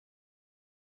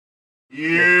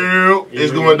Yeah,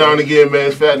 it's going down again, man.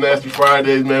 It's Fat Nasty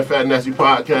Fridays, man. Fat Nasty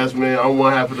Podcast, man. I'm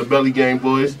one half of the Belly Gang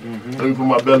boys. Let me put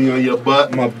my belly on your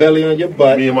butt. My belly on your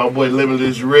butt. Me and my boy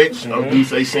Limitless Rich. I'm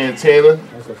Duce Santana.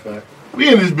 That's a fact. We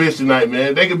in this bitch tonight,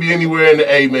 man. They could be anywhere in the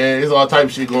A, man. There's all type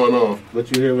of shit going on. But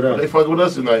you here with us? They fucking with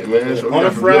us tonight, man. So on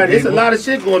a Friday, there's a lot of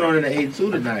shit going on in the A too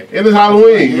tonight. And it's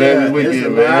Halloween, Yeah, man. This weekend, there's a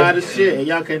man. lot of shit, and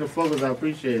y'all came to focus. I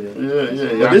appreciate it.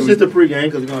 Yeah. But this is the pregame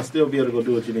because we're gonna still be able to go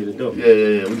do what you need to do.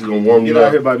 Yeah. We're just gonna warm you Get out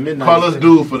up. here by midnight. Call us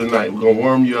dude for the night. We're gonna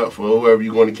warm you up for whoever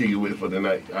you're going to kick it with for the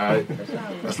night. All right,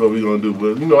 that's what we're gonna do.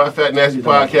 But you know, our Fat Nasty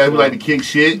Podcast, we like to kick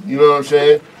shit. You know what I'm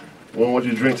saying? We don't want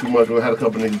you to drink too much. We'll have a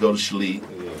couple niggas go to sleep.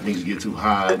 Niggas get too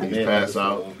high. Niggas pass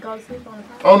out.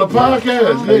 On the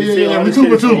podcast. Yeah. We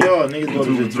 2 for 2. Niggas go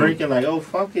to drinking like, oh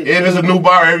fuck it. And there's a new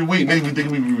bar every week. Niggas be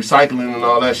thinking we be recycling and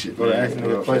all that shit. Go to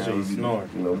asking a question and snore.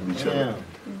 You know, we be chilling.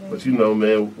 But you know,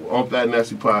 man, on Fat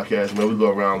Nasty Podcast, man, we go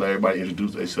around, let everybody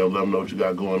introduce themselves, let them know what you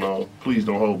got going on. Please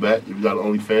don't hold back. If you got an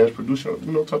OnlyFans, produce your,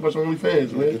 talk about your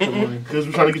OnlyFans, man. Because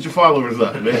we're trying to get your followers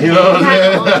up, man. You know what I'm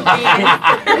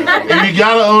saying? If you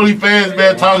got an OnlyFans,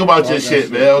 man, talk about your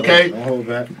shit, man, okay? Don't hold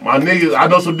back. My niggas, I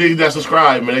know some niggas that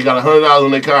subscribe, man. They got $100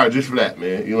 on their card just for that,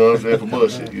 man. You know what I'm saying? For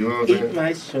bullshit. You know what I'm saying? Eat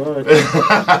my short.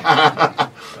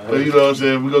 But you know what I'm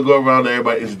saying? We're going to go around and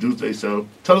everybody introduce themselves.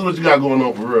 Tell us what you got going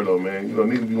on for real, though, man. You know,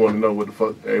 niggas be wanting to know what the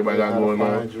fuck everybody got going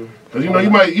on. Because, you know,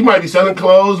 you might be selling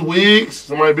clothes, wigs.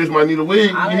 Somebody bitch might need a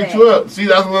wig. We hit you up. See,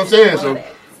 that's what I'm saying. So,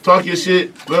 talk your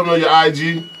shit. Let them know your IG.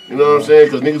 You know what I'm saying?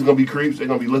 Because niggas going to be creeps. They're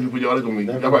going to be looking for y'all.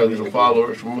 Y'all probably get some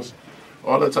followers from us.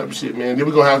 All that type of shit, man. Then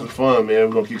we're going to have some fun, man.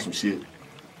 We're going to kick some shit.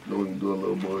 Do a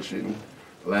little bullshitting,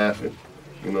 laughing.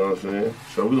 You know what I'm saying?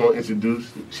 So we're going to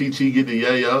introduce Chi get the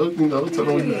yayo. You know, tell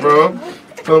them where you from.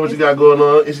 Tell them what you got going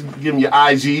on. Give them your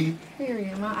IG.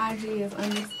 Period. My IG is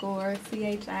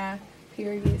 _CHI,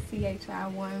 period,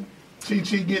 CHI1.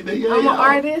 Chi get the yayo. I'm an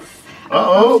artist.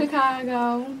 Uh-oh. I'm from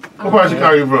Chicago. What part of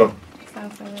Chicago you from?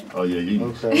 Southside. Oh, yeah, you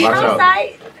Okay. watch out.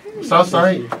 Southside.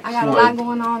 Southside? I got a lot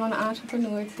going on the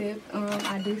entrepreneur tip.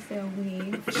 I do sell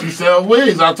wigs. She sell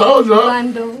wigs, I told you.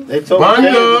 Bundles. They told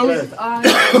Bundles.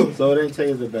 me so they tell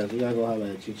you the best. We gotta go holler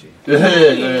at Chi. Yeah,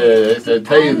 they said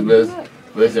Tay is the best.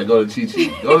 But they said go to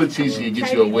Chi. Go to Chi and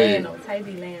get you a wig.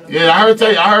 Yeah, I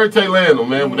heard Tay Lando,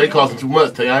 man, but they cost too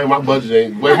much. Tay, my budget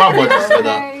ain't where my budget set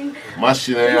up. My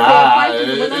shit ain't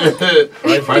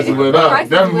prices went up.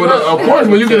 Definitely went up. Of course,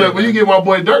 when you get my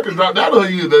boy Dirk to drop that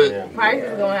on you, the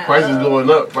prices going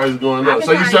up.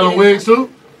 So you selling wigs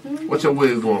too? What's your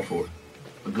wigs going for?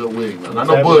 A good wig. Not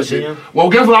no bullshit. Well,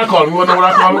 guess what I call them? You wanna know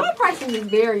what I call them? My prices is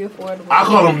very affordable. I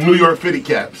call them New York fitted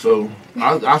caps. So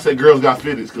I say girls got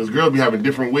fitteds because girls be having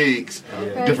different wigs,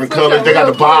 different colors. They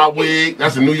got the bob wig.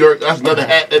 That's a New York. That's another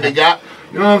hat that they got.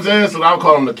 You know what I'm saying? So I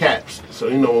call them the caps. So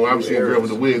you know when I'm seeing girls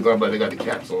with the wigs, I'm like they got the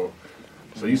caps on.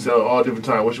 So you sell all different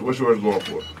times. What's yours going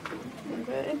for?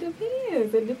 It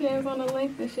depends. It depends on the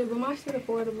length and shit, but my shit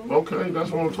affordable. Okay,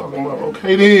 that's what I'm talking about.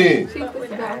 Okay then.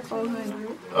 Cheapest about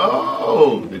 400.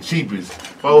 Oh, the cheapest,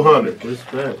 400.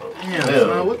 Respect. Damn,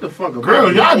 son, what the fuck?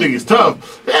 Girl, y'all niggas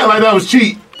tough. Yeah, like that was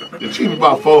cheap. The cheap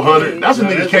about 400. That's a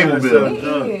nigga cable bill.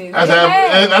 That's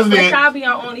a nigga. I'll be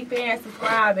on OnlyFans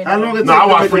subscribing. How long it take No, I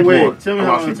watch free wig? porn. Tell me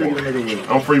how long it take you to make a wig.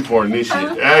 I'm free porn this shit.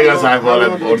 I ain't got time for all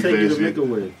that OnlyFans shit.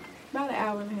 About an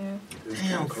hour and a half.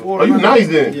 Damn, Oh, you nice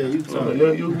then? Yeah, you tough.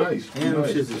 Yeah, you nice. Damn, them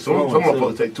shits is Some flowing,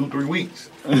 motherfuckers take 2-3 weeks.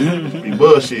 Be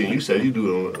bullshitting. You said you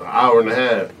do it in an hour and a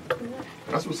half.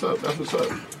 That's what's up.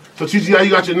 So Chichi, how you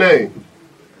got your name?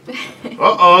 I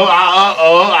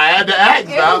had to ask.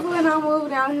 It was when I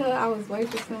moved out here, I was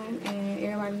waitressing, and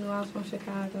everybody knew I was from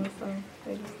Chicago, so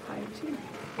they just typed Chi.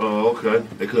 Oh, okay.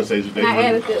 They couldn't say his name. I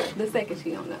added the second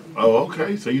Chi on them. Oh,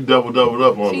 okay. So you doubled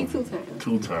up on Chi them. 2 times.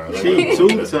 2 times. She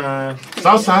 2 times.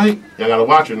 Southside, y'all gotta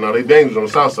watch it now. They dangerous on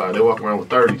the south side. They walk around with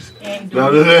 30s.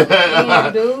 No,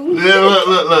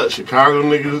 look. Chicago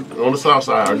niggas on the south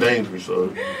side are dangerous,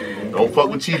 so don't fuck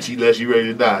with Chi unless you ready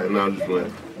to die. No, I'm just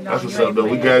playing. That's what's up, though.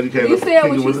 We glad you came. You said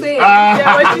what you said.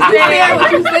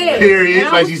 What you said.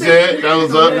 Period. Like she said. That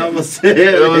was up. I'ma say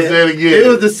it again. It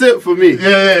was the sip for me.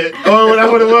 Yeah. Oh,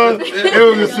 that's what it was? It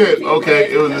was a sip.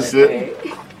 Okay, it was a sip.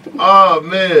 Oh,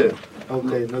 man.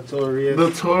 Okay,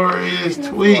 Notorious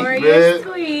Tweet, man.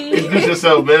 Introduce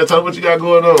yourself, man. Tell me what you got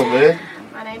going on, man.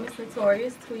 My name is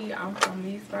Notorious Tweet. I'm from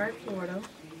Leesburg, Florida.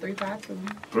 352.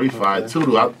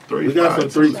 352. We got some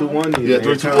 321. Yeah,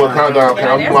 321 countdown.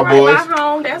 Count my boys. That's right by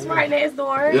home. That's right next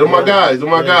door. Yeah, they're my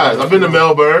guys. I've been to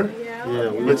Melbourne. Yeah.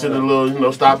 We went to the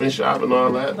little, stop and shop and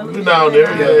all that. We've been down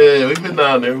there. Yeah, we've been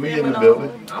down there. We in the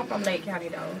building. I'm from Lake County,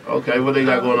 though. Okay, what they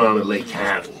got going on in Lake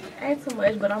County? Ain't too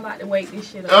much, but I'm about to wake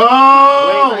this shit up.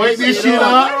 Oh, wake this shit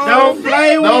up. Don't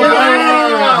play with Don't it.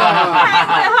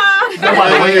 I'm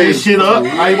about to wake this shit up.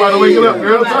 How you about to wake it up,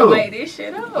 girl? I'm about Tell to her. wake this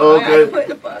shit up. Okay. I gotta put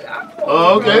the fuck out.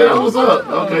 Oh, okay, that's what's up.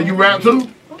 Okay, you rap too?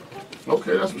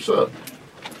 Okay, that's what's up.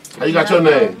 How you got your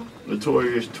name?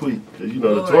 Notorious Tweet. Cause you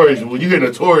know Notorious. When you hear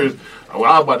Notorious, well,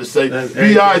 I was about to say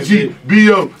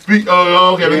B-I-G-B-O.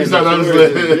 Okay, let me start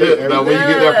understanding. Now, where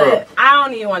you get that from? I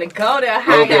don't even want to go there.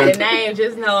 How I got the name?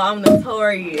 Just know I'm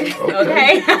notorious.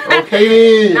 Okay. Okay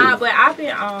then. Nah, but I've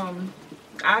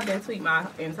been Tweet my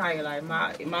entire life.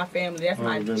 My family. That's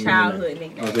my childhood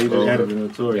nickname. Oh, so you just added the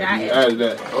Notorious. Yeah, You added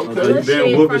that. Little Okay. been shit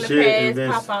whooping from the shit and past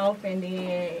then- pop off, and then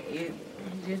it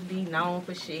just be known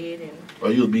for shit and. Oh,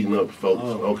 you was beating up folks.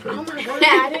 Okay. Oh my god,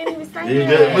 I didn't even say Yeah,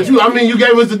 that. But you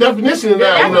gave us the definition of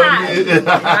that.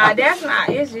 Nah, that's not.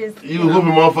 It's just. You was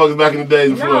whooping motherfuckers back in the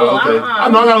days before. No, Okay. uh-uh. I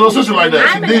know I got a little sister like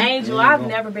that. I'm an angel. I've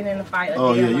never been in a fight.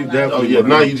 Oh, yeah, you definitely- Oh yeah,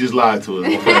 now you just lied to us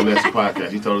on the next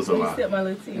podcast. You told us a Let me lie. sip my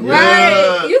little tea.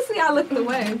 Yeah. Right. You see, I looked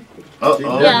away.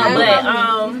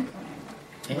 Yeah,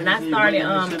 but when I started,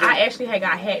 I actually had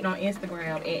got hacked on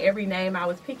Instagram, and every name I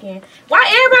was picking, why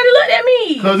everybody looked at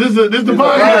me? Cause this the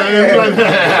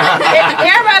podcast.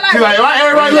 Everybody She's like, why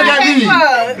everybody look at me?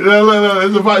 Fuck. No,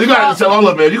 it's a podcast. You gotta tell all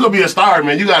of man. You gonna be a star,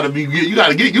 man. You gotta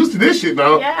get used to this shit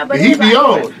now. Yeah, but the heat it's be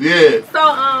like- on. Yeah. So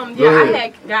Go I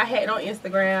ahead. got hacked on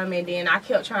Instagram, and then I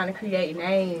kept trying to create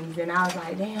names, and I was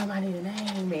like, damn, I need a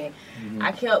name, and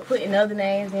I kept putting other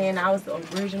names in. I was the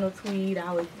original Tweet.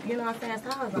 I was, you know what I'm saying? So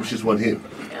I was It was like, just one hit.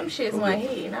 them shits went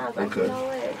hit, and I was like, Okay. you know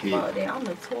what? Yeah. Fuck that, I'm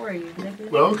notorious, nigga.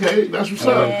 Well, okay, that's what's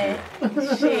up. And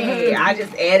shit, I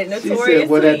just added She notorious. said,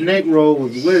 well, that Tweet. neck roll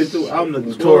was weird too. I'm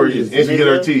Notorious. notorious. And she hit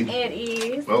her nigga. teeth. It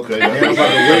is. Okay. Man, I'm That's about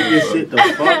to what's wake this shit the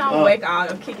fuck I'm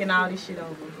up. kicking all this shit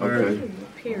over. Okay.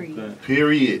 Period. Okay.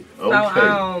 Period. Okay. So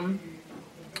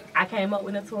I came up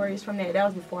with Notorious from that. That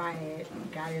was before I had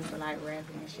got into like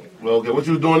rapping and shit. Well, okay, what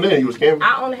you was doing then? You was scamming?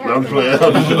 I only had. No, I'm some- playing.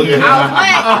 I'm just joking. I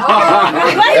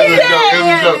was what you It was a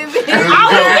joke.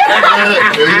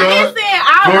 There you go. Listen,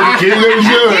 For the kid, let me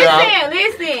show you.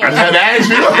 listen. I just had to ask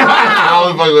you. I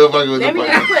was fucking with Let me you.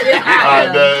 just put this All out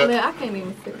right, there. man. Man, I can't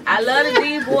even sit. I love the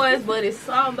D-boys, but it's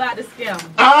something about the scam.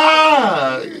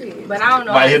 Ah! But I don't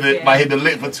know. Might hit the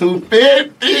lick for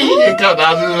 $250. It come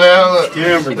down to the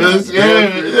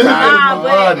Scammers. Nah,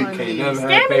 but Scammers.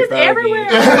 scamming is everywhere.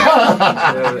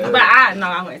 But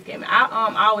I went scamming.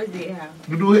 I always did have.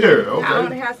 You do hair, I own a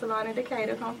okay. hair salon in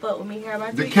Decatur. Come fuck with me here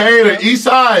by Decatur, East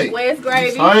Side. West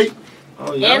Gravy. Right?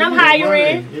 Oh, And I'm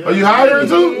hiring. Are you hiring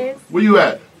too? Yes. Where you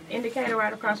at? In Decatur,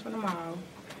 right across from the mall.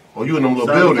 Oh, you in them little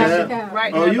South buildings. Carolina.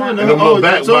 Right Oh, there you by- in In the them little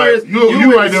back. Notorious. You in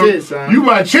right the there. shit, son. You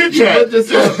my chit chat. You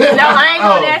just- No, I ain't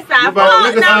on that side. You about to Fuck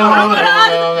lick no. us I'm on the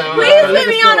other. Okay, Please put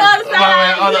me on the other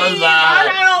side. On the other please. side. I'm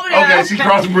not over there. Okay, she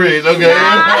crossed the bridge. Okay.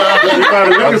 You got a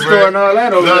liquor store and all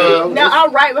that over there. No,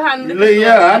 I'm right behind the.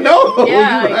 Yeah, I know.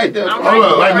 Yeah, You right there. I'm Hold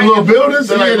up, like the little buildings?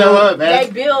 See, Like you know what, man? They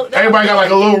built. everybody got like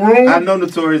a little room? I know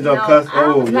Notorious don't No, cuss. I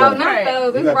don't Oh, know. No, yeah. not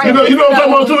those. It's You right You know what I'm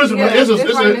talking about too? It's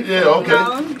Yeah, yeah, okay.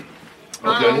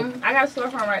 Okay. I got a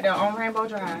storefront right there on Rainbow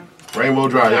Drive. Rainbow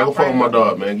Drive. Y'all go fuck with my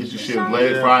dog, man. Get your shit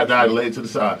laid, fried, dyed, laid to the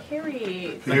side.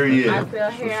 Period. Period. I sell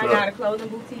hair. What's I up? got a clothing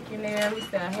boutique in there. We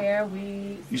sell hair,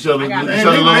 wigs. You sell a I got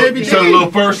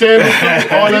little fur sandals,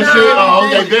 all that shit. Oh,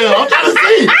 okay, damn. I'm trying to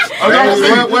see. I'm trying to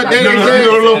see. What day You they know, say? a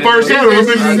little fur sandals. Little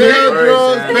bitches in Sell there.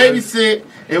 drugs, babysit.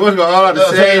 It was going all out the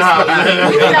same house.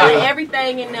 We sell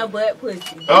everything in there but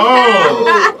pussy.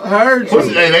 Oh, Heard pussy.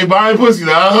 you. Hey, they buying pussy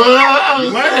now. Nah.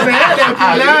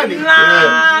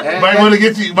 Might want to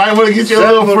get you. Might want to get you a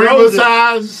little free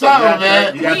massage, something,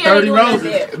 man. You got We 30 ain't doing roses.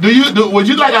 that. Would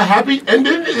you like a happy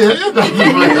ending?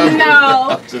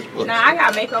 No. Nah, I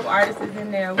got makeup artists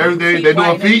in there. Everything, they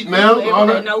doing feet, nails, all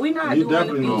that? No, we not You doing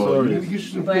definitely the feet.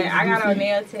 notorious. But I got a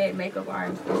nail tech makeup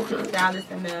artist,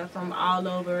 stylists in there from all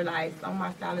over. Like some of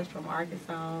my stylists from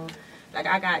Arkansas. Like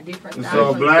I got different It's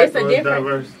stylists. all black It's a or it's different.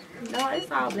 diverse? No,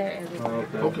 it's all black.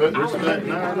 Okay. Nah,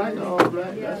 I like the all black.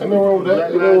 Ain't no wrong with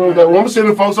that. Ain't no wrong with that. Well, I'm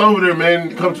sending folks over there,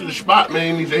 man. Come to the spot,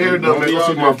 man. Need your hair done, man. Go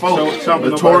see my folks.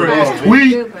 Notorious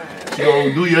Tweet. You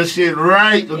gonna do your shit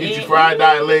right. Go get your fried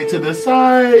diet laid to the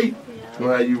side.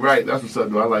 Gonna have you right. That's what's up,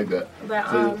 though. I like that. But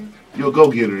So, you're a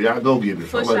go-getter. Y'all go-getter.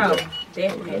 for I sure, like that.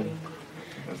 definitely.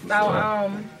 That's So what's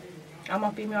up. I'm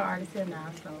a female artist here now.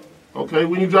 So Okay,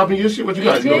 when you dropping your shit, what you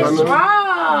got? it You got just nothing?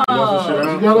 dropped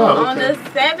What you got out? on the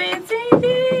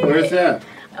 17th. Where's that?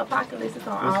 Apocalypse is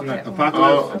on all What's that? platforms.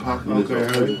 Apocalypse? Oh, Apocalypse. Okay,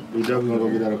 heard it. We definitely gonna go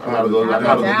get that I gotta go. I Apocalypse.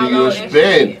 gotta go give you a Download that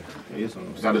spin. shit. Yes,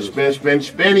 I'm Gotta serious.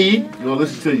 spinny. You gonna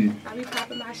listen to you. I be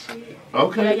popping my shit.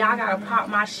 Okay. Yeah, y'all gotta pop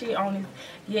my shit on this.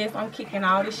 Yes, I'm kicking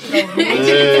all this shit over. We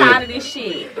tired of this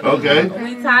shit. Okay.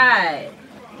 We tired.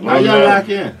 Why y'all lock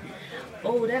in?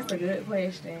 Oh, that's a good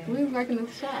question. We was working at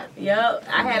the shop. Yep,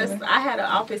 I had an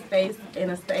office space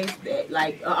in a space that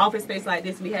like an office space like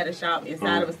this. We had a shop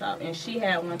inside of a shop, and she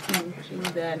had one too. She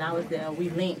was there, and I was there.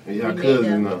 We linked. And y'all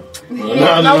cousins now.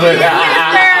 Yeah, no,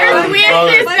 we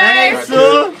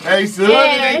sisters. Hey, son.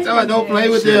 Yeah. Don't play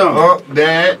with them.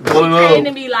 Dad, She one of came to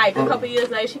them. me like a couple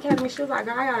years later. She came to me. She was like,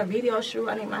 "Girl, I got a video shoot.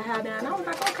 I need my hair done." And I was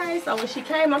like, "Okay." So when she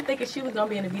came, I'm thinking she was gonna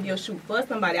be in a video shoot for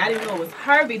somebody. I didn't know it was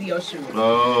her video shoot.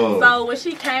 Oh. So when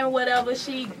she came or whatever, we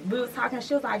was talking.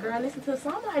 She was like, "Girl, listen to the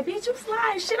song." I'm like, "Bitch, you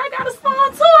slide shit. I got a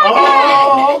song too."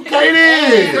 Oh, okay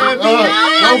then. Don't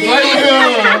play with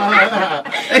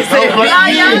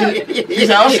him. He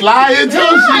said, "I'm sliding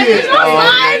too shit."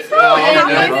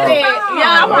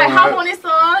 Yeah, I'm like, hop on this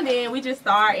song, then we just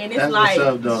start, and it's That's like,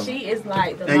 what's up, she is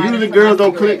like the And usually girls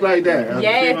don't click like that.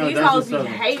 Yeah, these hoes be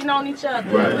hating on each other.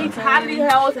 Right. We tired of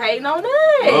these hoes hating on us.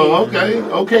 Oh, okay.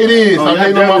 Okay then. Stop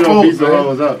hating on my folks,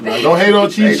 man. Don't hate on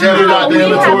Chief. She out there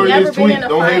notorious tweet.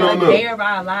 Don't hate on them. Day of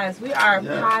our lives. We are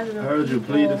positive. I heard you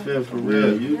plead the fifth for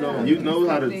real. You know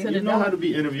how to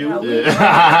be interviewed. You know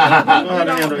how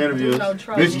to handle interviews.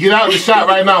 Bitch, get out of the shot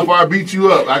right now before I beat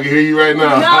you up. I can hear you right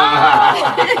now. No,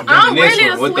 I'm really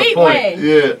the sweet one.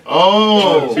 Yeah.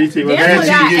 Oh. Chi-Chi, And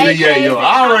she get the yayo. I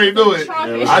already knew it.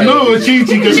 I knew it was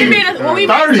Chi-Chi because she was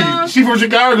 30. She from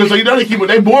Chicago, so you know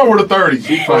they born with a 30.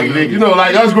 You know,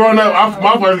 like us growing up,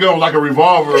 my first gun was like a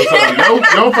revolver or something.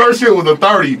 Your first shit was a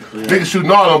 30. Niggas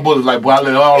shooting all them bullets. Like, boy, I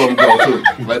let all of them go too.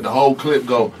 Let the whole clip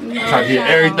go. Try to get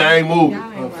everything moving.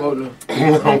 On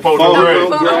photo grade.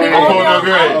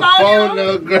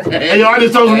 Hey, yo, I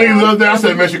just told some niggas the other day, I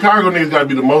said, man, Chicago niggas gotta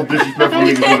be the most disrespectful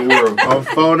niggas in the world. On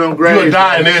photo You grade. would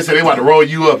die in there, so they about to roll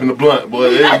you up in the blunt. Boy,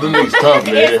 them niggas tough,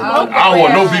 man. I don't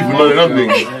want no beef with none of them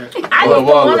niggas. I used to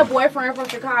want a boyfriend from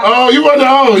Chicago. Oh, you want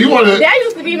to. That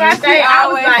used to be my thing. I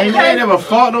was like, And you ain't never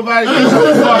fought nobody. She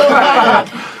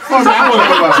want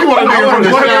a nigga from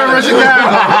Chicago.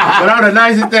 But all the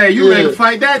nicest thing, you ready to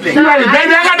fight that nigga.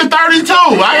 Baby, I got the 32.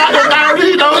 I got the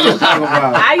 30.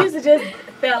 I used to just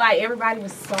feel like everybody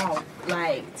was soft.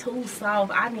 Like, too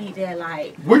soft. I need that,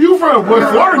 like... Where you from? Where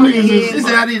Florida niggas is? She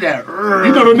said I need that.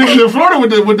 You know the niggas in Florida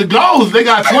with the goals, they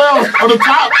got 12 on the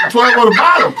top, 12 on the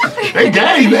bottom. They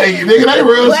gang, nigga, they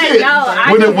real shit. No,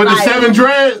 with the 7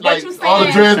 dreads, like all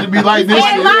the dreads to be like this.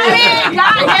 Hey, my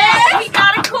man he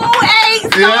got a cool 8.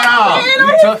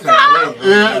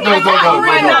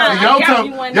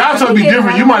 Y'all tough be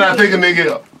different. You might not think a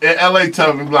nigga in LA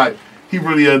tough and be like, he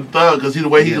really a thug, because the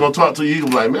way he's gonna talk to you, he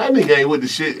gonna be like, man, that nigga ain't with the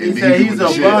shit. He said he's a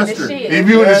buster. He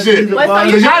be with the shit.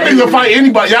 Because y'all niggas will fight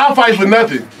anybody. Y'all fight for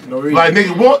nothing. Like,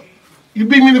 nigga, what? You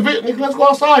beat me in the bit, nigga, let's go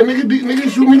outside. Nigga,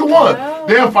 shoot me the one.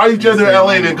 They'll fight each other in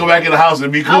LA, then go back in the house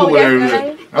and be cool with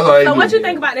everything. That's all they do. So what you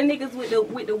think about the niggas with the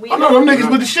weed? I know them niggas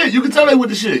with the shit. You can tell they with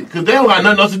the shit, because they don't got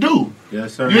nothing else to do.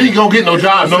 Yes, sir. You ain't gonna get no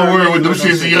job nowhere with them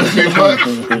shits in your shit,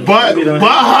 but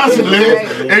hustling.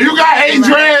 If you got 8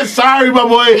 dreads, sorry, my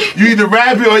boy, you either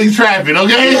rapping or you trapping,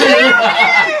 okay?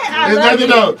 There's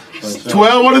nothing else.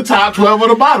 12 on the top, 12 on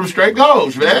the bottom, straight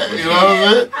goes, man. You know what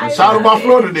I'm saying? Shout out my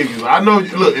Florida niggas. I know,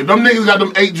 look, if them niggas got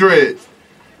them 8 dreads,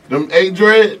 and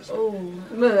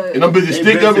them bitches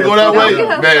stick up and go that way,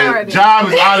 man, Job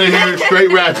is out of here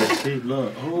straight rapping.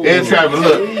 And trapping,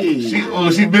 look.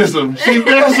 She missed him. She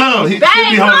missed him. She be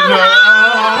holding up.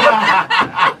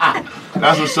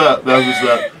 That's what's up.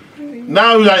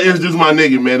 Now we gotta introduce my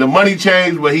nigga, man. The money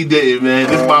changed, but he didn't, man.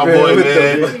 This my boy,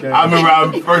 man. I remember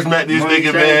I first met this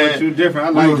nigga, man.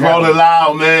 We was rolling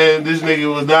loud, man. This nigga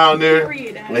was down there,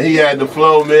 and he had the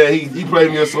flow, man. He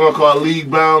played me a song called League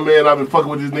Bound, man. I've been fucking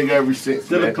with this nigga ever since.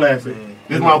 Still a classic.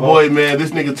 This my boy, man.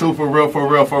 This nigga too for real, man.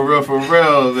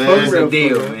 What's the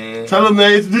deal, man? Tell him,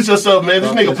 man. Introduce yourself, man.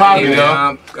 This nigga poppin',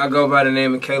 y'all. I go by the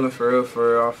name of Caleb for real.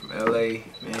 I'm from LA,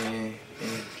 man.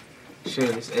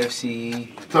 Shit, it's FCE.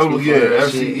 Tell him again,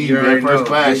 FCE, man. First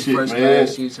class shit, man.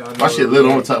 My shit lit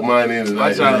on top of mine in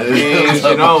tonight, man.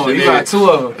 You got 2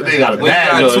 of them. They got a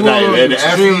bag of tonight, man. The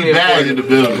FCE bag in the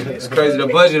building. It's crazy. The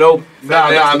budget open.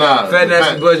 Nah. Fat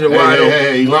nasty budget wide open.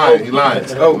 Hey, he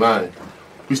lying.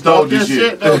 We stole this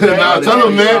shit. Nah, tell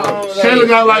him, man. Kayla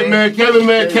got like, man,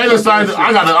 Kayla signed it.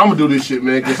 I'm gonna do this shit,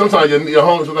 man. Cause sometimes your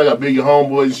home, sometimes you got big your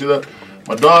homeboys and shit up.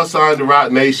 My dog signed to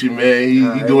Rock Nation, man.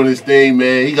 He doing his thing,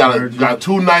 man. He got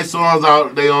 2 nice songs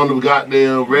out. They on the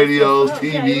goddamn radios,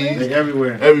 TVs,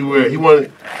 everywhere.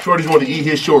 Shorty's want to eat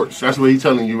his shorts. That's what he's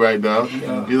telling you right now.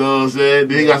 You know what I'm saying?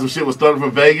 Then he got some shit with Stunner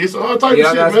from Vegas. All type of shit,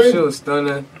 man. I got some shit with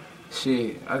Stunner.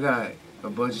 Shit, I got a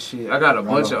bunch of shit. I got a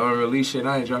bunch of unreleased shit.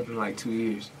 I ain't dropped in like 2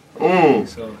 years.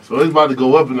 So it's about to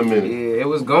go up in a minute. Yeah, it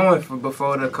was going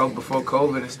before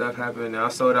COVID and stuff happened. I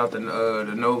sold out the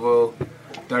Novo,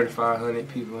 3,500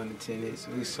 people in attendance.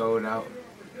 We sold out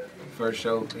first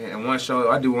show, and one show.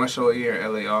 I do one show a year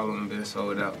in LA. All of them been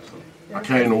sold out. So. I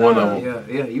came to one of them.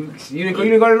 Yeah. You didn't go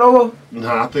to Novo?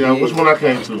 Nah, I think which one I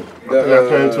came to? I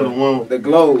came to the one. The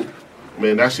Globe.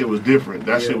 Man, that shit was different.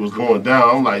 That shit was going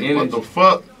down. I'm like, what the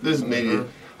fuck? This nigga.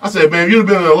 I said, man, if you'd have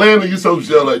been in Atlanta, you sold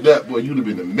shit like that, boy, you'd have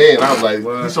been the man. I was like,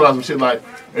 you sold out some shit like,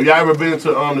 have y'all ever been to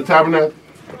the Tabernacle?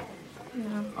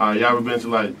 No. Y'all ever been to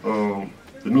like the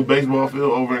new baseball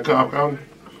field over in Cobb County?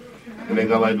 And they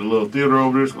got like the little theater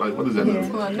over there. So, like, what is that?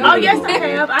 Oh, yes, I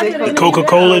have. The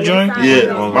Coca-Cola joint?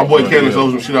 Yeah. My boy Kevin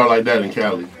sold some shit out like that in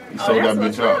Cali. He sold that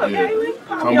bitch out. Yeah.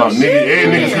 Talking about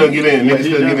niggas couldn't get in. Niggas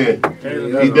couldn't get in.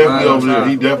 He definitely over there.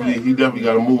 He definitely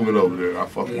got a movement over there. I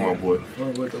fuck with my boy.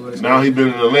 Now he been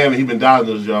in Atlanta. He been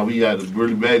dodging his job. He had to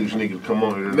really beg this nigga to come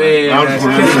on here. Man,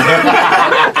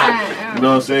 you know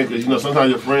what I'm saying? Because, you know,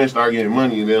 sometimes your friends start getting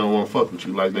money and they don't want to fuck with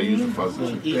you like they used to fuck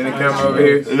with you. Then they come over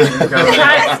here.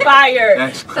 Shots fired.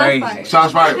 That's crazy.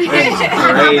 Shots fired. Crazy. I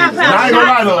ain't gonna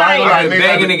lie though. I've been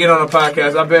begging to get on a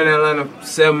podcast. I've been in Atlanta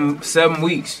 7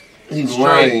 weeks. He's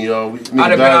lying, yo. I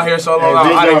done been out here so long.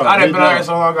 I done been out here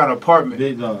so long. I got an apartment.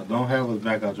 Big dog, don't have us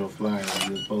back out your flyer.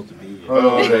 You're supposed to be here.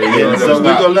 Yeah, so we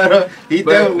gonna let her.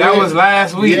 That was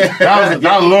last week. Yeah.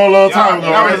 That was a long time ago.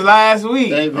 That was last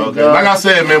week. Okay. Like I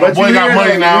said, man, my boy got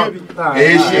money now. And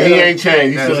his shit, he ain't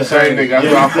changed. He's still the same nigga.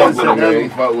 That's why I fuck with him, man. He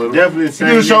fuck with him. Definitely the same.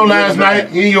 He did a show last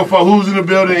night. He ain't give a fuck who was in the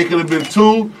building. It could have been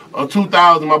 2 or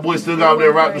 2,000. My boy still got up there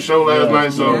and rapped the show last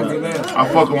night. So I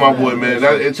fuck with my boy, man.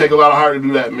 It take a lot of heart to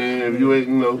do that, man. If you ain't,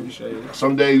 you know,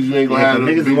 some days you ain't gonna have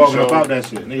niggas big walking show. about that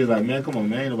shit. Niggas like, man, come on,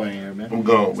 man, ain't nobody here, man. I'm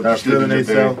gone. But stop feeling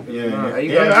themselves.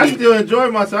 Yeah, I still enjoy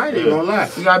myself. I ain't gonna lie.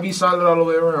 You gotta be solid all the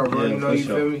way around, bro. Yeah, you know, you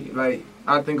feel me? Like,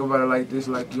 I think about it like this,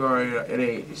 like you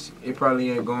already, it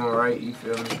probably ain't going right, you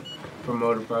feel me?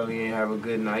 Promoter probably ain't have a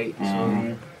good night,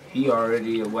 so he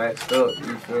already waxed up,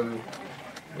 you feel me?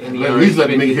 And he at least let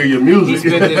the nigga hear your music. He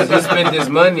spent this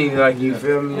money, like, you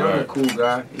feel me? I'm a cool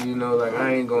guy, you know, like,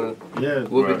 I ain't gonna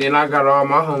whoop it. Then I got all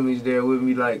my homies there with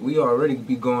me, like, we already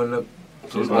be going up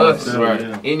to us.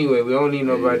 Anyway, we don't need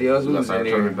nobody else who's in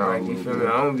there, like, you feel me?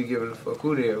 I don't be giving a fuck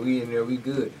who there. We in there, we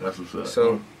good. That's what's up.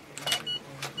 So,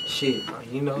 shit,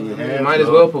 you know, you might as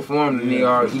well perform the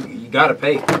nigga. You gotta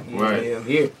pay. Right. I'm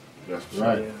here. That's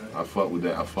right. I fuck with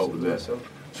that.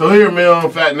 So here, man,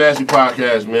 on Fat Nasty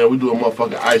Podcast, man, we do a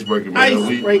motherfucking icebreaker, man.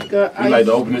 We like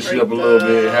to open this shit up a little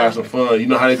bit and have some fun. You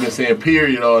know how they been saying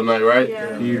period all night, right?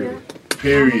 Yeah.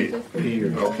 Period.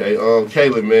 Okay,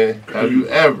 Kaylin, man, have you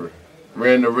ever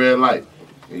ran the red light?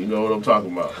 You know what I'm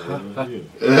talking about. Have you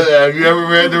ever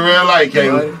read the red light,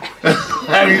 Kaylin?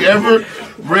 Have you ever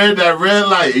read that red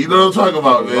light? You know what I'm talking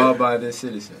about, man. Law-abiding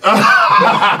citizen.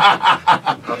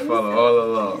 I follow all the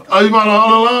laws. Oh, you follow all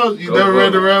the laws? You never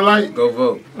read the red light? Go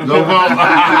vote. Go vote.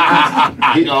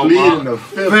 He pleading the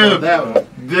fifth on that one.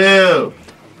 Damn.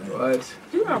 What?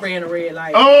 You done ran a red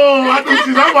light. Oh, I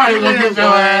think somebody gonna get your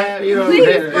ass. You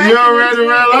ever read the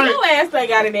red light? Your ass ain't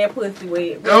got in that pussy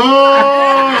wet.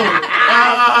 Oh.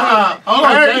 Hold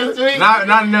on,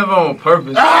 not never on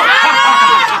purpose. I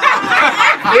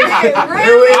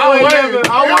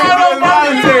wasn't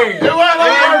voluntary.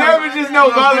 It never just no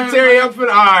voluntary. I'm finna.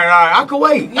 All right. I can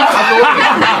wait.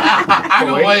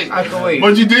 I can wait.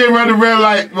 But you did run the red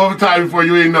light one time before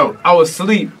you didn't know. I was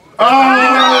asleep.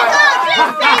 Oh.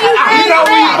 You know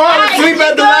when you fall asleep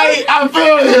at the light? I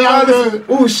feel it.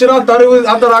 Ooh, shit! I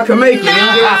thought I could make it.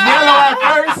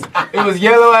 It was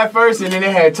yellow at first, and then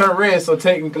it had turned red. So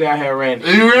technically, I had ran it.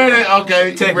 You ran it,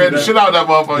 okay? You ran the shit out of that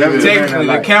motherfucker. Technically,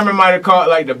 the camera might have caught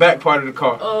like the back part of the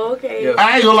car. Oh, okay. Yeah.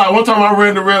 I ain't gonna lie. One time I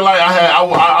ran the red light, I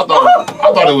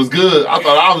thought it was good. I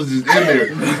thought I was just in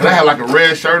there, and I had like a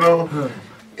red shirt on.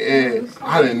 And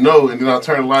I didn't know, and then I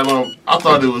turned the light on. I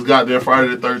thought it was goddamn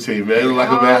Friday the 13th, man. It was like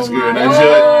a massacre and that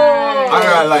shit. I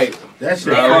got like that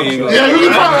shit. Yeah, you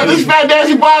can talk about this Fat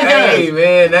Nasty Podcast. Hey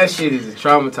man, that shit is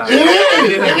traumatizing. It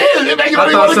is. It make you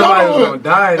I thought somebody was gonna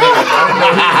die. I didn't know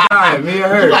he was dying. Me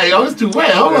and her. Like, oh, it's too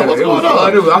wet. Hold on, what's going on? I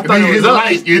thought it was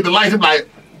up. You hit the lights, it's like,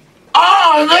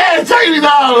 oh man, take me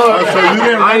down. So you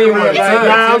didn't run the red light.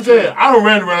 Nah, I'm saying I don't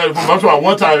run the red light before. I'm talking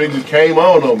one time it just came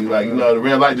on me. Like, you know, the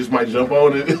red light just might jump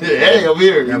on it. Hey, I'm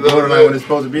here. And borderline when it's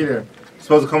supposed to be there. It's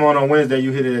supposed to come on Wednesday.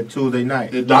 You hit it at Tuesday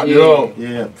night. It knocked it on.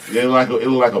 Yeah. It was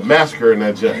like a massacre in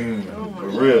that jet. For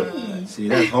real. See,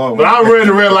 that's hard. But I ran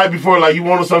the red light before. Like, you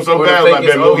wanted something so bad, like,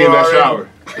 baby, go get in that shower.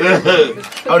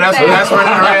 Oh, that's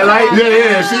running the red light?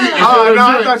 Yeah. Oh, no,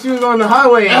 I thought she was on the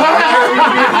highway.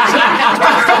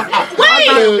 Wait!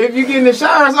 If you get in the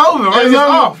shower, it's over. Right? It's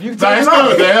off. You turn it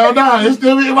off. Hell no. It's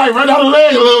still, it might run out the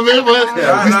leg a little bit, but it's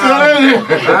still in there.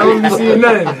 I don't be seeing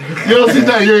nothing. You don't see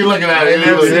nothing. You ain't looking at it. I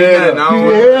never seen nothing.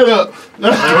 Keep your head up.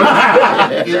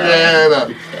 Keep your head up.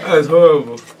 That's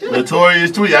horrible.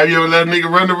 Notorious tweet. Have you ever let a nigga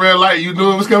run the red light? You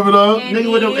knew it was coming up?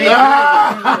 Nigga with them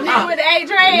Nigga with the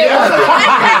A-Train.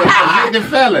 Get the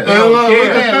fella.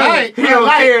 He don't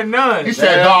care none. He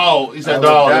said, dog. He said,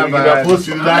 dog. You got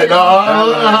pussy tonight,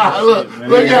 dog.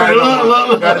 Look at it.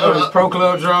 Look. Got to put his Pro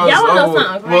Club draws. Y'all want to know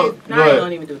something, right? No, I ain't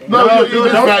gonna even do that. No, this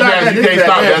is Fat Nasty. You can't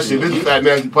stop that shit. This is Fat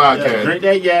Nasty Podcast. Drink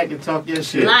that yak and talk your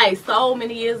shit. Like, so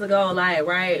many years ago, like,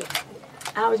 right?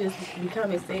 I was just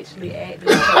becoming sexually active.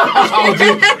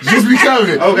 Just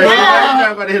becoming. Okay,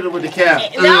 I'm about to hit him with the cap.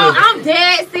 No, I'm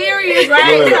dead serious,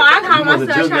 right? So I caught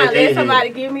myself trying to let somebody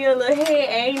give me a little head.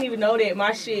 I ain't even know that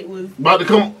my shit was about to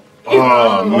come.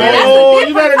 Oh, man. Oh,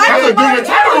 you better that's a different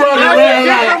type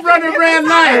of running red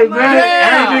light, man.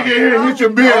 That nigga here hit your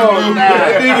bitch.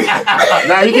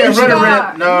 Nah, you can't run a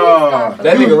red. No.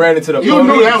 That nigga ran into the police. You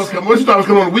knew that was coming. What you thought was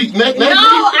coming on the week? Next No,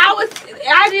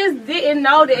 I just didn't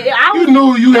know that. You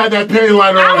knew you had that penny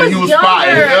liner on and you was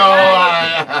spotted.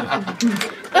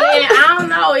 And I don't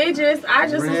know. I just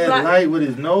was red like light with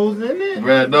his nose in it.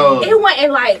 Red nose. It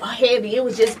wasn't like heavy. It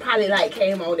was just probably like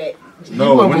came on that.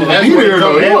 No, when that's here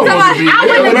though. I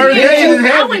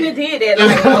wouldn't have did that.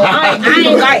 Like, no, I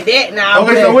ain't like that now.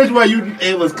 Okay, so which way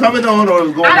it was coming on or it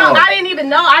was going off? I didn't even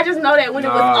know. I just know that when it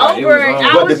was over,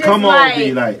 I was just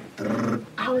like.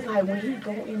 I was like, when he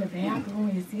go in the bathroom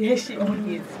and see that shit on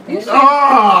his.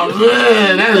 Oh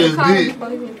man, that is deep.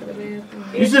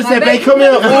 You should say, "Babe, come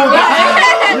here."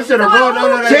 You should have rolled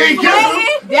on that. She ain't kiss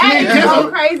him. That is so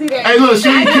crazy. That hey, look, she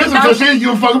ain't kiss him because she ain't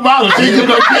give a fuck about him. She ain't give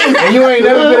no kiss. And you ain't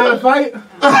never been in a fight?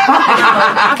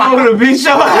 I would have beat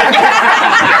your ass.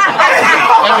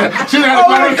 She had a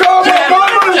fight.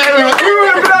 We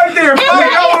would have been out there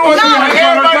fighting.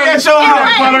 Everybody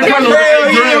got your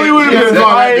ass. We would have been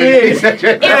fighting.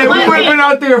 We would have been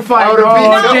out there fighting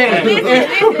all day.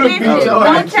 Listen,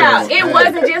 don't count. It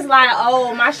wasn't just like,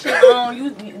 oh, my shit on,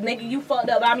 you nigga, you fucked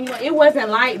up. I mean, it wasn't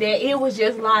like that. It was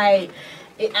just like,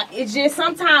 it's just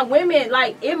sometimes women,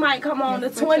 like, it might come on the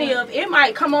 20th, it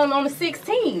might come on the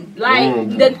 16th. Like,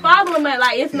 the following month,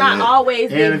 like, it's not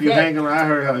always and if you hang around, I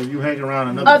heard how if you hang around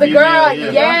another other girl,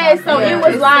 so it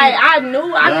was like, I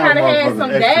knew I kind of had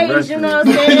some days, you know what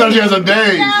I'm saying? You had some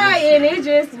days. Yeah, and it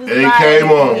just was it like,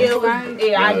 came on. It was,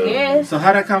 I guess. So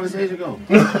how that conversation go?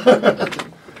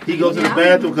 He goes to the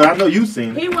bathroom because I know you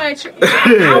seen it. He went.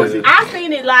 I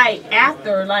seen it like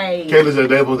after, like. Kayla said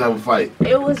they supposed to have a fight.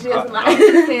 It was just like.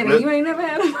 You ain't never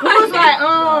had a fight. It was like,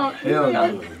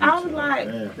 I was like,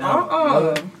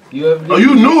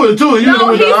 you knew it too.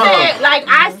 No, he said like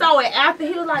I saw it after.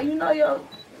 He was like, you know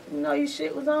your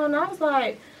shit was on. I was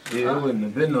like. Yeah, it wouldn't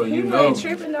have been no, you know. He wasn't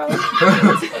tripping though.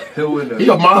 It wouldn't have. He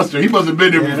a monster. He must have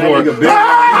been there before.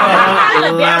 Yeah,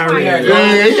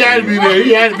 he had to be there.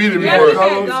 He had to be there before.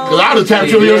 Because I would have tapped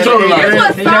you on your shoulder like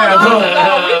that.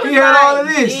 He had all of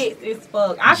this. It's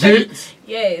fuck. Jits?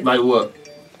 Yes. Like what?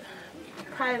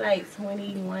 Probably like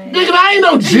 21. Nigga, I ain't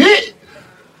no jit.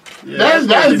 That's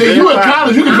you in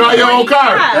college. You can drive your own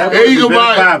car. There you go,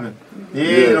 buy.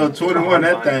 Yeah, 21,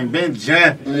 that thing been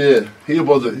jumping. Yeah, he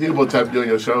supposed to tap you on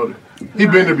your shoulder. He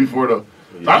been there before though.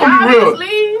 I'm gonna be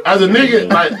real. As a nigga,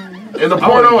 like in the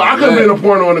porno, I couldn't be in a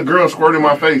porno and a girl squirting in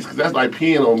my face because that's like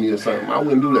peeing on me or something. I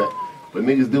wouldn't do that. But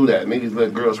niggas do that. Niggas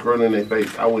let girls squirt in their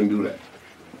face. I wouldn't do that.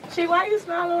 She, why you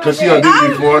smiling like that? Because she done did it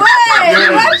before.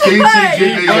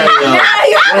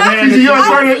 You done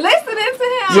squirted? Listening to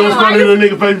him. You done squirted in a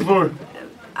nigga face before?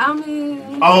 I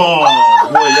mean. Oh,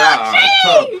 boy,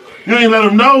 y'all. You ain't let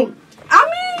him know? I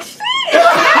mean, shit.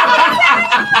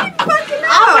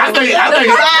 I think I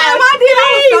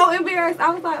was so embarrassed.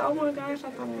 I was like, oh my gosh, I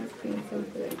thought I was peeing so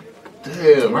good.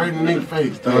 Damn, right in the nigga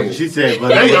face. Damn. She said, but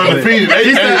they undefeated.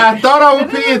 She said, I thought I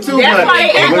was peeing too, but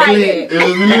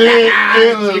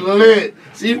it was lit.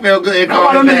 She felt good. That's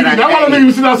why them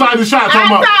niggas sit outside the shop talking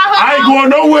about, I ain't going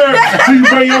nowhere till you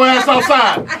bring your ass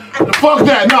outside. Fuck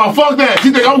that. No, fuck that.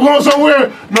 She think I'm going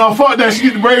somewhere? No, fuck that. She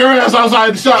get to bring her ass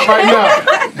outside the shop right now.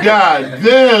 God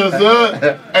damn, son.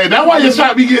 Hey, that's why your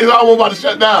shop be getting almost about to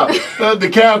shut down. The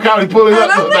Cal County pulling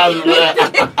up.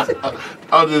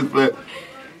 I'm just playing.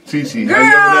 TC, have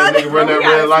you ever let that nigga run that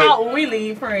red light? When we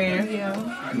leave, friends.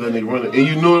 Yeah. You let nigga run it. And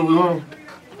you knew it was on?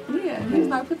 Yeah. He was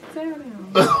like, put the towel down.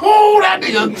 Oh, that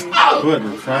nigga towel. Put the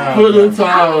towel. Put the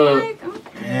towel.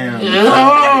 Damn.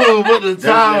 Oh, put the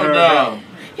towel down.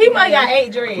 He might got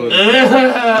 8 dreads. You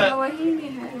know what? He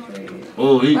didn't have dreads.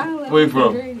 Oh, where you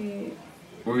from? Dreaded.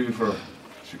 Where you from?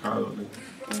 Chicago,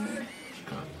 nigga.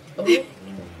 Chicago.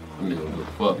 Nigga,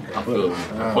 fuck. I feel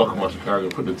fuck with my Chicago.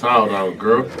 Put the towel down,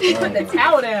 girl. Put the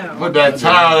towel down. Put that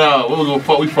towel down. We're gonna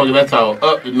fuck. We fucking that towel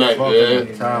up tonight,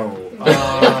 man. Towel.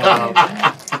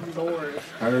 Lord.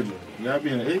 I heard you.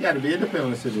 It got to be. It depends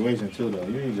on the situation too, though.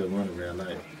 You ain't just running around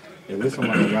like if there's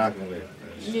somebody rocking with.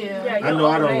 Yeah. I know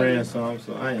I don't ran some,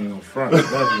 so I ain't gonna front.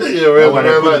 Yeah, when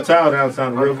I put the towel down,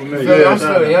 sound real familiar. Yeah, I'm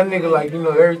still a young nigga, like, you know,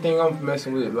 everything I'm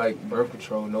messing with, like birth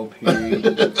control, no period.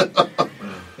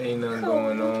 Ain't nothing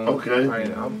going on. Okay.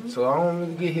 Right, so I don't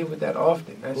really get hit with that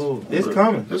often. It's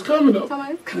coming. It's coming though.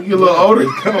 You get a little older.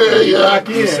 It's coming. Yeah, lock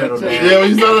in. Settle down. Yeah,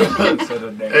 you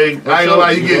settle down. Hey, I ain't gonna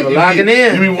lie, you locking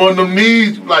in. You be one of them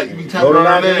knees, like you be tapping on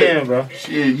locking that. in, bro.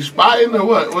 Shit, you spotting or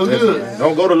what? What's good?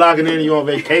 Don't go to locking in. You on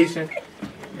vacation.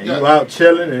 And you out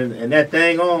chilling and that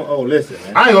thing on. Oh, listen,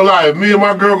 man. I ain't gonna lie. If me and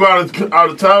my girl go out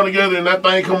of town together and that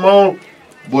thing come on,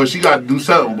 boy, she got to do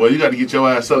something. Boy, you got to get your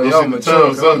ass up. Go sit in the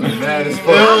tub, something. Mad as fuck.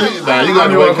 Nah, you got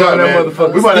to wake up, man.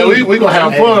 We gonna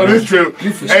have fun on this trip.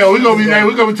 Hey, we gonna be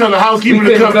telling the housekeeper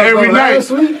to come every night.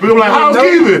 We gonna be like,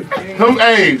 housekeeper, come,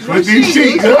 hey, switch these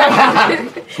sheets.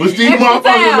 Switch these motherfuckers,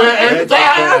 man. Every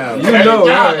time. You know,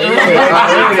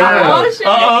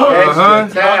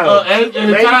 Man,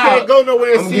 you can't go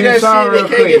nowhere and see that shit.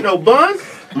 They can't get no buns.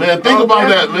 Man, think about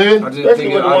that, man. I just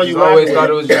always thought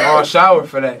it was just all shower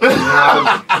for that. You know,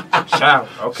 shower.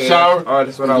 Okay. Shower? Oh,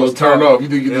 that's what I was turn off. You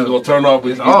think it's gonna turn off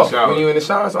when you off. shower? When you in the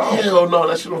shower, it's off. Hell no,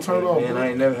 that shit don't turn off. Man,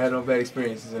 I ain't never had no bad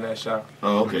experiences in that shower.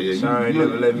 Oh, okay, yeah. Shower ain't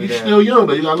never let me down. You still young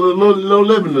though. You got a little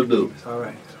living to do. It's all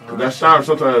right. That shower,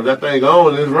 sometimes that thing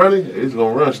on and it's running, it's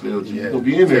gonna run still. Yeah. It's gonna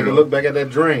be in there. Look back at that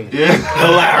drain. Yeah,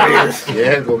 hilarious.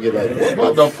 Yeah, it's gonna get like,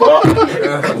 what the fuck?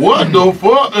 What the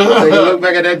fuck? Look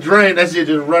back at that drain, that shit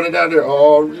just running down there.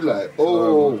 Oh, you like,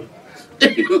 oh.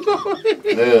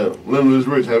 Damn, Limitless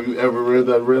Rich, have you ever read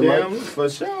that red light? Damn, for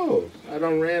sure. I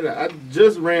done ran that. I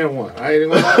just ran one. I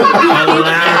ain't gonna lie.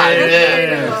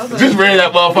 Just ran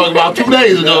that motherfucker about 2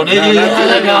 days ago. We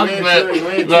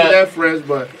ain't too that fresh,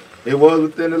 but it was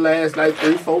within the last like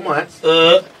 3-4 months.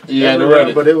 Yeah, to run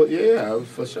it. But it was,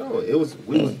 for sure. It was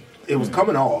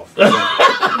coming off. We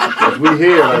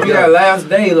here. Like, that last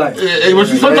day, like. But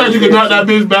sometimes you can knock that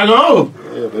bitch back off.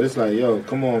 Yeah, but it's like, yo,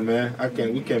 come on, man.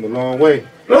 We came a long way.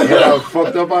 I was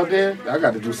fucked up out there. I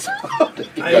got to do something.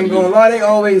 I ain't gonna lie, they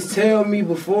always tell me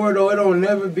before though, it don't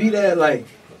never be that like.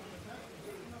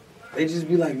 They just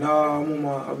be like, nah,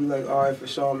 I'll be like, all right, for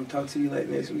sure, I'm gonna talk to you like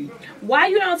next week. Why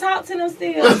you don't talk to them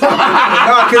still?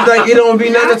 Nah, cause like it don't be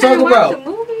nothing to talk about.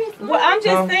 Well, I'm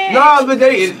just saying. Nah, but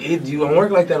you don't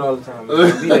work like that all the time. It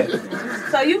don't be that.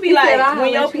 So you be like,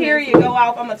 when your period go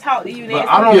off, I'm gonna talk to you next week.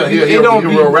 I don't. He a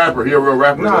real rapper. He a real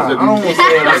rapper. Nah, I don't want to say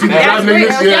it like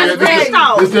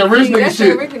that. This that rich nigga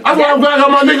shit. That's why I'm glad I got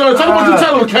my nigga. Tell him what you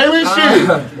tell him, Kaylin. Shit.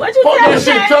 What you tell him?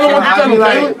 Tell him what you tell him,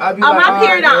 Kaylin. On my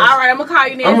period on. All right, I'm gonna call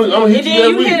you next week. And then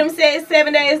you hit him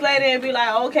 7 days later and be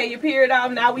like, okay, your period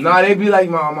off. Now we. Nah, they be like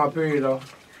my period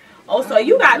off. Oh, so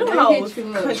you got them hoes. That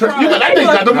nigga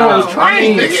got them hoes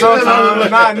trained.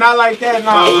 Sometimes not like that.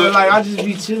 Nah, but like I just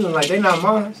be chilling. Like they not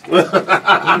mine.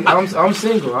 I'm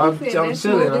single. I'm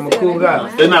chilling. I'm a cool guy.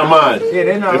 They not mine. Yeah,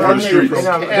 they not for the streets.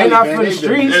 They not for the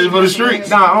streets. They for the streets.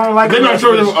 Nah, I don't like. They not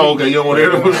sure. Oh, okay, you don't want to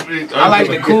hear them for the streets. I like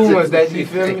the cool ones. That you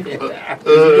feel me?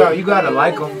 You gotta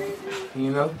like them.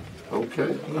 You know.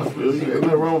 Okay, I feel you. Ain't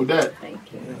nothing wrong with that.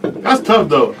 That's tough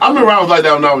though. I remember I was like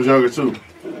that when I was younger too.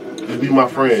 Just be my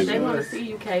friend. They want to see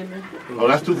you, Kaylin. Oh,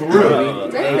 that's too for real.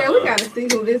 They said we gotta see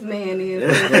who this man is.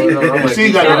 See,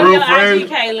 you got a real friend.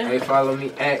 Hey, follow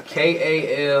me at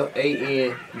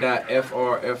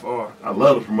KALAN.FRFR. I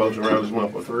love the promotion around this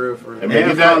motherfucker. For real. And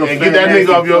man, get that nigga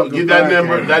off your, get that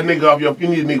number, that nigga off your. You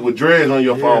need a nigga with dreads on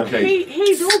your phone case.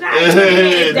 He do got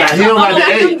dreads. He don't got the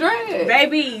 8,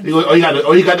 baby. He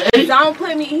got the 8. Don't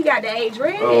put me. He got the 8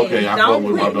 dreads. Oh, okay, I don't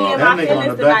fuck with put my me in dog. my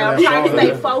feelings tonight. I'm trying to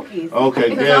stay focused. Okay,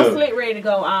 because damn. I'm slit ready to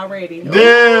go already. Damn,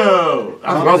 that's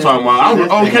what I'm talking about.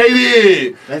 Okay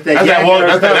then. That's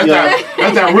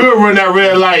that real run that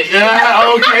red light.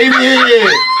 Yeah, okay then.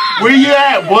 Where you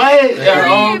at, boy?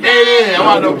 Yeah, okay then.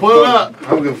 I'm about to pull up. I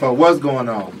don't give a fuck what's going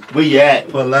on. Where you at?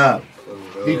 Pull up.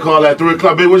 He called at 3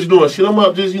 o'clock. Baby, what you doing? Shit, I'm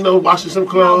up just, washing some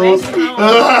clothes. Baby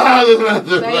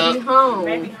home.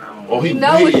 Baby home. Oh, he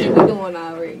know what you be doing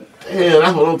already. Damn,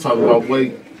 that's what I'm talking about.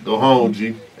 Wait, go home,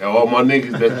 G. And all my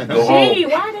niggas that go home. G,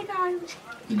 why they call him?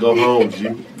 He go home, G.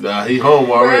 Nah, he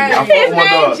home already. I fuck His with my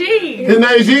dog. name G. His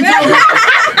name G too.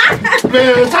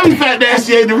 Man, tell me fat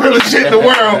nasty ain't the realest shit in the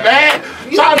world, man.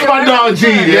 Shout out to my dog G,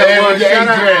 man. With the 8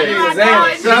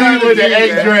 dreads. Shout out with the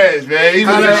 8 dreads, man. He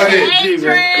was the shit.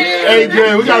 8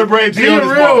 dreads. We gotta bring G on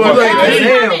this motherfucker.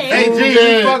 Hey, G,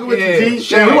 you fucking with the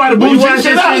G. Yeah, we want to boost this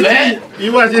shit out, man.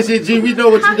 You watch this shit, G. We know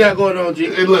what you got going on, G.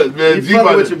 Hey, look, man. You G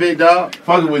fucking with your big dog.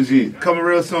 Fucking with G. Coming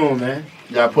real soon, man.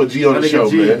 You gotta put G on the show,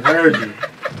 G, man. Heard you.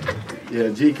 Yeah,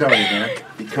 G coming, man.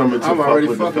 He coming to I'm fuck already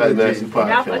with the fucking Fat with Nasty G. Y'all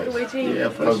podcast. fucking with G? Yeah,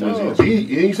 for Fuck sure. with G.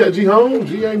 You said G home?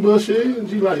 G ain't bullshit.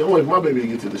 G like, I'm waiting for my baby to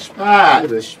get to the spot.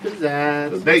 The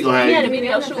spizzass. They gonna He had a have you.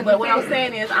 video shoot, but what I'm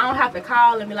saying is I don't have to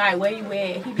call and be like, where you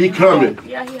at? He coming.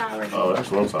 Yeah, he already. Oh, that's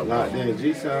what I'm talking about. Like, damn,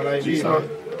 G sound like G me. sound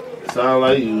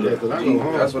like you. Yeah, 'cause I go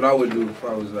home. That's what I would do if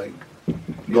I was like,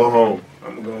 Go home.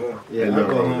 I'm gonna go home. Yeah, I Ain't go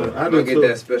nothing wrong home. with I I'm do gonna get too.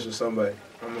 that special somebody.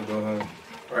 I'm gonna go home.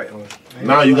 Right home.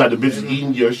 Now you got the bitches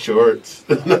eating your shorts.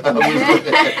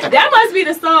 That must be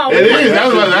the song. It is.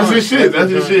 That's his shit.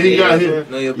 That's his shit he got here.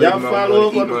 No, your baby Y'all mama follow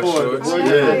up wanna on the eat my board. shorts. Boy,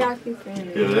 Yeah.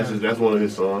 Yeah, that's one of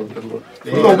his songs.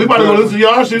 We about to go listen to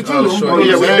y'all shit too. Oh, sure.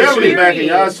 Yeah, we definitely shit. backing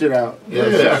y'all shit out. Yeah,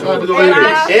 I got to go Yeah.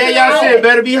 ahead. And y'all shit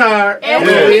better be hard. Yeah.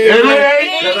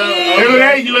 Every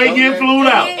day you ain't getting flued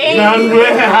out. Every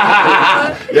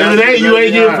day you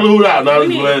ain't getting flued out. We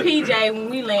need a PJ when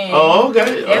we land. Oh,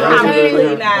 okay. That's how we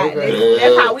clean out.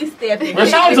 That's how we step in. Man,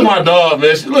 shout out to my dog,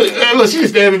 man. Look, she's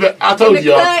standing back. I told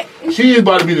y'all, she is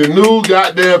about to be the new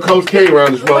goddamn Coach K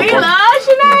around this We motherfucker. love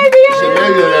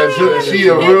Shenavia. She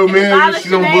a real man. She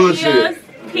don't bullshit.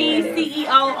 PCEO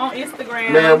on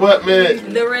Instagram. Man, what,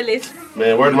 man? The realest.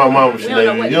 Man, where's my mama,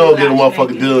 Shenavia? You don't get a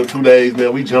motherfucking deal in 2 days,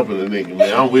 man. We jumping the nigga,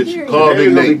 man. I'm with you. Call Big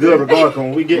Gonna be Nate. good regardless.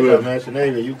 When we get there, man,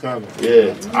 Shenavia, you coming.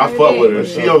 Yeah, I fuck with her.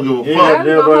 She don't give a Yeah, fuck.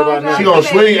 never worry about She nothing. gonna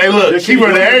swing. Hey, look, she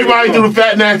running everybody through the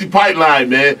Fat Nasty pipeline,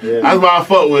 man. Yeah. That's why I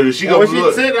fuck with her. She And gonna when she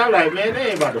look. said, I'm like, man, they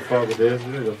ain't about to fuck with this.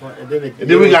 And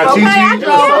then we got Okay, I TT.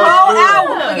 drove a whole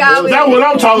hour. That's what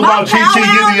I'm talking about, TT.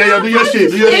 Do your shit.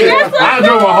 Do your shit. I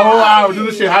drove a whole hour. Do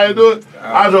this shit. How you do it?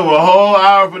 I drove a whole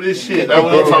hour for this shit. That's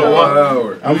what I'm talking about. I'm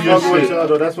Do your fucking with shit. y'all,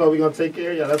 though. That's why we gonna take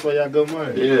care of y'all. That's why y'all good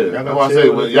money. Yeah, Y'all that's gonna why I chill say,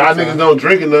 with but us y'all next niggas time. don't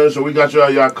drinking nothing, so we got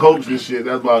y'all coats and shit.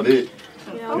 That's about it.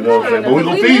 You know what I'm saying? But we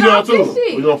gonna feed y'all too.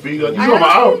 We gonna feed y'all. You know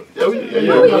about out. Yeah, we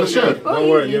got a chef. Don't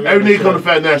worry. Every nigga come to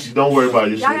Fat Nasty, don't worry about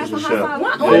it. Y'all got It's a some chef. hot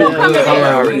sauce? When I'm coming back?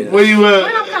 Where you When at?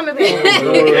 I'm coming back?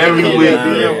 Every week.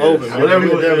 Whenever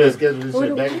you Whenever want. schedule this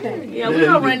shit back. Yeah, we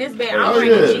gonna run this back. I'm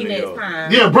bringing G next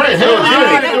time. Yeah, Brent. Hell I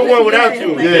yeah. did one without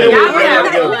you. Yeah. Y'all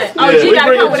have one. Oh, G We gotta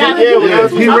bring come G, without yeah, you. without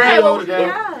He you. ran Okay, well, over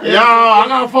yeah. Yo, I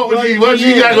gotta fuck with G. What G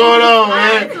got going on,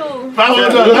 man? If I was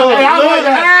hey, I like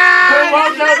that.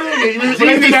 When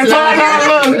they think that time,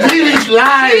 look, G be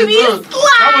sliding. Look,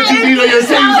 how much you need on your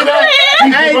team?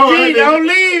 Hey, G, don't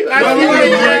leave. I see what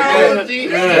you're doing, G.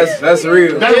 That's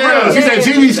real. That's real. She said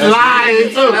G be sliding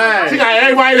too. She got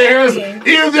everybody in there.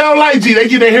 Even if they don't like G, they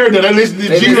get their hair done. They listen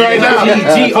to G right now.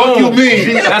 G Fuck you,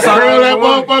 mean. That's all Curl I that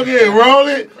want. motherfucker and roll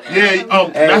it. Yeah,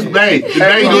 that's Bay. The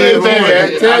Bay do his thing.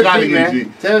 I gotta get G.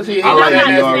 Tell G. I like I'm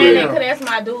G not already. saying that 'cause that's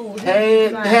my dude.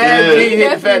 Have G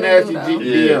hit the Fat Nasty G. Yeah.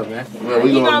 DM, man. Man,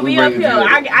 He gonna be up bring here. it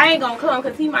to I ain't gonna come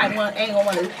because he ain't gonna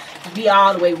want to be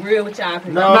all the way real with y'all.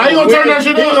 No, Nah, he gonna turn that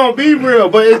shit He up. gonna be real,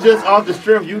 but it's just off the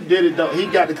strength. You did it though. He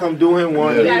got to come do him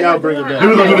one. Yeah. Then y'all bring it He back.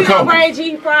 was gonna do the We gonna couple. bring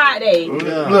G Friday.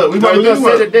 Yeah. Look, we No, might we do gonna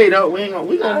set the one. date out. We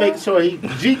gonna make sure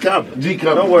G coming. G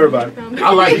coming. Don't worry about it.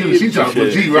 I like you. She talking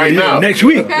with G right now. Next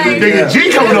week. Nigga, G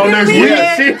coming on next week.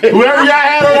 Yeah. Whoever y'all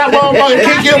had on that motherfucker,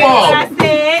 kick him I off.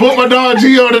 said, Put my dog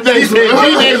G on the next G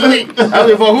next week. I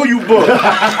mean, for who you book?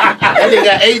 That nigga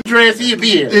got 8 dress. He'll be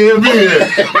here. Yeah, be here.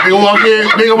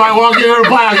 Nigga might walk in on the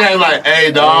podcast like,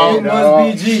 hey, dog.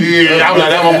 Must be G. Shit, I'm like,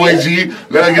 that's my boy G.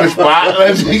 Let him get a spot.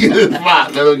 Let G get a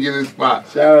spot. Let him get a spot.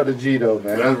 Shout out to G though,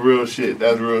 man. That's real shit.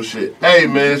 That's real shit. Hey,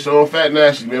 man, so on Fat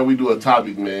Nasty, man, we do a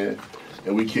topic, man.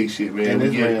 And we kick shit, man. And We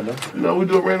it's get, random. you know, we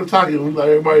do a random talking. We like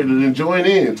everybody to join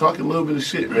in, talk a little bit of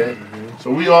shit, man. So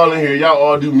we all in here. Y'all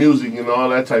all do music and all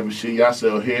that type of shit. Y'all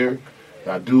sell hair.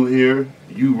 Y'all do hair.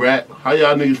 You rap. How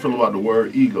y'all niggas feel about the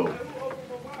word ego?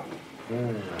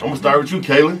 I'm gonna start with you,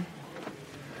 Kaylin.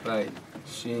 Like,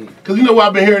 shit. Cause you know what,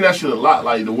 I've been hearing that shit a lot,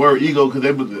 like the word ego. Cause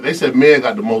they said men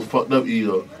got the most fucked up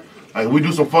ego. Like we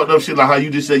do some fucked up shit, like how you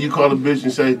just said you call a bitch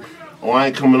and say, "Oh, I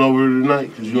ain't coming over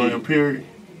tonight cause you on your period."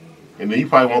 And then he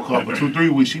probably won't call for 2-3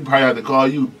 weeks. She probably have to call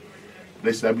you.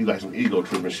 They said that'd be like some ego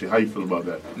trip and shit. How you feel about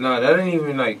that? Nah, that ain't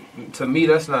even like, to me,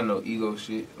 that's not no ego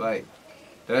shit. Like,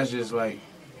 that's just like,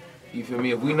 you feel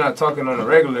me? If we not talking on a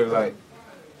regular, like,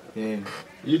 then,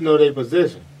 You know their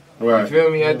position. you Right.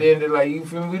 feel me? At the end of, like, you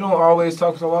feel me? We don't always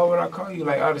talk, so why would I call you?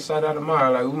 Like, out of sight, out of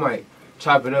mind. Like, we might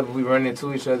chop it up if we run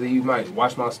into each other. You might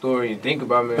watch my story and think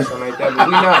about me or something like that, but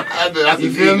we not. That's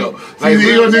you feel me? Like, the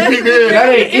ego just kick in. That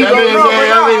ain't ego,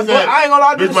 but I ain't gonna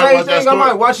lie, do the same thing. I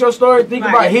might watch your story, think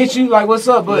about hit you, like, what's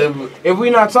up? But if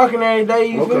we not talking every day,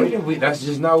 you feel me? That's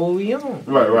just not what we on.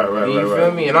 Right. You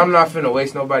feel me? And I'm not finna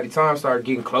waste nobody's time, start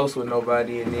getting close with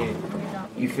nobody, and then,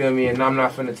 you feel me? And I'm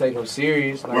not finna take them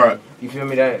serious. Like, you feel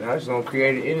me? That I was gonna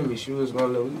create an enemy. She was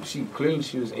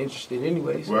interested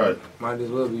anyways. Right. Might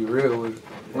as well be real with it.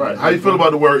 Right. How you feel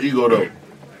about the word ego though?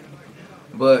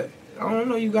 But I don't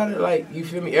know. You gotta you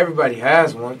feel me? Everybody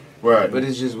has one. Right. But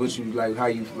it's just what you how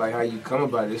you come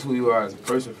about it. It's who you are as a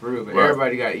person for real. But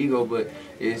everybody got ego. But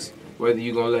it's whether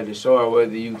you gonna let it show or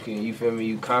whether you can. You feel me?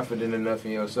 You confident enough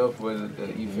in yourself. Whether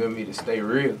you feel me to stay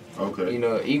real. Okay. You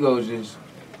know, ego is just.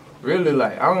 Really,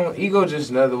 ego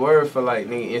just another word for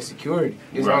insecurity.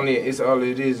 It's all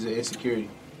it is insecurity.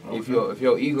 Okay. If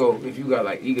your ego, if you got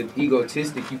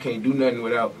egotistic, you can't do nothing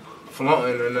without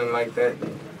flaunting or nothing like that.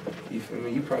 You feel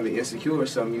me? You probably insecure or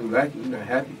something. You lacking. You're not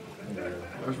happy.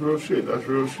 That's real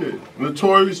shit.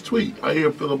 Notorious tweet. How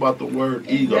you feel about the word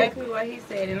ego? Exactly what he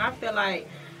said, and I feel like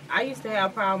I used to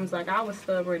have problems. Like I was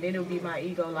stubborn. Then it would be my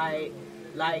ego.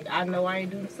 Like I know I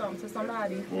ain't doing something to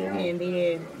somebody, and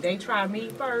then they try me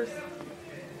first.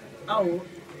 Oh,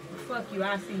 fuck you!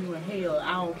 I see you in hell.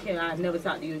 I don't care. I never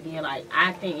talk to you again. Like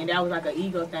I think, and that was like an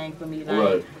ego thing for me.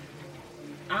 Like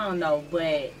I don't know,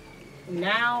 but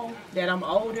now that I'm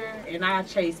older and I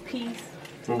chase peace,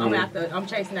 I'm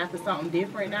chasing after something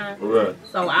different now. Right.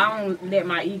 So I don't let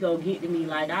my ego get to me.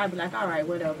 Like I be like, all right,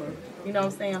 whatever. You know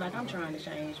what I'm saying? Like I'm trying to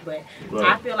change, but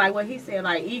I feel like what he said,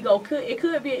 like ego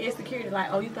could be an insecurity.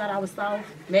 Like, oh, you thought I was soft?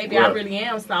 Maybe I really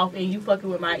am soft, and you fucking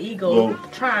with my ego,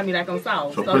 trying me like I'm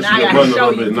soft. So now I gotta show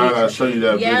you. Now I gotta show you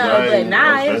that. Yeah, but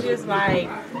now it's just like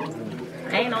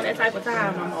I ain't on that type of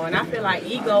time no more. And I feel like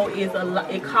ego is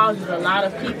it causes a lot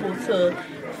of people to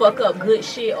fuck up good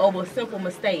shit over simple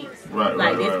mistakes.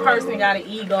 Like this person got an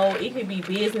ego. It could be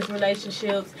business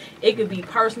relationships. It could be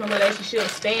personal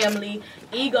relationships, family.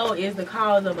 Ego is the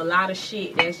cause of a lot of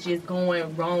shit that's just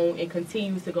going wrong and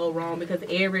continues to go wrong because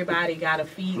everybody got to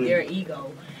feed their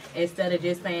ego. Instead of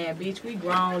just saying, bitch, we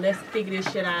grown, let's figure this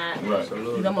shit out. Because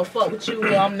I'm going to fuck with you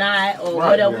or I'm not, or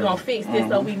whatever, we're going to fix this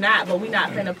or we not, but we not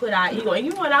finna put our ego. And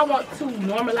you know what I want to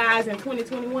normalize in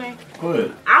 2021?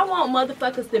 Good. I want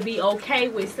motherfuckers to be okay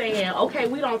with saying, okay,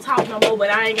 we don't talk no more, but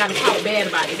I ain't got to talk bad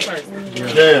about this person.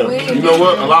 Damn, you know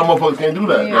what? A lot of motherfuckers can't do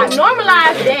that. I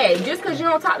normalize that. Just because you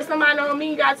don't talk to somebody don't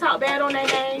mean you got to talk bad on their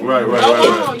name.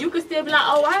 Right. You could still be like,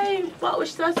 oh, I ain't fuck with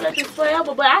such and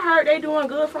forever, but I heard they doing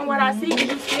good from what I see because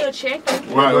you still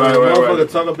checking. Right.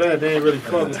 Motherfuckers talk about they ain't really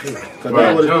fucking with you. Because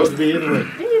that's what it's supposed to be anyway.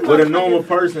 But a normal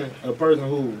person, a person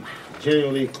who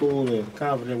genuinely cool and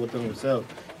confident within themselves,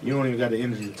 you don't even got the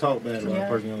energy to talk bad about the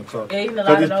person you don't talk to.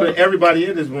 Because everybody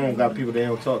in this room got people they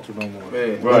don't talk to no more.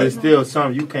 But it's still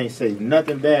something you can't say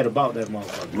nothing bad about that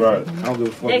motherfucker. Right. I don't give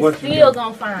a fuck they what still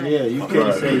gonna find it. Yeah, you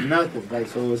can't say nothing. Like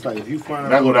so, it's like if you find out.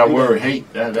 That go that word hate.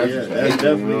 That's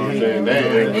definitely hate.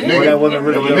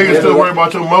 Nigga still worry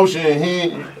about your emotion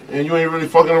and you ain't really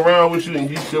fucking around with you, and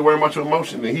you still worry about your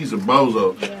emotion, then he's a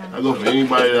bozo. I go for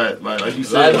anybody that, like you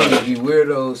said, like, be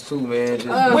weirdos too, man.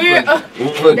 Just weird.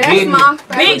 Forgetting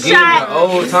big shot. The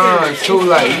old times too,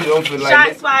 like you don't feel like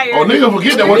shots fired. Oh, nigga,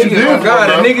 forget that what you did. Oh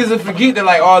God, the niggas will forget that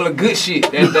like all the good shit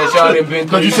that y'all done been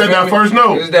through. Cause you said that first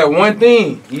no. It's that one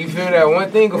thing. You feel that one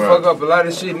thing can fuck up a lot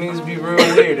of shit. Niggas be real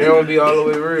weird. They don't be all the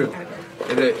way real.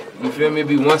 You feel me?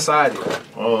 Be one sided.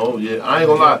 Oh yeah, I ain't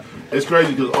gonna lie. It's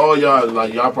crazy because all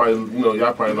y'all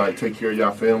probably like take care of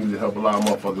y'all families and help a lot of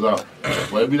motherfuckers out.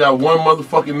 But it be that one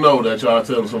motherfucking no that y'all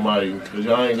telling somebody because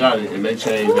y'all ain't got it and they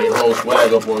change their whole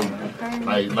swag up on you.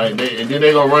 And then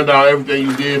they gonna run down everything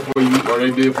you did for you or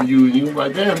they did for you and you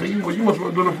like, damn, nigga, well, you must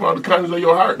be doing it for the kindness of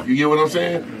your heart. You get what I'm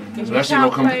saying? So that shit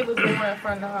gonna come. Favors the one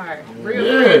from the heart.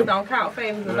 Real friends don't count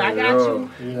favors. Cause I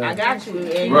got you,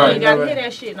 and you ain't gotta hear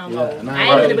that shit no more. I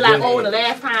ain't gonna be like, oh, the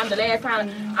last time.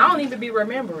 I don't even be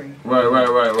remembering.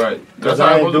 Right. That's how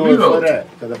I ain't doing for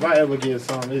that. Because if I ever get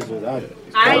something, it's just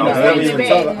I ain't even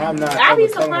back. I be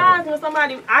surprised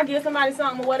when I give somebody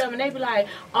something or whatever, and they be like,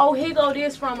 oh, here go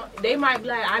this from. They might be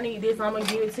like, I need this. I'm gonna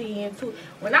give it to you. And too.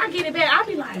 When I get it back, I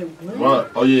be like,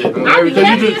 what? Oh yeah. I be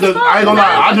happy as fuck. I ain't gonna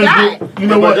lie. You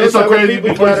know what? It's so crazy.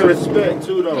 People gotta respect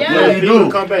too, though. Yeah, you do.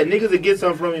 do. Come back, niggas will get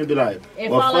something from you and be like,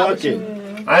 well, fuck it.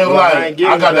 I ain't gonna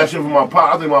lie, I got that shit from my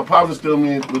pop. I think my pops is still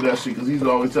me with that shit because he's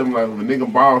always telling me like, if a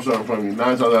nigga borrow something from you, 9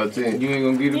 times out of 10, you ain't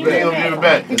gonna give it back. He ain't gonna give it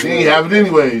back because he ain't have it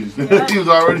anyways. He was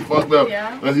already fucked up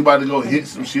unless he about to go hit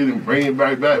some shit and bring it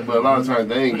back. But a lot of times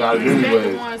they ain't got it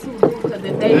anyways. because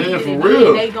if they need it,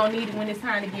 then they gonna need it when it's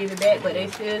time to give it back. But they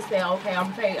still say, okay,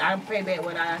 I'm pay back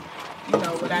what I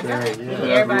got.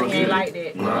 Everybody ain't like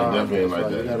that. No, definitely ain't like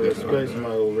that. You gotta respect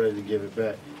somebody who's ready to give it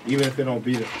back, even if it don't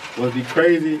be. What'd be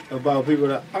crazy about people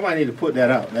that I might need to put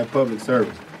that out, that public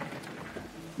service.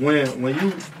 When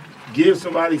you give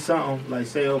somebody something, like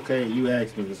say, okay, you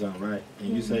asked me for something, right? And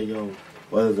you say, yo,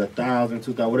 whether it's 1,000,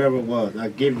 2,000, whatever it was, I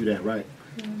give you that, right?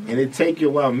 And it take you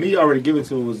a while. Me already giving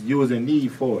to it was you was in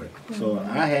need for it. So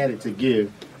I had it to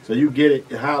give. So you get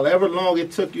it however long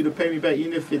it took you to pay me back,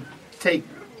 even if it take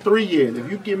 3 years.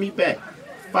 If you give me back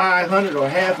 500 or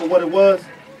half of what it was,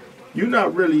 you're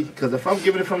not really, because if I'm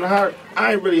giving it from the heart,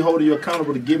 I ain't really holding you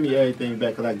accountable to give me everything back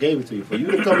because I gave it to you. For you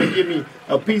to come and give me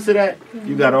a piece of that,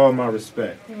 you got all my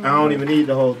respect. I don't even need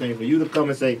the whole thing. For you to come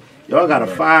and say, yo, I got a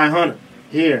 500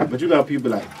 here, but you got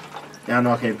people like, y'all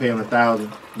know I can't pay on 1,000.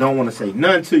 Don't want to say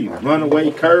nothing to you. Run away,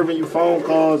 curving you, phone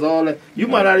calls, all that. You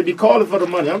might not even be calling for the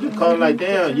money. I'm just calling like,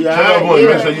 damn,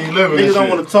 niggas don't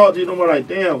want to talk to you no more. Like,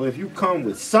 damn, but if you come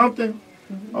with something,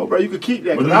 oh, bro, you could keep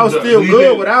that. Because I was still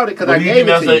good without it because I gave it to you.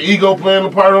 That's that ego playing a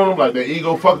part on him? Like, that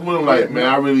ego fucking with him? Like, man,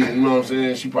 I really, you know what I'm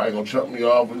saying? She probably going to chunk me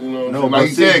off, you know what I'm saying? Like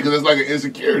he said, because it's like an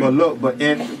insecurity. But look,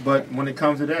 but when it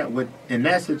comes to that, in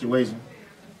that situation,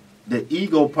 the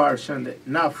ego part shouldn't,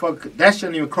 that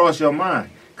shouldn't even cross your mind.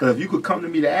 Because if you could come to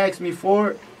me to ask me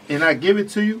for it and I give it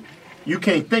to you, you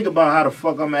can't think about how the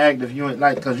fuck I'm going to act if you ain't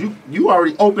like, because you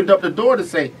already opened up the door to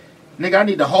say, nigga, I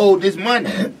need to hold this money.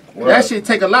 Right. That shit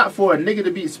take a lot for a nigga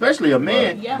to be, especially a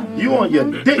man. Right. Yeah. You on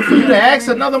your dick for you to ask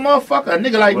another motherfucker, a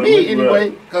nigga like me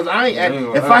anyway, because I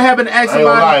ain't if I happen to ask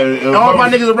somebody, all my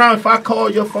niggas around, if I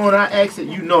call your phone and I ask it,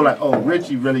 you know like, oh,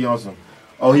 Richie really on some,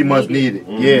 oh, he must need it.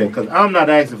 Yeah, because I'm not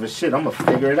asking for shit. I'm going to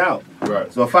figure it out.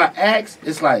 Right. So if I ask,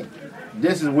 it's like,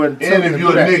 this is where the and if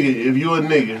you're a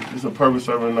nigga, it's a purpose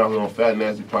serving now on Fat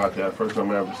Nasty Podcast, first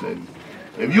time I ever said it.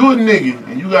 If you a nigga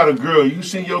and you got a girl, you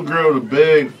send your girl to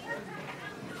beg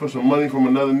for some money from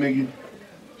another nigga,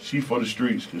 she for the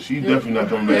streets, because she definitely not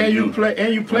gonna let you.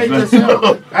 And you play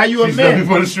yourself. How you a man? Definitely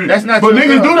for the streets. That's not but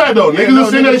niggas do that though. Niggas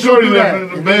will send that shorty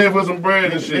to beg for some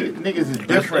bread and shit. Niggas is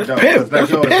different though.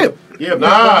 That's a pimp. Yeah,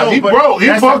 nah, he broke. He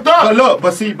fucked up. But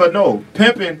look, but no,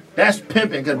 pimping. That's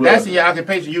pimping because that's in your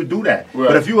occupation. You do that. Right.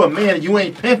 But if you a man and you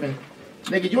ain't pimping,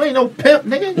 nigga, you ain't no pimp,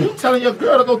 nigga. You telling your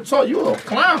girl to go talk, you a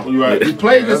clown. Right. You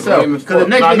played yourself. Because the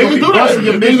next nigga be busting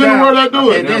your bitch down,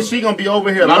 and then she gonna be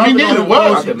over here. I mean,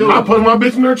 nigga, I put my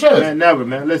bitch in her chest. Man, never,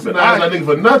 man. Listen, I ask that nigga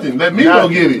for nothing. Let me go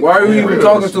get it. Why are you even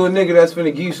talking to a nigga that's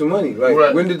finna give you some money?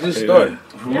 Like, when did this start?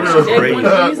 Where you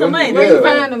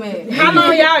find them at? How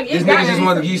long y'all This nigga just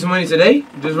want to give you some money today?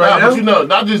 Just right now? But you know,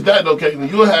 not just that though, Caitlin.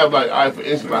 You'll have like, for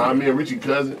instance, like me and Richie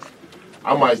cousins.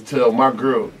 I might tell my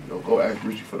girl, go ask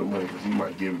Richie for the money because he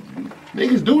might give it to you.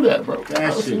 Niggas do that, bro.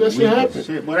 That shit happen.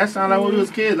 Shit. Well, that sound like when we was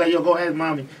kids. Like, yo, go ask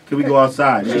mommy, can we go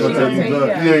outside? She gonna tell you good.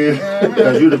 Yeah.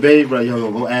 Because you the baby, bro.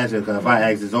 Yo, go ask her because if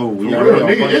I ask, it's over.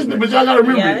 But y'all gotta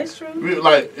remember, that's true.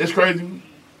 Like, it's crazy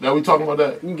that we talking about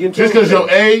that. Just because your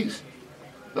age,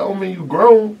 that don't mean you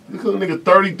grown. Because a nigga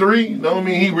 33, that don't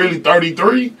mean he really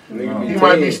 33. He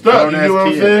might be stuck. You know what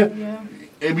I'm saying? Yeah.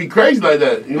 It'd be crazy like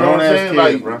that, you know what I'm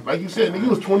saying? Like you said, nigga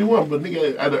was 21, but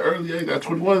nigga at an early age, at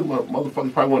 21,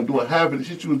 motherfuckers probably wasn't doing half of the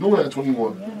shit you was doing at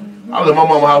 21. I lived at my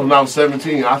mama's house when I was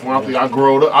 17. That's when I think I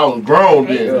grew up. I was grown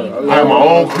then. I had my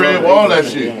own crib, all that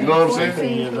shit. You know what I'm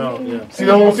saying? See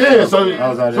what I'm saying? So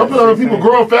some people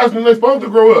grow up faster than they're supposed to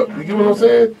grow up. You get what I'm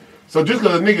saying? So just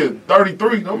because a nigga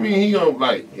 33 don't mean he don't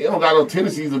got no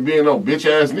tendencies of being no bitch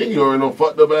ass nigga or no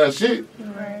fucked up ass shit.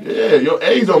 Yeah, your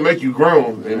age don't make you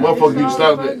grown, and motherfuckers need to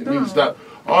stop that. Need to stop.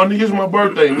 Oh, nigga, it's my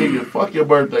birthday, nigga. Fuck your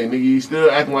birthday, nigga. You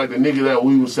still acting like the nigga that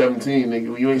we was 17,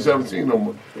 nigga. You ain't 17 no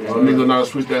more. So niggas know how to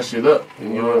switch that shit up. You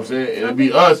know what I'm saying? And it'd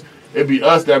be us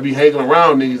that be hanging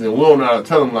around niggas, and we don't know how to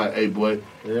tell them like, hey, boy,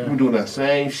 you been doing that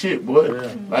same shit, boy.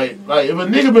 Like if a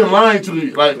nigga been lying to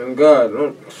you, like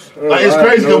it's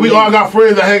crazy because we all got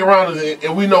friends that hang around us,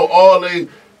 and we know all they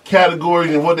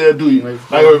categories and what they'll do you.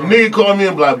 Like if a nigga call me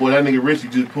and be like, boy, that nigga Richie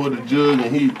just pulled the jug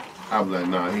and I be like,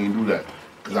 nah, he ain't do that.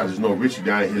 Cause I just know Richie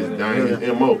down his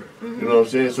MO. You know what I'm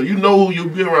saying? So you know who you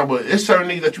be around, but it's certain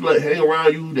niggas that you let hang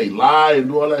around you, they lie and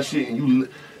do all that shit, and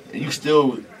you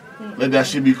still let that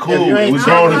shit be cool. We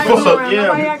grown as fuck.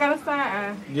 Yeah.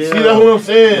 See, that's what I'm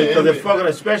saying. Because they're fucking,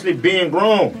 especially being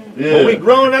grown. When we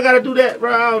grown, I gotta do that,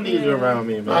 bro. I don't need you around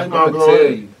me, man. I'm gonna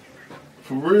tell you.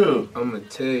 For real. I'm gonna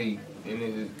tell you.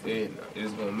 And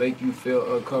it's gonna make you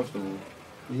feel uncomfortable.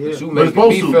 Yeah. But you make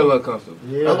me feel uncomfortable.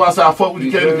 Yeah. That's why I said I fuck with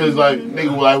you, Katie, because like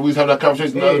nigga, like we was having that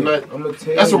conversation the other night. I'm gonna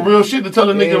tell that's some real shit to tell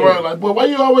a nigga around. Like, boy, why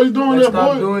you always doing that,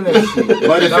 boy? Doing that shit.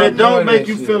 But if it don't make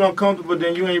you feel uncomfortable,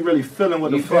 then you ain't really feeling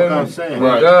what the fuck I'm saying.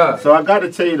 Right. So I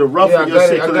gotta tell you to roughen your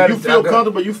shit. Because if you feel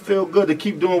comfortable, you feel good to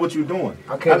keep doing what you're doing.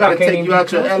 I gotta take you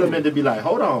out your element to be like,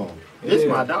 hold on, this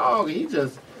my dog. He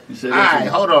just. All right,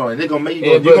 hold on. They're gonna make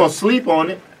you. You're gonna sleep on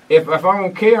it. If I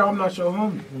don't care, I'm not your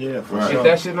homie. Yeah, for sure. If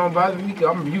that shit don't bother me,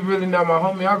 you really not my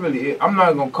homie. I'm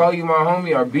not gonna call you my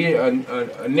homie or be a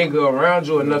nigga around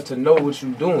you enough to know what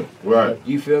you doing. Right.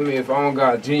 You feel me? If I don't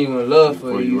got genuine love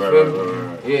for you, you feel me?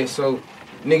 Right. Yeah. So,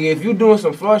 nigga, if you doing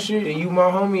some flaw shit and you my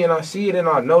homie and I see it and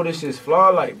I know this is flaw,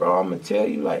 like, bro, I'm gonna tell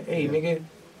you, like, hey, nigga,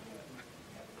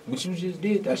 what you just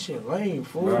did, that shit lame,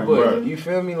 fool. Right, but you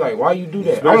feel me? Like, why you do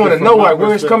that? Especially I want to know like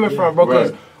where it's coming from, bro.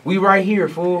 Cause we right here,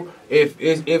 fool. If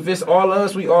it's all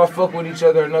us, we all fuck with each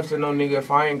other enough to know, nigga,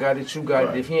 if I ain't got it, you got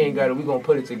it. If he ain't got it, we gonna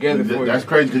put it together for you. That's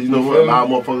crazy, because you know what? A lot of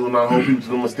motherfuckers will not hold people to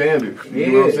them standards.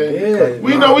 You know what I'm saying?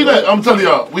 Yeah. I'm telling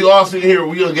y'all, we all sitting here,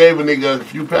 we done gave a nigga a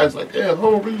few packs, like, yeah,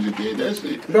 homie really just did that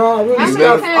shit. No,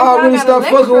 I really stop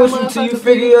fucking with you till you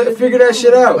figure that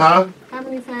shit out. Huh? How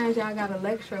many times y'all got a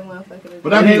lecture motherfucker?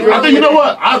 But I think you know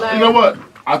what?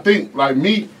 I think like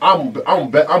me, I'm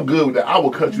good with that. I will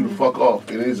cut you the fuck off,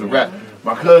 and it's a wrap.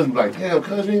 My cousin be like, damn,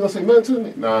 cousin, you ain't gonna say nothing to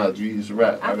me? Nah, G, it's a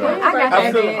wrap.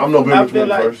 I'm November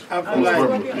 21st. I feel like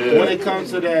when it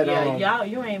comes to that,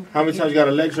 how many times you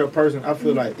gotta lecture a person? I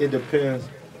feel like it depends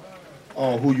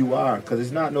on who you are, because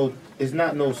it's not no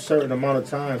certain amount of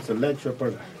times to lecture a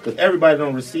person, because everybody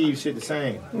don't receive shit the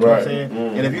same. You know what I'm saying?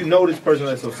 Mm-hmm. And if you know this person,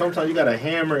 like, so sometimes you gotta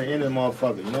hammer it in a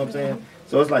motherfucker. You know what I'm saying?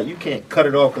 So it's like you can't cut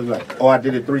it off because like, oh, I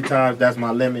did it 3 times, that's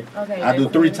my limit. Okay, I do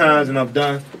 3 times and I'm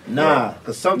done. Nah,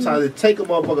 because sometimes it take a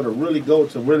motherfucker to really go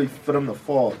to really for them to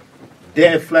fall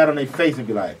dead flat on their face and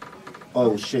be like,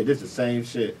 oh shit, this is the same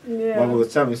shit. Yeah. Motherfucker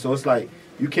was telling me. So it's like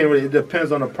you can't really. It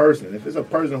depends on the person. If it's a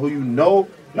person who you know,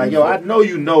 like yo, I know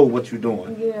you know what you're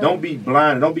doing. Yeah. Don't be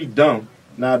blind. Don't be dumb.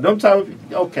 Now, them type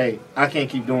of, okay, I can't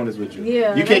keep doing this with you.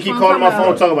 Yeah, you can't keep calling my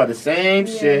phone talking about the same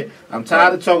shit. I'm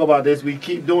tired of talking about this. We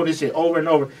keep doing this shit over and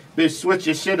over. Bitch, switch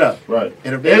your shit up. Right.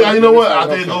 And if you know what? I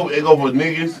think it go for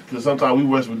niggas, because sometimes we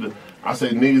work with I say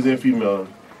niggas and females.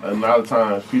 A lot of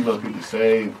times, females pick the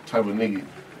same type of nigga.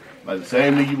 Like the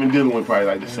same nigga you been dealing with, probably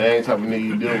like the same type of nigga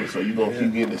you dealing with. So you gonna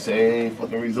keep getting the same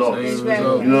fucking results. You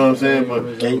know what I'm saying? But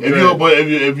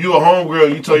if you a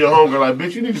homegirl, you tell your homegirl like,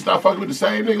 bitch, you need to stop fucking with the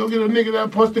same nigga. Go get a nigga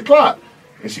that punch the clock.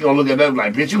 And she gonna look at that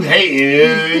like, bitch, you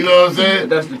hating. You know what I'm saying?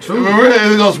 That's the truth.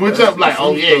 It's gonna switch up like,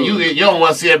 oh yeah, you don't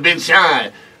want to see a bitch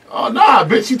shine. Oh nah,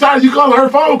 bitch, she tired of you calling her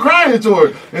phone crying to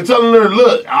her and telling her,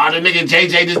 look, the nigga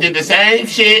JJ just did the same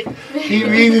shit.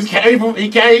 He just came from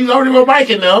he's already been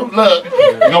biking them. Look,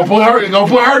 gonna put her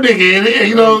nigga in it,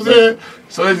 you know what I'm saying?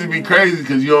 So it just be crazy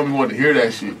because you don't even want to hear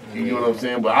that shit. You know what I'm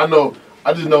saying? But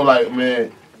I just know like,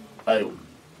 man, like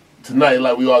tonight,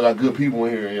 like we all got good people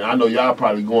in here, and I know y'all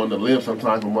probably going to limb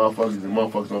sometimes with motherfuckers, and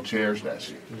motherfuckers don't cherish that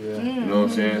shit. Yeah. You know what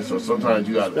I'm saying? So sometimes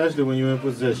you got, especially when you're in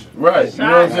position, right? You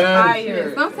know what I'm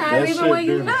saying? Sometimes even when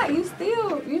you're not, you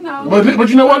still, you know. But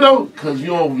you know what though? Because you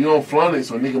don't flaunt it,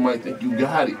 so nigga might think you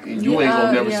got it, and you ain't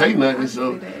gonna never say nothing.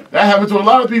 So that happens to a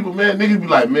lot of people, man. Niggas be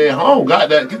like, man, I don't got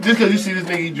that. Just because you see this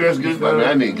nigga he dressed good, like,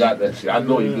 man, that nigga got that shit. I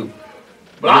know you do.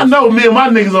 But I know me and my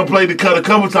niggas done played the cut a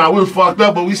couple times. We was fucked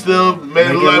up, but we still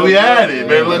made it look like we had it.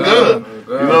 Made it look good.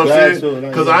 You know what I'm saying?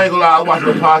 Because I ain't gonna lie, I was watching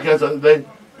a podcast the other day,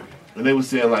 and they was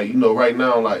saying, like, you know, right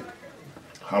now, like,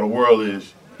 how the world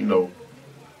is, you know,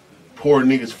 poor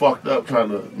niggas fucked up trying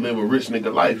to live a rich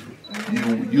nigga life.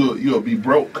 You'll be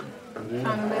broke. You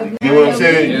know what I'm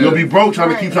saying? You'll be broke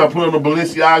trying to put on the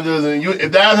Balenciagas, and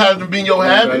if that hasn't been your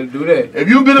habit, do that. If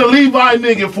you've been a Levi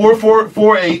nigga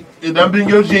 4'8", if that been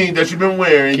your jeans that you've been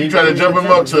wearing, you try to jump him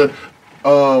up to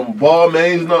ball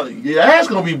mains, your ass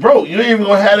gonna be broke. You ain't even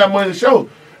gonna have that money to show.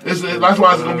 That's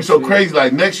why it's gonna be so crazy.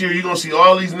 Like next year, you're gonna see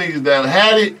all these niggas that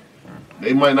had it,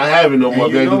 they might not have it no more.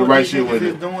 They do the right shit with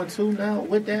it. Doing too now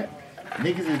with that.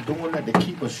 Niggas is doing that to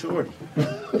keep a shorty.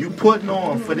 You putting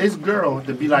on for this girl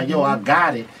to be like, yo, I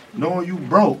got it, knowing you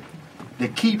broke, to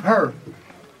keep her.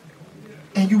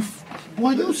 And you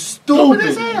stupid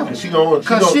as hell. Cause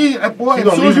as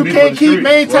soon as you can't keep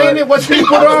maintaining what she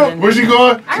put on. Where's she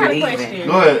going? I got a question.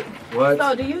 Go ahead. What?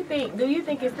 So do you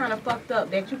think it's kind of fucked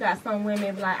up that you got some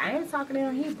women be like, I ain't talking to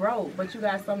him, he broke, but you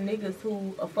got some niggas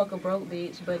who a fucking broke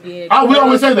bitch, but then we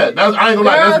always say that. I ain't gonna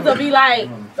lie. Girls will be like,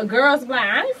 girls be like,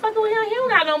 I ain't fucking with him, he don't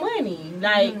got no money.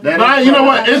 Like, you know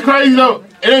what? It's crazy though.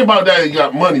 It ain't about that he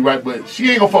got money, right? But she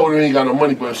ain't gonna fuck with him, he ain't got no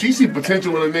money. But if she see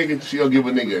potential in a nigga, she'll give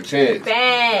a nigga a chance.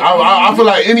 Bad. I feel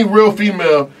like any real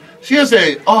female she'll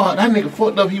say, "Oh, that nigga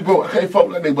fucked up. He broke. I can't fuck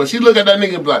with that nigga." But she look at that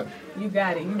nigga and be like, "You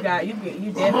got it. You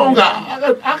definitely."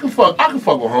 I can fuck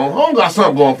with home. Home got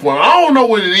something going for him. I don't know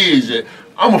what it is yet.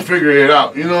 I'm gonna figure it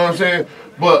out. You know what I'm saying?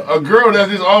 But a girl that's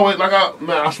just always like,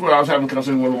 I swear I was having a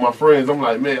conversation with one of my friends. I'm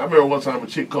like, man, I remember one time a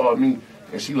chick called me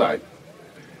and she like,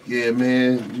 yeah,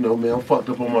 man, you know, man, I'm fucked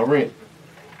up on my rent.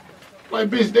 Like,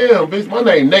 bitch, damn, bitch, my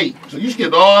name Nate. So you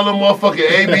skipped all the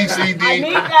motherfucking A, B, C, D. I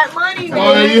need that money, man.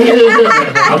 Oh,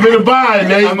 yeah. I'm in a bind,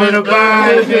 Nate. I'm in a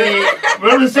bind, Nate.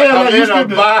 But I'm just saying,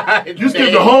 like, you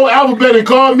skipped the whole alphabet and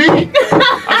called me. I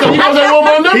said, you know what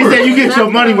want my number. He said, you get your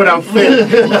money without flipping.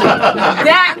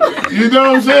 You know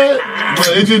what I'm saying?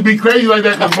 But it just be crazy like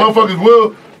that because motherfuckers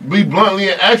will be bluntly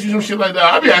and ask you some shit like that.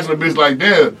 I be asking a bitch like,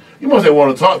 damn, you must ain't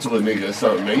want to talk to a nigga or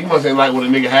something, man. You must ain't like what a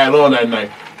nigga had on that night.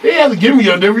 They had to give me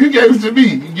your number. You gave it to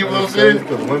me. You get what I'm saying?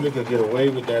 Because women could get away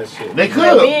with that shit. They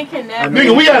could.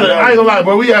 Nigga, we had I ain't gonna lie,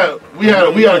 bro. We had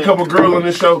a couple girls on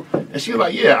this show, and she was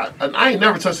like, yeah, I ain't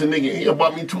never touched a nigga. He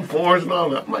bought me 2 foreigns and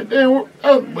all that. I'm like, damn,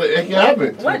 but it can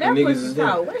happen. What that pussy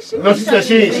talk? No, she said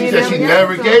she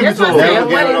never gave it to him. Never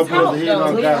gave it to him. You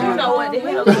know what the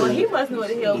hell going? He must know what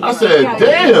the hell going. I said,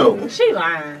 damn. She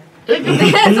lying. You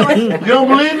don't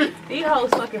believe it? These hoes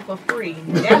fucking for free.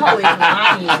 That hoe is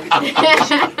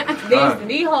lying.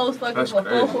 These hoes fucking for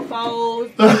 4 for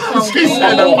 4s. She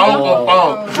said the 4 for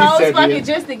 4. Hoes fucking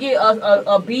just to get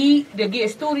a beat, to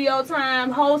get studio time.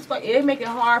 Hoes fucking, it make it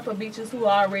hard for bitches who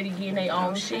are already getting their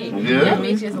own shit. Yeah. That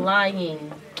bitch is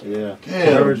lying. Yeah.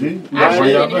 Damn, G.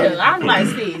 I'm like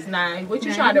 6'9". What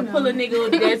you trying to pull a nigga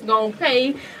that's gonna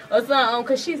pay or something?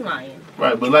 Cause she's lying.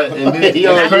 Right, but like, and this,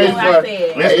 it's crazy.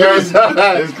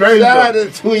 It's crazy. Shout out to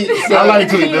tweet. I like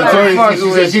tweet. The tweet.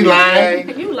 She said she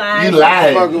lying. You lying. You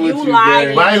lying. You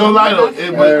lying. But I ain't gonna lie though.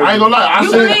 I ain't gonna lie.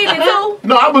 You believe it too?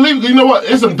 No, I believe it. You know what?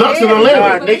 It's some ducks in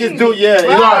Atlanta. Niggas do, yeah.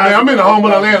 Man, I'm in the home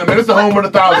of Atlanta, man. It's the home of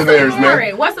the thousandaires,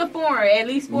 man. What's a foreign? At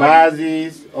least 4.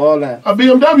 Mazzies, all that. A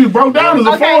BMW broke down as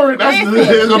a foreign.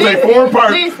 It's gonna take 4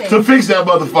 parts to fix that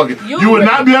motherfucker. You would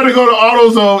not be able to go to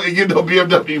AutoZone and get no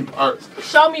BMW parts.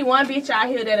 Show me one bitch out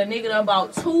here that a nigga done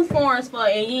bought 2 foreigns for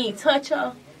and you ain't touch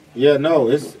her. Yeah, no,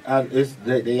 it's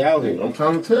they out here. I'm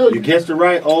trying to tell you. You guess the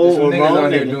right old or wrong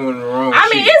out here doing the wrong I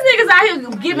mean, it's niggas out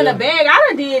here giving a bag. I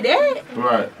done did that.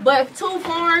 Right. But 2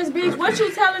 foreigns, bitch, what you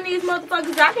telling these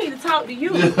motherfuckers? I need to talk to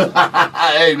you.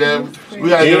 Hey, man. We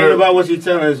gotta get her about what she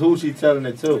telling us, who she telling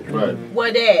it to. Right.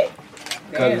 What that?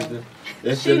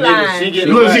 She lying.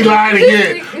 Look, she lying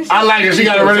again. I like her. She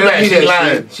got to run it back. She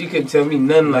lying. She couldn't tell me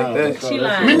nothing like that. She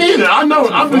lying. Me neither. I know.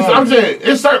 I'm saying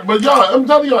it's certain, but y'all, I'm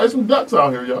telling y'all, it's some ducks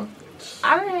out here, y'all.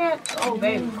 I done had, oh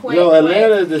baby, quick. Yo,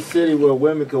 Atlanta is the city where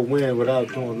women can win without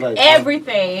doing like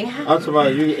everything. I'm talking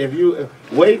about if you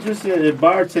waitresses and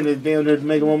bartenders down there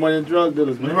making more money than drug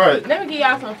dealers, man. Right. Let me give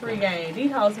y'all some free game.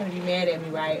 These hoes gonna be mad at me,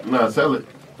 right? Nah, sell it.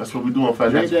 That's what we do on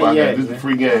Fat Nation Podcast. This is a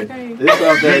free game. Okay. This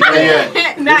off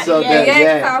that Not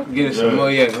yet. Get us some more,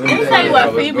 yeah. Let me tell you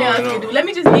what females can do. Let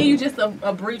me just give you just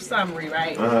a brief summary,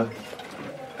 right?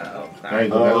 Sorry.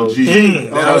 Don't do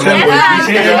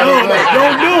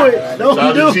it.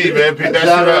 Don't do it. G, man. Pick that shit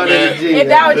up, man. If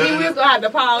that was G, we was gonna have to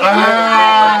pause.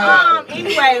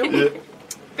 Anyway,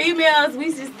 females,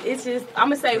 it's just, I'm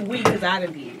gonna say we because I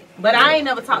done did it. But I ain't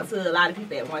never talked to a lot of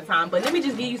people at one time. But let me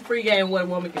just give you free game what a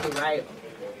woman can do, right?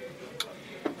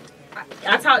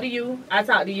 I talk to you, I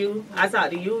talk to you, I talk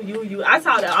to you, I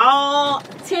talk to all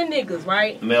 10 niggas,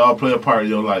 right? And they all play a part in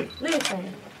your life. Listen.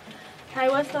 Hey,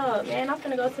 what's up, man? I'm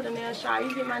finna go to the nail shop.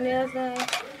 You get my nails done?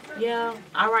 Yeah.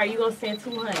 All right, you gonna send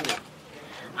 $200.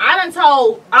 I done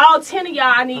told all 10 of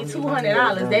y'all I need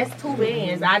 $200. That's 2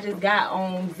 bands I just got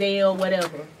on Zelle,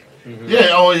 whatever. Yeah,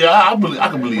 oh yeah, I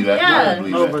can believe that. Yeah. I can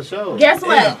believe that. For sure. Guess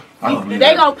what?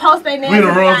 They gonna post their nails. We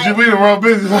the wrong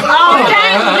business. Listen.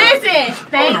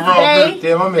 Thanks, babe.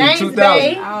 Damn, I'm in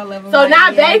 2000. So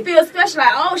now they feel special.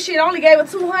 Like, oh shit, I only gave her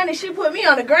 $200. She put me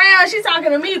on the ground. She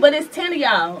talking to me, but it's 10 of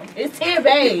y'all. It's 10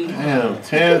 babe. Damn,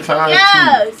 10 times.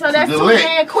 Yeah, so that's 2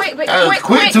 man quick.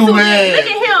 Quick 2 man. Look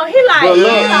at him. He like,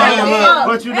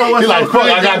 but you know what? He like, fuck,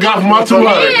 I got for my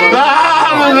 200.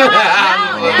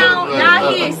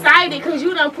 Now he excited because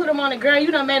you done put him on the ground.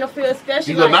 You done made him feel special.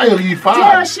 You go, now you 5.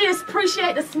 Damn, she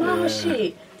appreciate the small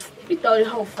shit. You throw this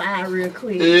whole fire real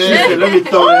quick. Yeah, let me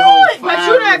throw that whole fire. But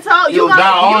you done told you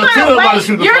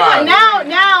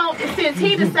now since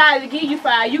he decided to give you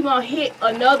 5, you gonna hit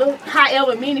another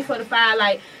however many for the 5.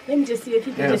 Like, let me just see if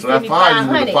he can just give me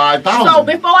 500. So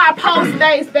before I post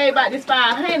thanks, babe, about this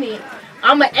 500.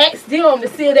 I'ma ask them to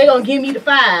see if they gonna give me the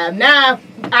 5. Now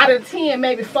out of 10,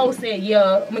 maybe 4 said,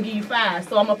 yeah, I'm gonna give you 5.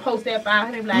 So I'm gonna post that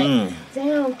 5 and be like,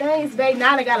 damn, thanks, babe.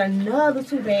 Now they got another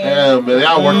 2 bands. Damn, man,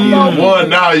 y'all working on one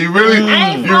now. You really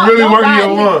working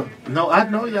on one. No, I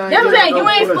know y'all. That's what I'm saying. You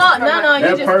ain't fucked none of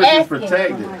you. Just asking.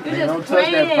 Protected. You just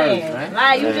playing.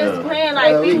 Like, you just playing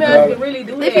like females can really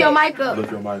do that. Lift your mic up.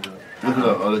 Look it up.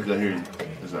 Oh, look at here.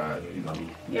 It's alright. You know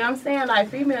what I'm saying? Like,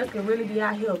 females can really be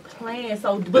out here playing.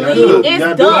 So, believe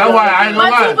it's duck.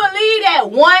 But you believe that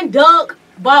one duck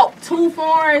bought 2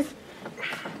 foreigners?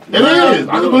 It is.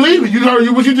 I can believe it. You heard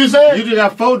what you just said? You just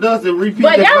got 4 ducks and repeat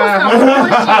but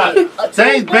that 5.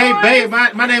 Thanks, babe.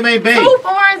 My name ain't babe. 2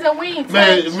 foreigners and we ain't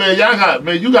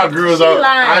Man, you got girls out.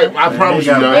 I promise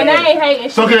you, y'all. And they ain't hating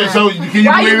shit. Okay, so can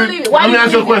you believe it? Let me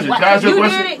ask you a question. Can I ask you a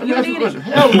question? You did it.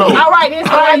 Hell no. All right, then.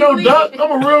 So I ain't no duck.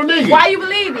 I'm a real nigga. Why you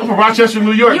believe it? I'm from Rochester,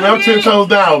 New York, man. I'm 10 toes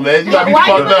down, man. You gotta be fucked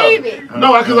up. Why you believe it?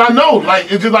 No, because I know. Like,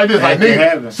 it's just like this. Like,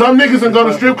 niggas, some niggas can go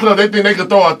to strip club. They think they can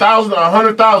throw 1,000 or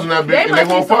 100,000 that bitch and they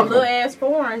won't fuck them. Little ass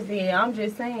foreigners then. I'm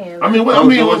just saying. I mean, what's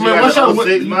your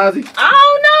 06 Mozzie? I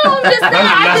don't know. I'm just saying.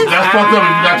 That's fucked up.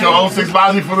 You got your 06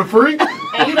 Mozzie for the free?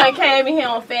 And you done came in here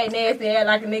on fat nasty ass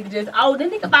like a nigga just, the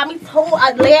nigga bought me a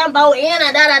Lambo and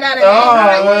a da-da-da-da.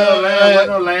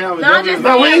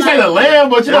 No, we ain't say the Lamb,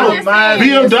 but you know,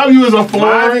 BMW is a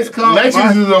foreign.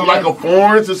 Lexus is like a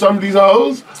foreign to some of these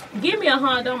hoes. Give me a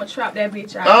Honda, I'm gonna trap that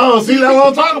bitch out. Oh, see, that's what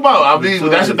I'm talking about. I mean,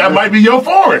 that might be your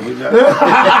foreign.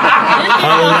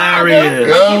 Hilarious.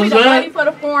 Give me the money for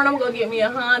the foreign, I'm gonna get me a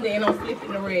Honda and I'm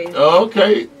flipping the rest.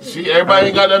 Okay. See, everybody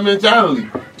ain't got that mentality.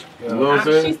 You know what I'm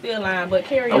saying? She's still lying, but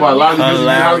carry on. A lot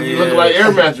of these look like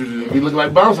air mattresses. We look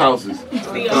like bounce houses.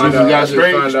 We got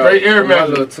straight air mattresses. My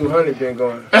little 200 been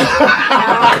going. Damn,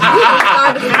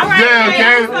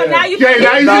 Kay. Now you see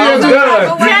that?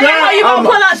 You gonna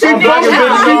pull up some bitches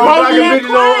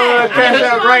on Cash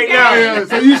App right now.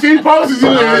 So you see posters?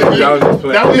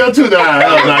 That was your 2.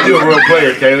 Nah, you a real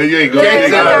player, Kayla. You ain't going.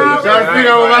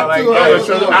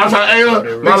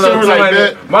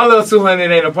 My little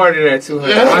 200 ain't a part of that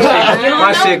 200.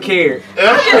 My shit cared.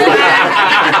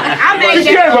 She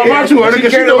cared about my 200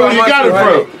 because she knew where you got it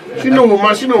from. She knew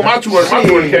my 200. My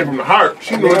 200 came from the heart.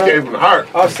 She knew it came from the heart.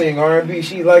 I'll sing R&B.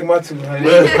 She like my 200.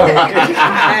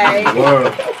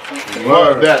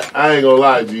 Word that. I ain't gonna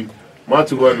lie, G. My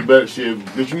 200 better shit.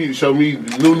 Bitch, you need to show me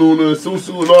Nunu and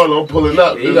Susu and all. I'm pulling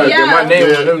up. You gotta get my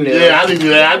name on them there. Yeah, I need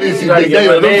to see Big Day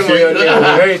on them shit.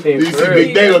 Everything. You see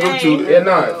Big Day on them too. Yeah,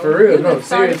 nah, for real. No,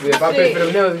 seriously. If I pay for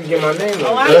them nails, you get my name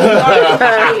on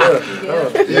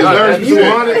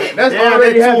it. That's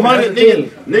already 200.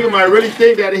 Nigga might really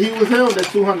think that he was him. That's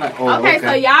 200. Okay, so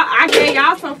I gave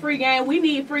y'all some free game. We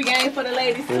need free game for the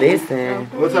ladies. Listen.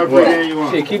 What's up, free game you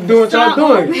want? Shit, keep doing what y'all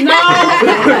doing. No.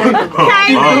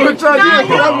 Keep doing what y'all doing.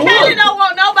 Kelly don't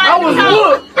want nobody to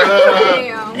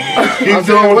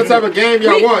talk. What type of game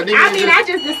y'all want? I mean, I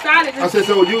just decided. I said,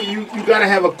 so you gotta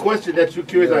have a question that you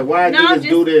curious, like why niggas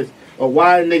do this, or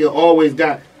why a nigga always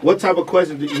got. What type of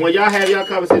questions when y'all have y'all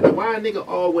conversation? Like, why a nigga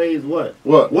always what?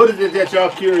 What is it that y'all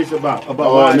curious about?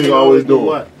 Why a nigga always do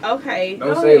what? Okay.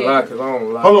 Don't say a lot, cause I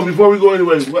don't lie. Hold on, before we go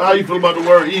anyway, how you feel about the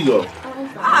word ego?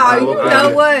 Oh, you know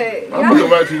what? I'm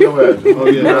looking right to your ass. Oh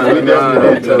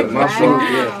yeah, my fault.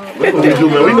 Look what we do,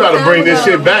 man. We know how to bring this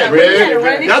shit back,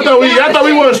 man. Y'all thought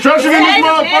we wasn't structured in this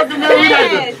motherfucker, man. We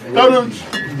got to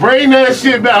bring that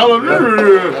shit back. Hold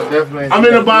on. I'm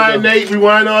in the bind, Nate.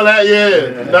 Rewind all that.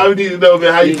 Yeah. Now we need to know,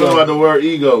 man, how you feel about the word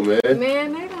ego, man.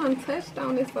 Man, they done touched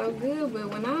on it so good, but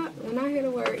when I hear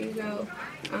the word ego,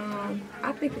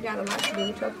 I think it got a lot to do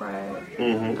with your pride.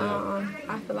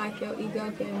 I feel like your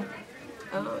ego can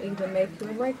either make you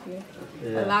or break you.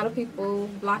 Yeah. A lot of people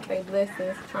block their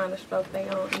blessings trying to stroke their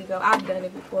own ego. I've done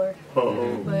it before.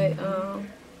 But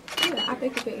yeah, I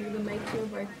think it can either make you or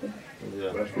break you.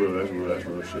 Yeah, that's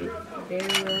real shit. Very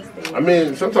real thing. I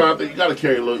mean, sometimes I think you gotta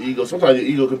carry a little ego. Sometimes your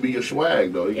ego could be your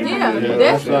swag, though.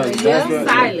 Definitely.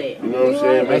 Silent. You know what I'm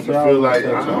saying? Make you feel like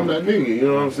I'm that nigga. You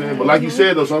know what I'm saying? But like you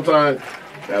said, though, sometimes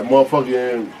that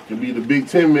motherfucker can be the big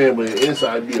 10 man, but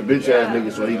inside be a bitch ass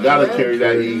nigga. So he gotta carry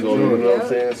that ego. You know what I'm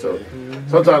saying? So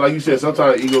sometimes, like you said,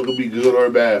 sometimes ego could be good or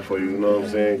bad for you. You know what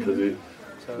I'm saying? Because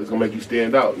it's gonna make you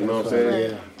stand out. You know what I'm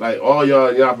saying? Like all y'all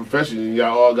in y'all profession,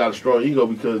 y'all all got a strong ego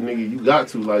because nigga, you got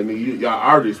to like nigga, y'all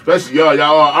artists, especially y'all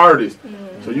all artists.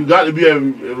 So you got to be able.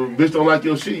 If a bitch don't like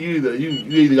your shit, you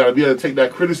either gotta be able to take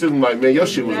that criticism. Like man, your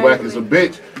shit was whack as a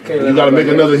bitch. You gotta make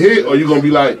another hit, or you gonna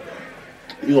be like.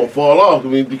 You gonna fall off, I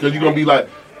mean, because you gonna be like,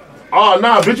 oh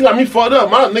nah, bitch, you got me fucked up.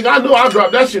 My nigga, I know I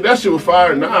dropped that shit. That shit was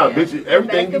fire. Nah, bitch,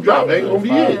 everything you drop ain't gonna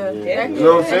be it. You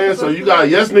know what I'm saying? So you got a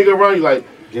yes nigga around you like,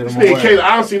 this nigga Kayla,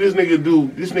 I don't see this nigga do.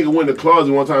 This nigga went in the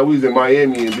closet one time. We was in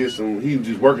Miami and did some. He was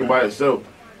just working by himself.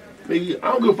 Nigga,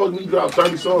 I don't give a fuck if you drop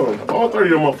 30 songs. All 30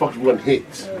 of them motherfuckers wasn't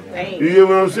hits. You hear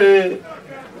what I'm saying?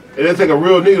 And it take a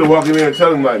real nigga to walk in there and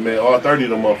tell him like, man, all 30 of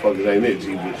them motherfuckers ain't it,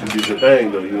 G, but you did your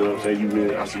thing though, you know what I'm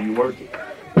saying? I see you working.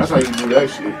 That's how you do that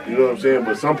shit, you know what I'm saying?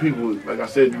 But some people, like I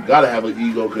said, you gotta have an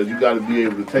ego because you gotta be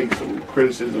able to take some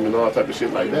criticism and all type of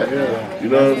shit like that. You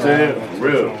know what I'm saying? For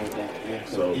real.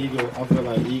 So ego, I feel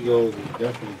like ego is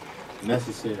definitely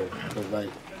necessary because like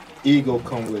ego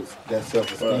comes with that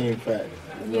self-esteem factor.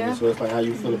 You know? So it's like how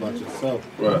you feel about yourself.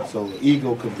 So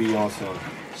ego could be on some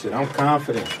shit. I'm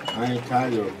confident. I ain't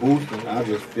cocky or boosting. I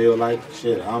just feel like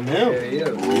shit. I'm him. You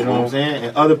know what I'm saying?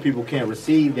 And other people can't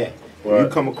receive that. You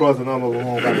come across another one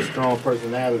who got a strong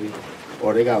personality,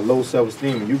 or they got low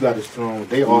self-esteem, and you got a strong.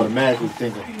 They automatically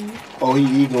thinking, "Oh,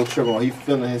 he ego tripping, or he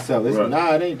feeling himself." It's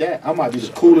nah, it ain't that. I might be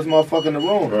the coolest motherfucker in the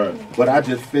room, but I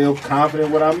just feel confident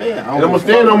what I'm in. And I'm gonna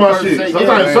stand on my shit.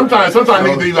 Sometimes niggas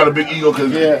think you got a big ego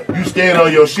because you stand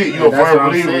on your shit. You a firm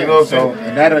believer. You know what I'm saying?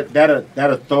 And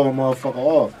that'll throw a motherfucker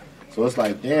off. So it's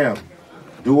like, damn,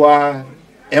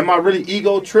 am I really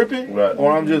ego tripping,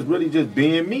 or I'm just really just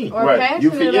being me? Or you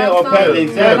feel exactly.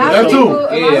 That too.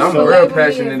 I'm real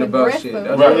passionate about shit.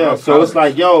 So it's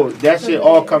like, yo, that shit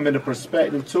all come into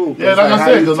perspective too. Yeah, like I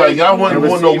said, because like y'all wouldn't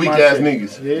want no weak ass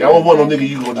niggas. Y'all wouldn't want no nigga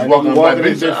you gonna just walk in the back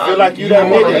bitch. Feel like you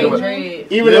that nigga.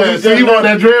 Even if you want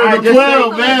that dread on the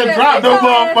 12, man, drop them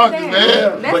motherfuckers,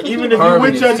 man. But even if you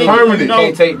with your nigga, you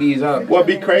can't take these out. What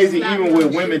be crazy, even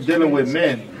with women dealing with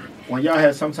men. When y'all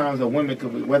have sometimes a woman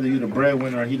could be, whether you the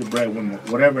breadwinner or he the breadwinner,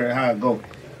 whatever how it go.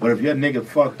 But if your nigga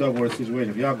fucked up with a situation,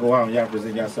 if y'all go out and y'all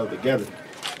present yourself together,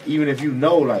 even if you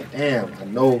know like, damn, I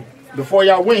know before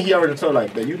y'all went, he already told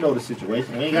like, but you know the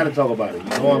situation. We ain't gotta talk about it. You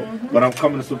know, but I'm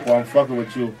coming to support. I'm fucking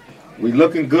with you. We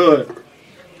looking good.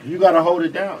 You gotta hold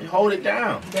it down. Hold it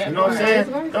down. You know what I'm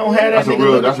saying? Don't have that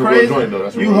nigga looking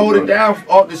crazy. You hold it down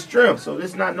off the strength. So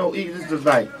this not no easy. This just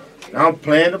like. I'm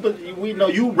playing, but we know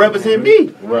you represent me.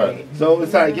 Right. So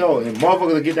it's like, yo, and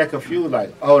motherfuckers get that confused,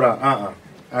 like, hold on,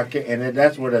 I can't, and then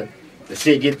that's where the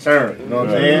shit get turned. You know what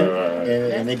I'm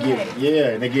saying? And they get,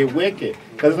 they get wicked.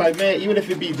 Cause it's like, man, even if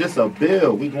it be just a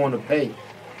bill we going to pay,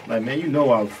 like, man, you know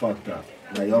I was fucked up.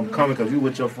 Like, I'm coming because you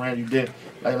with your friend, you did.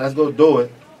 Like, let's go do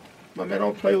it. But man,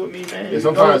 don't play with me, man. Yeah,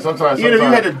 sometimes. Even if you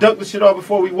had to duck the shit off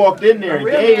before we walked in there and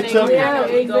gave it to me.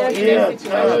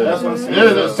 That's what I'm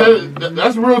saying.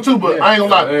 That's real too. But I ain't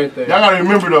gonna lie. Y'all gotta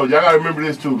remember though. Y'all gotta remember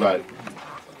this too. Like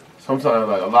sometimes,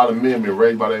 like a lot of men been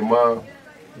raised by their mom,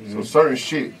 so certain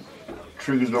shit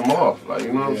triggers them off. Like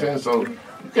you know what I'm saying. So you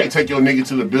can't take your nigga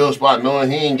to the bill spot knowing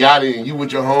he ain't got it, and you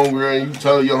with your homegirl, and you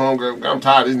tell your homegirl, I'm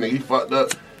tired of this nigga. He fucked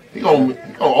up. He gonna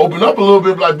open up a little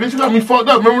bit, like, bitch, you got me fucked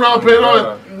up. Remember when I was paying all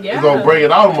that? He gonna bring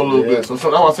it out of him a little bit. So that's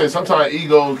why I say sometimes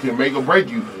ego can make or break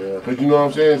you. Cause you know what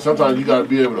I'm saying? Sometimes you gotta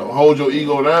be able to hold your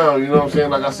ego down, you know what I'm saying?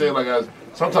 Like I said,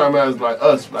 sometimes as like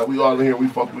us, like we all in here, we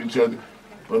fuck with each other.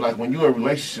 But like when you're in a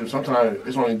relationship, sometimes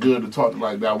it's only good to talk to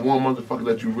like that one motherfucker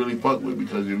that you really fuck with,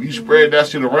 because if you spread that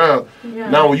shit around,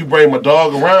 now when you bring my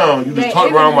dog around, you just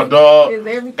talk around my dog.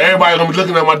 Everybody gonna be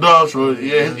looking at my dog, so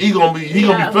he gonna be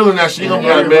feeling that shit. He gonna be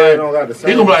like, man,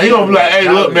 he gonna be like, hey,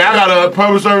 look, man, I got a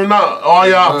public service now. All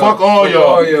y'all, fuck all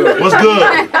y'all. What's good?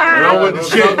 And I'm with the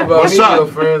shit. What's up?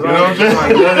 You know what I'm saying?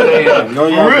 For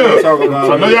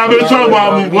real. I know y'all been talking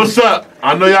about me. What's up?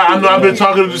 I know I've been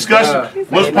talking to discussion.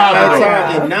 What's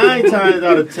poppin'? 9 times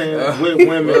out of 10 with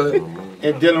women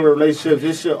and dealing with relationships,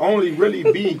 it should only really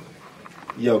be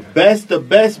your best friend,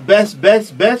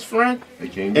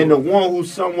 and the one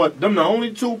who's somewhat, them the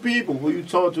only 2 people who you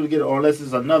talk to get it, or unless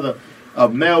it's a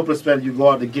male perspective you go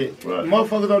out to get.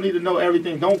 Motherfuckers don't need to know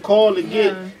everything. Don't call to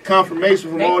get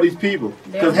confirmation from all these people.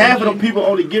 Because half of them people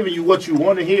only giving you what you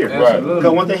want to hear.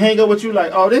 Because when they hang up with you,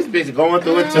 like, oh, this bitch going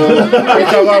through it too. They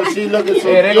talk about she looking so.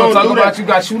 Yeah, they gonna talk about you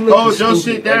got you looking hold your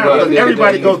shit down. Because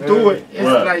everybody go through it. It's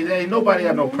like, ain't nobody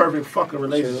got no perfect fucking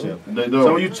relationship.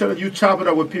 So when you chop it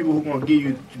up with people who gonna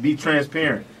be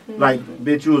transparent. Like,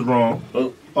 bitch, you was wrong.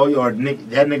 Or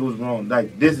that nigga was wrong.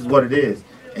 Like, this is what it is.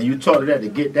 And you talk to that to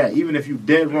get that. Even if you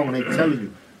dead wrong and they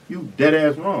telling you dead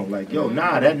ass wrong. Like, yo,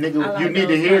 nah, that nigga, you need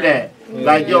to hear that.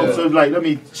 Like, yo, so like, let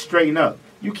me straighten up.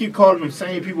 You keep calling them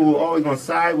same people who always gonna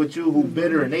side with you, who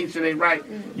bitter and they shit ain't right.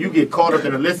 You get caught up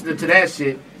in listening to that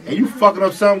shit and you fucking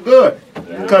up something good.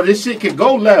 Because this shit can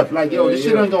go left. Like, yo, this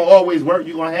shit ain't gonna always work.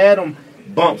 You gonna have them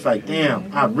bumps like, damn,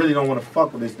 I really don't want to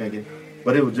fuck with this nigga.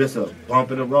 But it was just a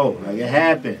bump in the road. Like, it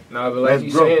happened. Nah, but like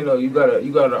you saying though, you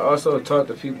gotta also talk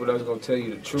to people that's gonna tell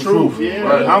you the truth.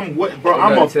 Right? I'm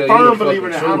a firm believer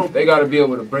in that. They gotta be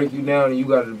able to break you down, and you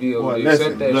gotta be able to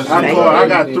accept that shit. I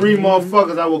got 3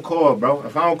 motherfuckers I will call, bro.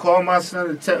 If I don't call my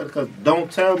son, because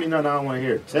don't tell me nothing I don't want to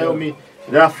hear. Tell me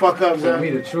Did I fuck up, Tell me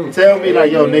son? the truth. Tell me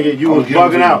like, yo, nigga, you was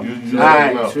bugging out.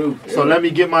 Alright, Truth. so let me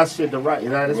get my shit to right. You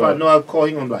know, that's why I know I call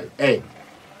him. I'm like, hey.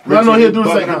 I know he'll do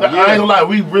the same. Bugging out. I ain't gonna lie,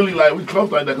 we really like we close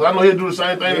like that. Cause I know he'll do the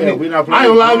same thing to me. we not I ain't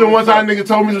gonna lie, even one time nigga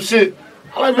told me some shit.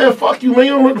 I'm like, man, fuck you, man.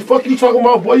 You don't know what the fuck you talking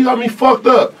about, boy. You got me fucked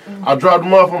up. I dropped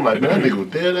him off. I'm like, man, that nigga was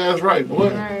dead ass right,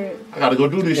 boy. I gotta go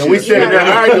do this shit. And we said that,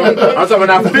 all right, I'm talking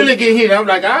about I feel it get hit. I'm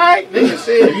like, all right, nigga,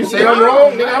 shit. You say I'm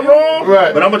wrong, nigga, I'm wrong.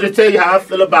 Right. But I'm gonna just tell you how I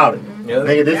feel about it. Yeah.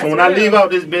 Nigga, this when I leave out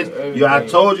this bitch, I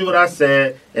told you what I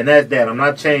said, and that's that. I'm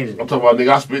not changing. I'm talking about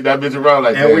nigga, I spit that bitch around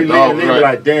like that. And we leave nigga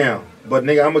like, damn. But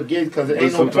nigga, I'm gonna get because it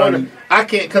ain't no point. I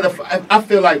can't, because if I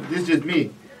feel like this is just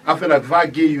me. I feel like if I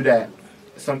give you that,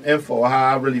 some info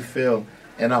how I really feel,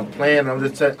 and I'm playing,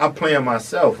 I'm playing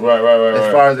myself. Right.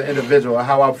 As far as an individual,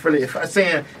 how I really, if I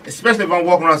saying, especially if I'm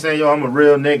walking around saying, yo, I'm a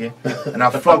real nigga, and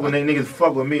I fuck with niggas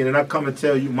fuck with me, and then I come and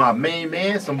tell you my main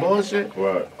man some bullshit.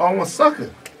 Right. Oh, I'm a sucker.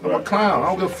 I'm a clown. I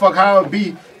don't give a fuck how it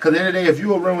be. Because at the end of the day, if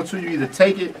you a run with two, you either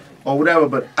take it or whatever.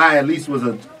 But I at least was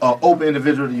a open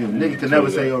individual to you. Nigga can never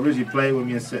say, yo, Richie played with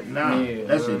me and said, nah,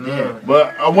 that shit dead.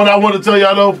 But what I want to tell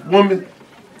y'all though, women,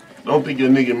 don't think your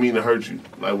nigga mean to hurt you.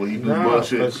 Like when he do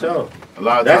bullshit. For sure. A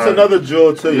lot of that's times, another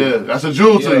jewel to you. Yeah, that's a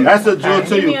jewel to you. That's a jewel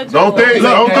to you. Don't think. It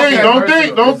ain't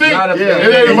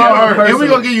about her. And we're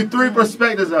going to give you 3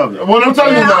 perspectives of it. What I'm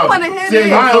telling you now. I want to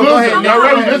hear All right, listen, y'all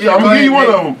ready? Listen, I'm going to give you one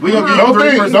of them. We gonna give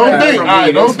you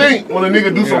Don't think when a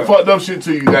nigga do some fucked up shit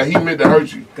to you that he meant to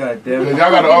hurt you. God damn it.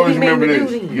 Y'all got to always remember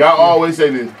this. Y'all always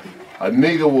say this. A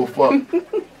nigga will fuck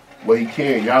what he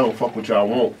can. Y'all don't fuck what y'all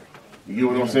want. You get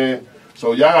what I'm saying?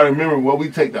 So y'all gotta remember what we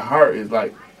take to heart is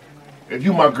like, if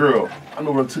you my girl, I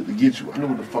know what it took to get you. I know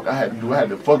what the fuck I had to do. I had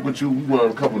to fuck with you. We went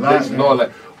on a couple dates and all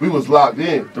that. We was locked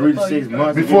in. 3 to 6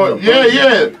 months. Before,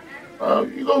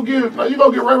 you go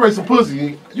get Ray Ray some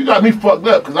pussy. You got me fucked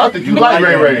up because I think you like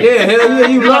Ray Ray. Yeah, hell yeah,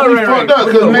 you got me fucked up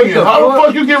because nigga, how the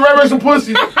fuck you get Ray Ray some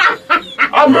pussy?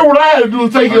 I remember what I had to do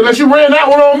to take it unless you ran that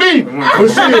one on me. But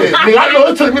shit, nigga, I know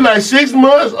it took me like 6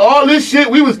 months, all this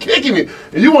shit, we was kicking it.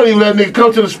 And you wouldn't even let nigga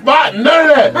come to the spot, none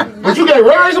of that. But you gave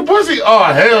Ray Ray some pussy?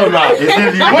 Oh, hell no.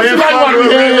 What you like about me?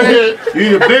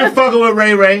 You either been fucking with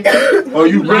Ray Ray, or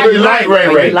you really like Ray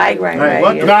Ray. You like Ray Ray.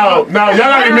 Now, y'all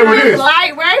gotta remember this.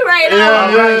 Like Ray Ray.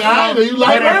 Yeah, you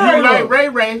like Ray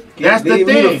Ray. That's the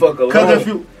thing.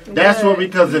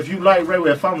 Because if you like Ray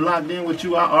Ray, if I'm locked in with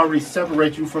you, I already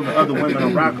separate you from the other women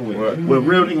I'm rocking with. Right. With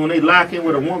real niggas, when they lock in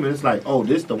with a woman, it's like, oh,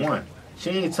 this the one.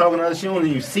 She ain't talking to us. She don't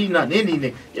even see nothing in these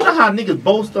niggas. You know how niggas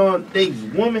boast on these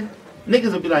women?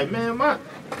 Niggas will be like, man, my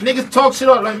niggas talk shit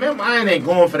up like, man, mine ain't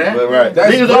going for that. Right.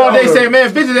 Niggas all day say, man,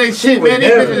 bitches ain't shit, man.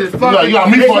 These bitches is fucking. You got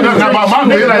me fucked up about my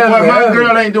niggas like, boy, my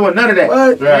girl ain't doing none of that.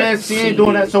 What? Man, she ain't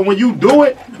doing that. So when you do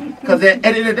it, because at the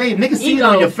end of the day, niggas see it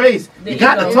on your face. You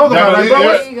got to talk about it.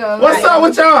 Like, bro, what's up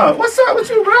with y'all? What's up with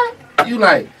you, bro? You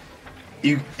like,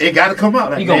 it got to come out.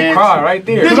 Like, you gonna cry right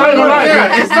there. This ain't gonna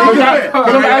lie.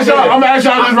 I'm gonna ask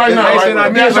y'all this right now.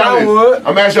 I'm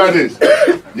gonna ask y'all this.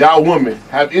 Y'all women,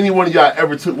 have any one of y'all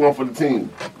ever took one for the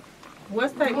team?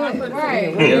 What's that one for the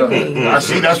Right. team? I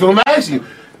see, that's what I'm asking you.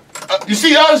 You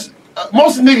see us,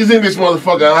 most niggas in this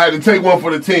motherfucker, I had to take one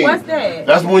for the team. What's that?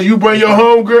 That's when you bring your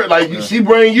homegirl, like she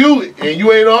bring you, and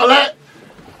you ain't all that.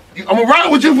 I'm gonna ride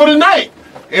with you for the night.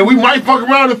 And we might fuck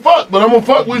around and fuck, but I'm gonna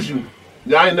fuck with you.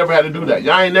 Y'all ain't never had to do that.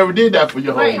 Y'all ain't never did that for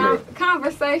your homegirl.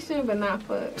 Conversation, but not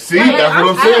fuck. See, that's what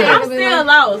I'm saying. I'm still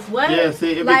lost. What? Yeah,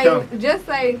 see, it Like, become. just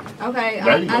say, okay,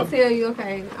 I tell you,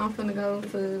 okay, I'm finna go to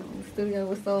the studio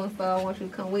with so-and-so, I want you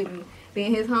to come with me.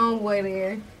 Then his homeboy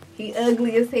there, he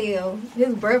ugly as hell.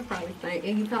 His breath probably stink,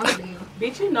 and he talking to you.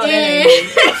 Bitch, you know that ain't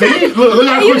See, look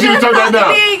how quick you took that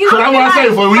down. So that's what I say.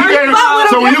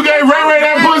 When you gave Ray Ray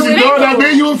that pussy, knowing that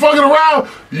bitch you was fucking around,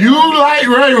 you like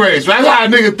Ray Ray. So that's how a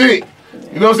nigga think.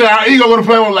 You know what I'm saying? Our ego gonna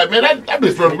play on like, man, that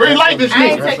bitch from really like this I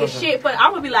ain't nigga. taking shit, but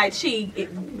I'm gonna be like,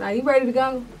 Like, you ready to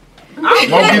go? Won't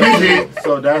get this shit.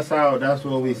 So that's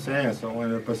what we saying. So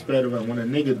in the perspective of when a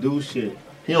nigga do shit,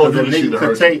 He don't do a this shit nigga to could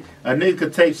hurt take a nigga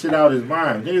could take shit out of his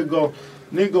mind. Nigga go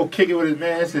kick it with his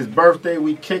man. It's his birthday.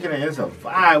 We kicking it. It's a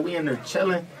vibe. We in there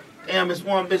chilling. Damn, it's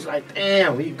one bitch like,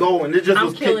 damn, we go and it just I'm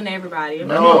was killing everybody.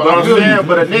 No, but I'm saying,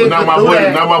 but a nigga could do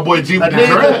that. Not my boy G A with the nigga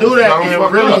dress. could do that and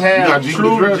really You got have G with the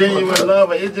true, dress. genuine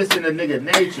love. It's just in the nigga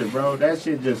nature, bro. That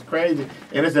shit just crazy.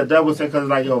 And it's a double thing because,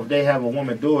 like, yo, if they have a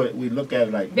woman do it, we look at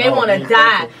it like, They want to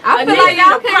die. I A feel nigga like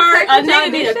y'all need a can't a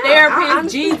nigga need a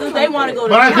therapist. Jesus, they want to go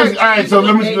to But church. all right, so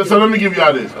let me give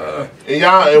y'all this. And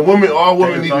y'all and women, all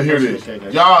women need to hear this.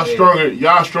 Y'all stronger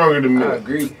than me. I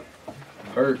agree.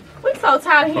 Hurt. We so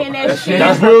tired of hearing that shit.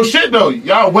 That's real shit though.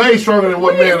 Y'all way stronger than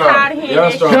what men Tired are. of hearing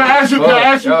that shit. Can I ask you?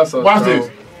 Y'all so Watch strong. this.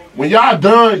 When y'all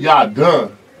done, y'all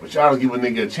done. But y'all don't give a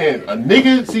nigga a chance. A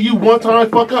nigga see you one time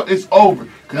fuck up, it's over.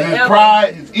 Cause his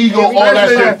pride, his ego, all that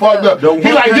shit fucked up.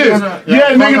 He like this.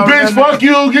 Yeah, nigga, bitch, fuck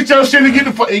you. Get your shit and get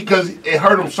the fuck. Because it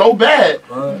hurt him so bad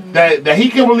that he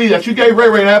can't believe that you gave Ray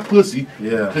Ray that pussy.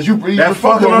 Yeah. Cause you breathe that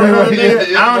fucking on another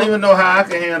nigga. I don't even know how I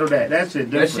can handle that. That shit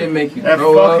different. That shit make you that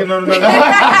grow fucking up. On another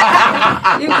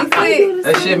nigga.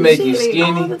 That shit make you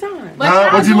skinny.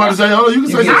 What you about to say? Oh, you can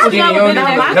say skinny.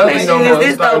 My question is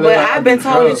this though, but I've been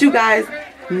told that you guys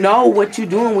know what you're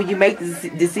doing when you make the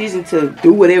decision to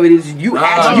do whatever it is. You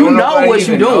actually know what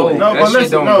you're doing. No, but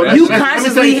listen, you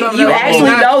consciously, you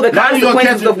actually know the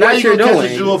consequences of what you're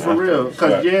doing. Jewel for real,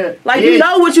 cause you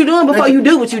know what you're doing before you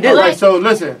do what you do. Right. So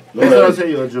listen, I'll tell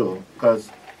you a Jewel, cause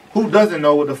who doesn't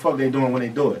know what the fuck they doing when they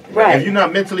do it? Right. If you're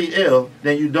not mentally ill,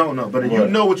 then you don't know. But if you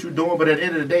know what you're doing, but at the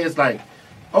end of the day, it's like,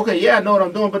 okay, yeah, I know what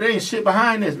I'm doing, but there ain't shit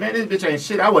behind this, man. This bitch ain't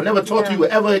shit. I would never talk to you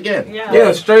ever again.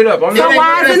 Yeah, straight up. So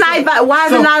why is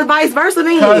it not vice versa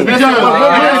then? Y'all wanna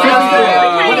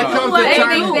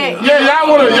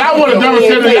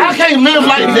demonstrate that y'all can't live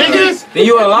like niggas. Then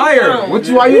you a liar.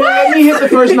 Why you let me hit the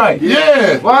first night?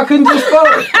 Yeah. Why I couldn't just fuck?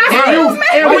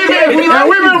 And we've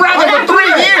been rapping for 3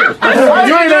 years.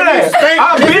 You ain't done that.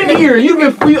 I've been here. You've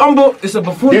been free. It's a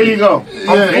buffoon. There you go.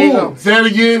 There you go. Say it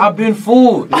again. I've been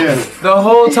fooled. Yeah. The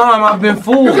whole time I've been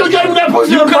fooled. You could have that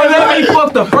pussy. You could have let me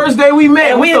fuck the first day we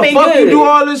met. What the fuck you do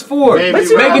all this for?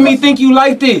 Making me think you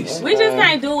like this. We just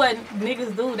can't do what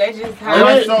niggas do. That's just how.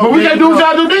 But we can't do what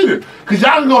y'all do neither. Cause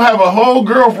y'all can go have a whole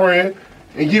girlfriend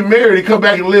and get married and come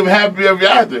back and live happy ever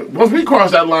after. Once we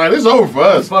cross that line, it's over for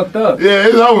us. It's fucked up. Yeah,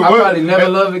 it's over. I'll probably never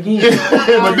love again. If a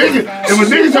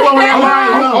nigga come over that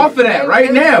line, I'm off of that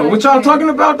right now. What y'all talking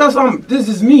about? This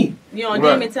is me. You on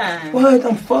demon time. What?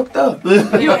 I'm fucked up. You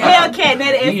Hellcat,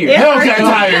 Hellcat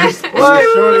tires. What?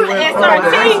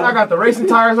 SRT. I got the racing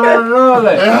tires on and all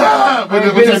that. But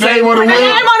the name on the wheel.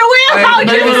 Name on the wheel. I ain't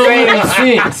been the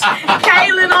same since.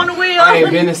 Kaylin on the wheel. I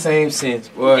ain't been the same since.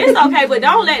 Boy. It's okay, but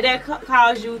don't let that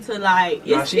cause you to like.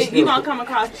 You gonna come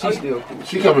across. She's still cool.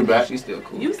 She coming back. She's still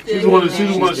cool. You still. She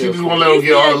just want to let her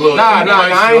get all the little. Nah,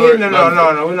 I ain't hitting her.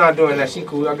 No, we're not doing that. She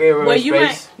cool. I gave her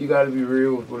space. You gotta be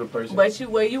real with a person. But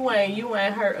you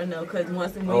ain't hurt enough because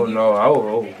once in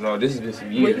no, this has been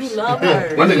some years. Well, you love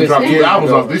her. My nigga dropped 2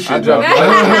 albums off this shit.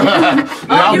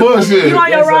 Y'all bullshit. You on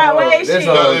your Ride Wave shit. There's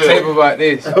a tape about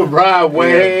this. Ride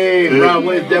Wave. Ride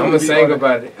Wave. I'm gonna sing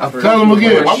about it. Tell him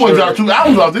again. I want to drop 2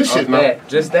 albums off this shit now.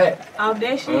 Just that. Off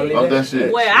that shit. Off that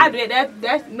shit. Well, I bet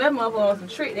that motherfucker on some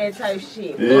trick that type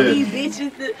shit. Yeah. These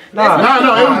bitches. No, it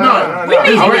was not. We need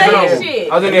to hear that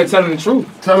shit. I was in there telling the truth.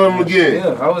 Tell him again.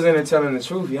 Yeah, I was in there telling the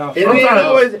truth, y'all. You know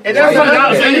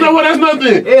what? That's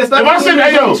nothing. Yeah, if I sit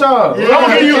there, yo, if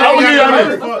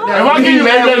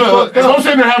I'm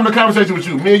sitting there having a conversation with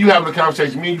you, me and you having a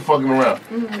conversation, me and you fucking around,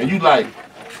 and you like,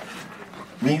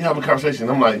 me and you having a conversation,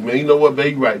 I'm like, man, you know what,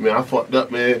 babe, you right, man, I fucked up,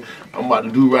 man, I'm about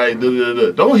to do right,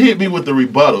 Don't hit me with the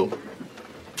rebuttal.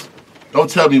 Don't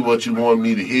tell me what you want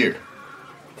me to hear.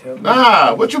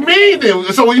 Nah, what you mean then?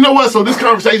 So you know what? So this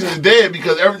conversation is dead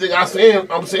because everything I'm saying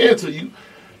to you,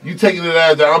 you taking it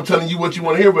as that I'm telling you what you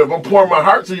want to hear. But if I'm pouring my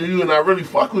heart to you and I really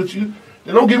fuck with you,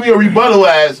 then don't give me a rebuttal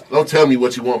as don't tell me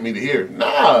what you want me to hear.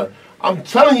 Nah, I'm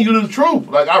telling you the truth.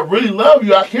 Like, I really love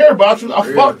you. I care about you. I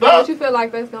fucked up. Don't you feel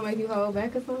like that's going to make you hold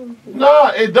back or something?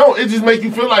 Nah, it don't. It just make you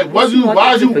feel like, why is we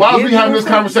having this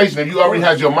conversation if you already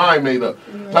had your mind made up?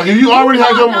 Like, if you already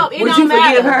had your mind... Would you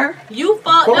forgive her? You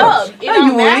fucked up. It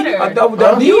don't matter. I double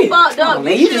did. You fucked up.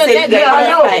 You just said you gave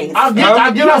her space. I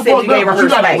get I fucked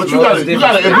up, but you gotta, if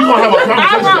we gonna have a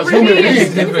conversation as human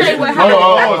beings... Wait, hold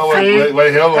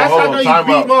on, time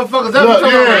out. I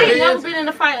ain't never been in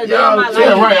a fight a day in my life.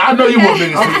 Yeah, right, I know you want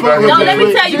niggas to be back. No, let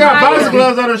me tell you. She got boxing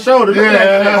gloves on her shoulder.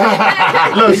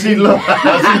 Yeah. Look, she look.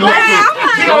 She look.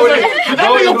 That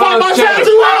nigga fucked my shit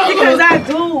too up. Because I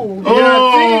do.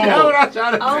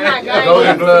 Oh my God.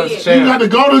 Golden gloves, You got to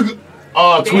go to...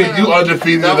 Oh, Tweet, you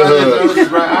undefeated in the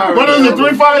hood. What is it,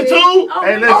 352?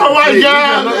 Hey, listen, oh my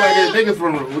God. Look like this.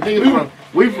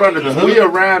 We from the hood. We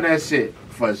around that shit.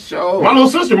 For sure. My little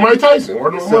sister, Mike Tyson.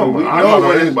 Word to my mom. I don't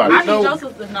know anybody. I need your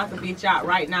sister to knock a bitch out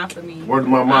right now for me. Word to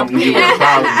my mom. You give her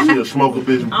 $1,000, she'll smoke a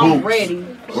bitch boots. I'm ready.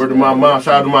 Word to my mom.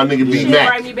 Shout out to my nigga B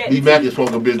Mac. B Mac is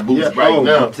smoking bitch boots right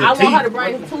now. I want her to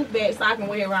bring the tooth back so I can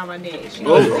wear it around my neck. She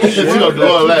gonna do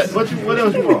all that. What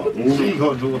else you want? She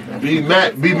gonna do it.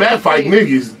 B Mac fight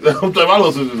niggas. I'm telling my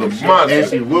little sister's a monster. And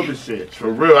she whooping shit.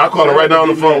 For real. I call her right now on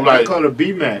the phone like. I call her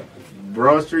B Mac.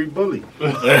 Broad Street Bully.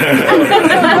 My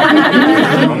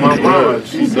mama,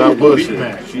 she's not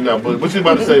bullshit. She's not bullshit. What you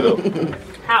about to say though?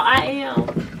 How I am.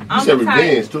 You said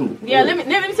revenge too. Yeah, let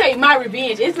me tell you my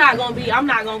revenge. It's not gonna be. I'm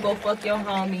not gonna go fuck your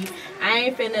homie. I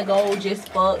ain't finna go just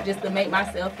fuck just to make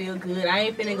myself feel good. I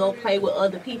ain't finna go play with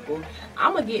other people.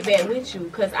 I'm gonna get back with you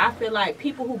because I feel like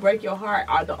people who break your heart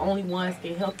are the only ones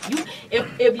can help you.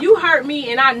 If you hurt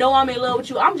me and I know I'm in love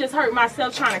with you, I'm just hurting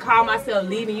myself trying to call myself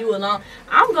leaving you alone.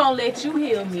 I'm gonna let you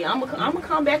heal me. I'm gonna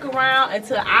come back around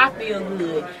until I feel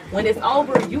good. When it's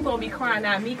over, you gonna be crying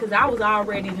at me because I was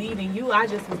already leaving you. I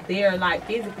just was there like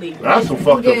physically. That's some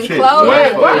fucked up shit.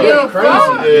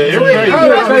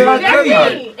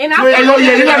 And I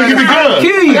you gotta get the gun.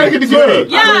 You gotta get the gun.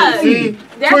 Yeah.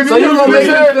 So you gonna make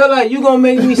me feel like you gonna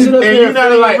make me sit up here and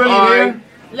feel like, alright.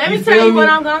 Let me tell you what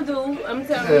I'm gonna do. I'm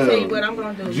tell you what I'm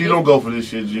gonna do. G don't go for this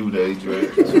shit, G with the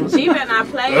H-Red. G better not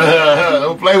play.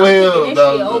 Don't play with him.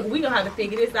 No. We gonna have to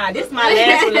figure this out. This is my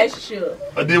last relationship.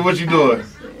 I did what you doing?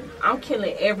 I'm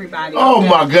killing everybody. Oh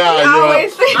my God, yo.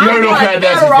 You heard no Fat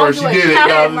Nasty first. You did it,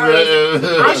 y'all.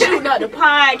 I'm shooting up the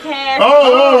podcast.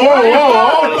 Hold up.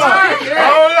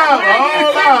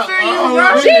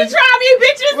 She try me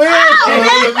bitches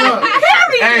out.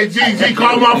 Hey, G,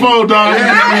 call my phone, dog. You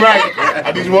got me right.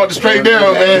 I need you to walk the straight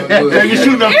down, man. You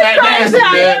shooting up Fat Nasty,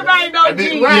 man. Everybody know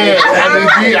G.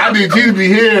 I need G to be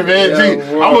here, man. G,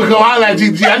 I'm gonna go holler at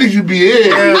G. I need you to be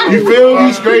here. You feel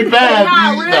me? Straight back.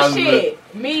 Nah, real shit.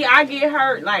 Me, I get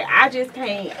hurt. Like, I just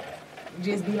can't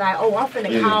just be like, oh, I'm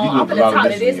finna call, I'm finna talk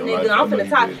to this nigga, I'm finna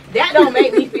talk. That don't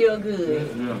make me feel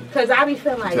good. Because I be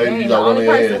feeling like, dang, the only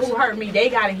person who hurt me, they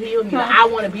gotta heal me. Like, I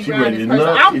want to be around this person.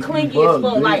 I'm clingy as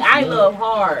fuck. Like, I love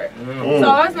hard.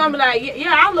 So it's gonna be like,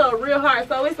 yeah, I love real hard.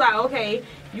 So it's like, okay,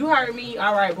 you hurt me,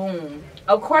 all right, boom.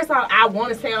 Of course, I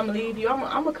want to say I'm gonna leave you. I'm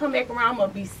gonna come back around. I'm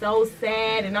gonna be so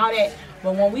sad and all that.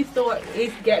 But when we thought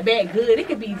it got back good, it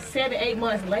could be 7-8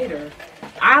 months later.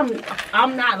 I'm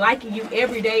not liking you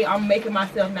every day. I'm making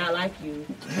myself not like you.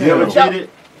 You ever cheated?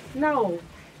 No.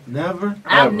 Never?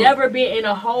 I've never been in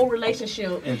a whole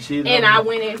relationship and I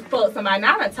went and fucked somebody.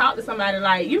 Now I done talked to somebody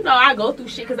like, you know, I go through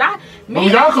shit because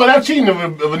y'all call that cheating if a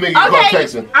nigga call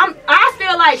texting. I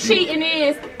feel like cheating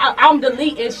is I'm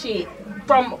deleting shit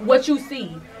from what you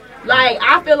see. Like,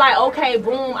 I feel like, okay,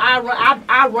 boom,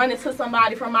 I run into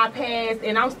somebody from my past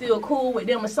and I'm still cool with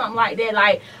them or something like that.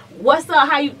 Like, what's up?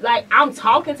 How you, like, I'm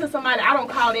talking to somebody. I don't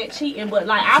call that cheating, but,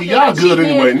 like, I feel y'all like good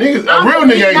anyway. Niggas, a real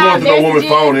nigga ain't going through no woman's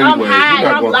phone anyway. I'm hiding,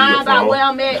 I'm lying about where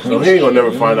I'm at. No, he ain't gonna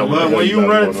never find out what the hell when you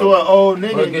run into an old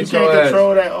nigga, you can't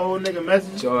control that old nigga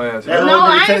message. No, I ain't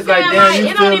saying like,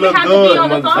 it don't even have to be on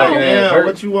the phone. Like, damn,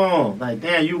 what you on? Like,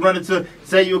 damn, you run into,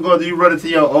 say you run into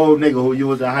your old nigga who you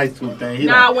was in high school thing.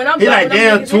 When I'm done with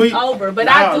them niggas, it's over. But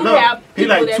I do have he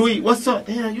like, tweet, what's up?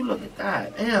 Damn, you looking,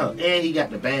 god damn. And he got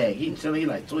the bag. He chilling, he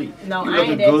like, tweet. No, I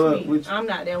ain't that tweet. I'm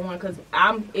not that one because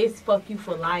it's fuck you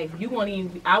for life. You won't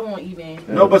even, I won't even.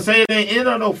 No, but say it ain't in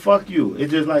or no fuck you.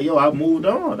 It's just like, yo, I moved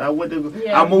on. I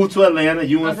moved to Atlanta.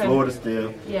 You in Florida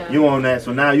still. Yeah. You on that.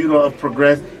 So now you don't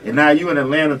progress. And now you in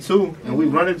Atlanta too. And we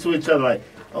run into each other like,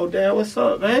 oh, damn, what's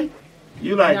up, man?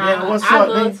 You like, damn, what's up, man? I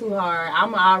love too hard.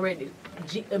 I'm already.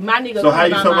 My nigga. So how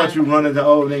you talking about you running the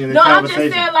old nigga in No, conversation? I'm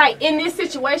just saying, like, in this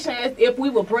situation, as if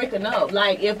we were breaking up,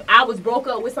 like, if I was broke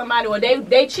up with somebody or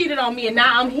they cheated on me and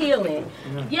now I'm healing.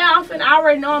 Yeah, I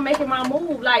already know I'm making my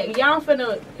move. Like, I'm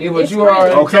finna. Yeah, but you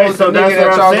already. Okay, so that's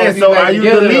what I'm saying. So are you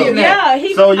deleting that?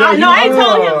 Yeah, so no, I ain't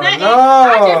told him that.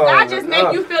 I just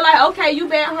make you feel like, okay, you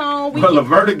back home. Well, the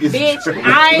verdict is bitch.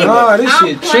 This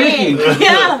shit tricky.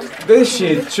 Yeah. This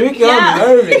shit tricky. I'm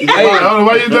nervous. Hey,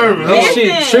 why you nervous? This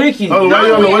shit tricky.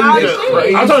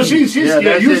 I thought she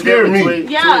scared. You scared me.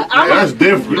 Yeah, that's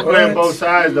different. You playing both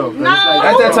sides though. No,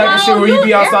 that's that type of shit where you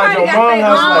be outside your mom's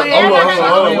house.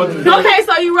 Hold on. Okay,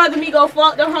 so you rather me go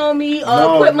fuck the homie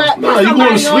or put my no, you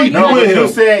going to sleep? You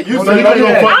said you gonna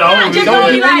fuck the homie. I'm just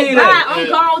gonna be like, bye, I'm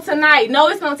gone tonight. No,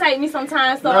 it's gonna take me some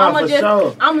time, so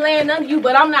I'm laying under you,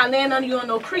 but I'm not laying under you on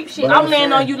no creep shit. I'm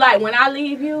laying on you like when I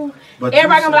leave you.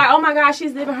 Everybody gonna be like, oh my God,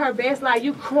 she's living her best life.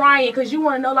 You crying because you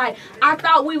want to know, like, I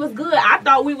thought we was good. I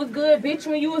thought we was good, bitch,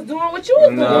 when you was doing what you was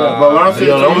doing. But what I'm saying,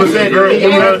 don't listen to girls.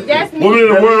 Women in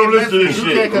the world don't listen to this shit.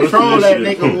 You can't control that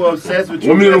nigga who obsessed with you.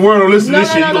 Women in the world don't listen to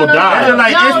this shit. You gonna die. That's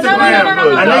like Instagram.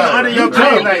 A nigga under your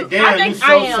page, like, damn, you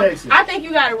so sexy. I think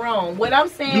you got it wrong. What I'm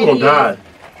saying is, you gonna die.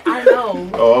 I know.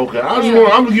 Oh, okay. I'm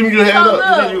just giving you a heads up.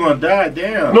 You said you gonna die,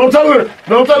 damn. No, tell her.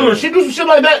 She do some shit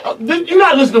like that. You're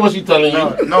not listening to what she's telling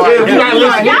you. No, you're not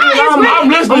listening. I'm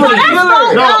listening to you.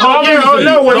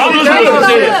 No, what she's telling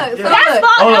you. That's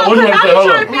fucked up. I'm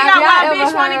trying to figure out why a bitch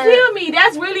want to kill me.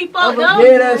 That's really fucked up.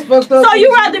 Yeah, that's fucked up. So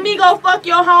you rather me go fuck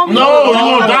your homie? No,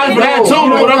 you gonna die for that too.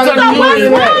 What I'm telling you.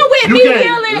 So what's wrong with me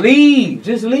killing? Leave.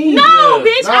 Just leave. No,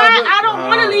 bitch. I don't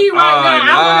want to leave right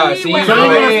now. I want to leave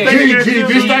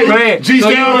right now. G,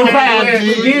 stay on the path.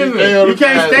 You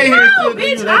can't stay here. No,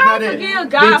 bitch, I forgive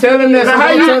God. Tell him that.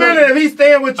 How you feeling if he's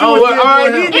staying with you? Oh, well, all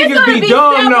right, these niggas be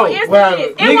dumb, though. It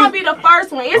won't be the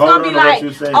first one. It's gonna be like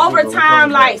over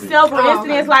time, like several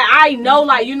incidents. Like I know,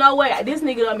 like you know what, this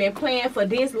nigga done been playing for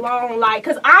this long. Like,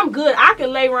 cause I'm good. I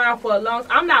can lay around for a long.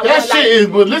 I'm not. That shit is.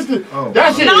 But listen,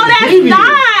 that shit. No, that's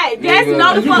not. That's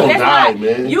no the fuck. That's not.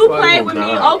 You play with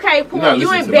me, okay? Cool.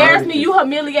 You embarrassed me. You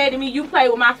humiliated me. You play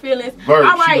with my feelings. All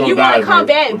right, you wanna come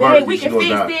back? Babe, we can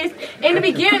fix this. In the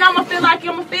beginning, I'm gonna feel like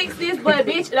I'm gonna fix this, but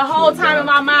bitch, the whole time in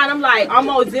my mind, I'm like, I'm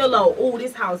on Zillow. Ooh,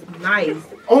 this house nice.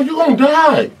 Oh, you gonna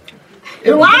die.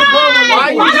 Why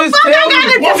you just tell me?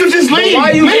 Why don't you just leave?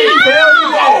 Why you just tell me?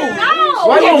 No.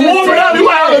 Why you warm it up?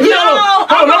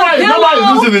 Nobody's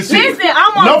listening to this shit. Listen,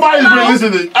 Nobody's been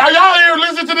listening to this. Are y'all here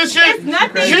listening to this shit? It's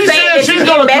nothing. She said she's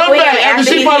gonna come back after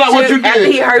she found out what you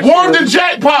did. Warm the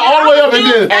jackpot all the way up and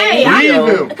then leave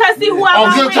him. Because see who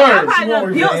I'm with, I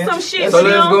probably built some shit for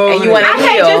them. And you I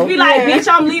can't just be like, bitch,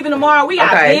 I'm leaving tomorrow. We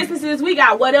got businesses, we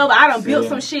got whatever. I done built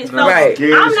some shit. So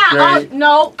I'm not,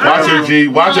 no. Watch her, G.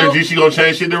 Watch her, G. She gonna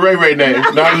change shit to Ray name.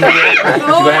 I'm not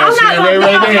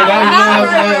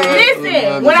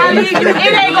listen, when I leave you,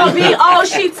 it ain't gonna be, oh,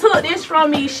 she took this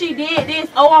from me, she did this,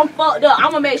 oh, I'm fucked up.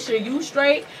 I'm gonna make sure you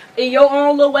straight in your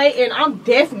own little way, and I'm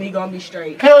definitely gonna be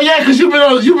straight. Hell yeah, cause you've been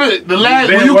the last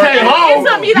when you came home.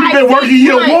 You've been working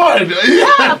year one.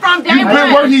 Yeah, from day one. You've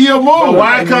been working year one.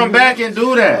 Why come back and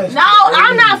do that? No,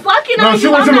 I'm not fucking on you. She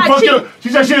wants to fuck your. She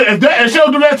said if she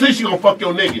don't do that to you, she gonna fuck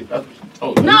your nigga.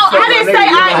 No, I didn't say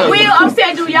I will. I'm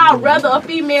saying, do y'all rather a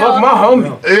female? Fuck my homie.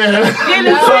 Yeah.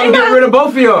 So I get rid of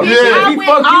both of y'all. Yeah. He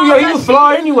fuck you, yo. He was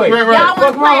flawed anyway. Right.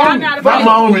 Fuck my homie. Fuck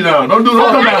my homie now. Don't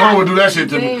come back home and do that shit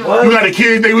to me. You got a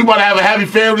kid, think we about to have a happy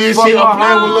family and shit. I'm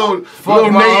playing with little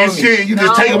nigga and shit. You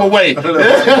just take him away. Fuck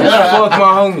my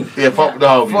homie. Yeah, fuck the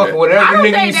homie. Fuck whatever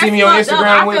nigga you see me on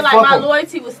Instagram with. I feel like my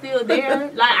loyalty was still there.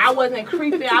 Like I wasn't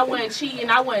creeping. I wasn't cheating.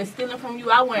 I wasn't stealing from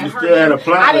you. I wasn't hurting.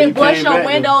 I didn't bust your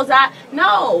windows out.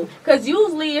 No. Because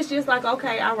usually it's just like,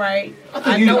 okay, all right. I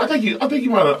think you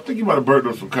might have burnt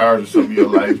up some cars or something in your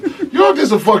life. You're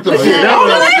just a fucked up shit. You're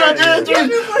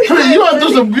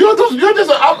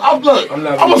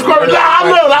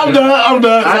I'm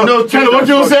done. I know. Kenny, what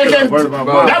you saying, Kenny?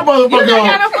 That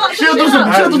motherfucker, she'll do some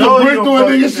brick through a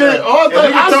nigga shit. I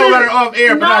told her off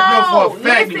air, but I know for a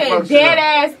fact. Listen, dead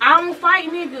ass, I don't fight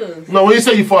niggas. No, when you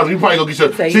say you fought, you probably go get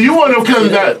your. See, you one of them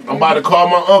cousins that I'm about to call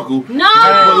my uncle. No.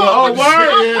 Oh,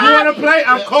 word? You want to play?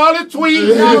 I'm calling tweet.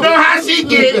 You know how she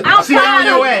get. She on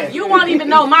your ass. You won't even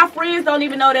know. My friends don't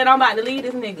even know that I'm about to leave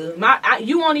this nigga.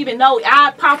 You won't even know.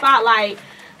 I pop out like,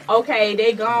 okay,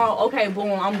 they gone. Okay,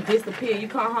 boom, I'm disappear. You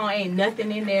come home, ain't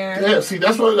nothing in there. Yeah, see,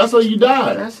 that's why you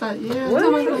died. That's how, yeah.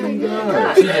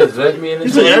 She just left me in the.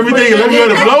 You said everything. Let me go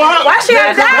to blow up. Why she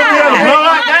had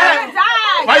died?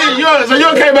 So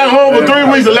you came back home for 3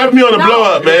 weeks and left me on the blow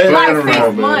up, man. Like 6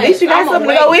 months. At least you got something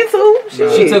to go into.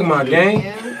 She took my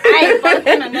game. I ain't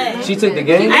fucking on that. She took the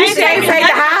game. I ain't take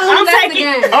the house. I'm taking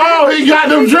it. Oh, he got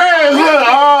them dreads. Look.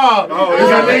 Oh, he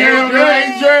got the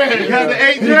 8 dreads. He got the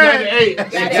 8 dreads.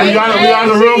 So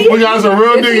we got some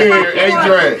real nigga here. 8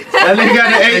 dreads. That nigga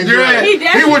got the 8 dreads. He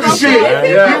with the shit.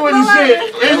 He with the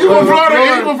shit. And you from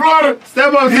Florida?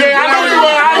 Step up. Yeah, I know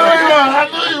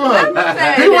you was.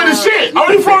 He with the shit.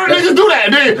 Only Florida niggas do that.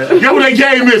 Then guess what they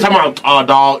gave me? I'm like, oh,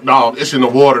 dog. It's in the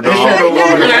water, dog.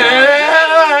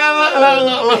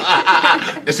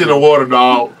 It's in the water,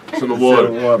 dog. It's in the water.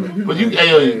 But you,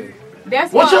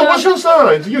 what's your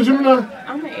sign? You Gemini?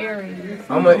 I'm an Aries.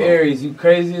 I'm an Aries. You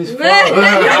crazy as fuck. What's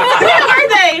your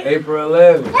birthday? April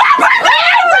 11th. My birthday!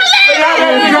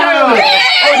 And we got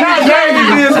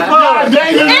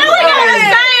the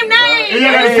same name. The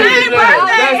same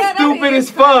birthday. That's stupid as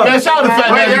fuck. Man, shout out to Fat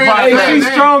Baby. She's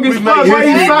strong as fuck. Why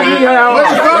you sucking her out?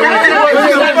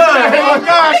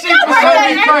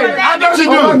 I know she do.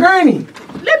 My granny.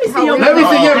 Let me see your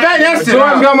back. That's it.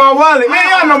 George got my wallet. Man,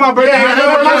 y'all know my birthday.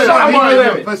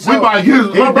 We about to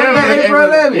use my birthday April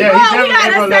 11th. Yeah, we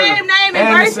got the same name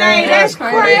and birthday. That's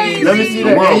crazy. Let me see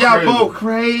that. And y'all both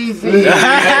crazy. You're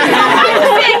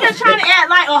trying to act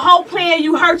like a whole plan.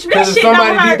 You hurt you. That shit don't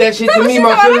hurt. Somebody did that shit to me.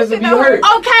 My feelings would be hurt.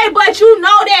 Okay, but you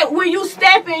know that when you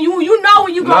stepping, you know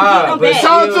when you gonna get them back.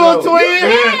 Talk to a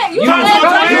twin. You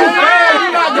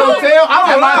not gonna tell. I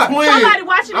don't lie. Somebody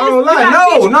watching this. I don't lie.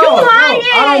 No.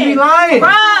 I don't be lying.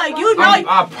 Bruh, you know.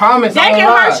 I promise. They can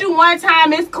hurt you one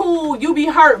time. It's cool. You be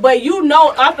hurt, but you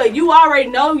know, you already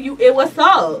know it was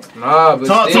up. Nah, but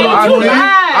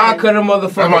I cut a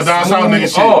motherfucker. That's my nigga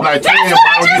shit. Like,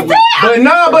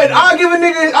 but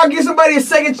I'll give somebody a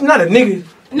second, not a nigga.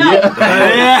 No. I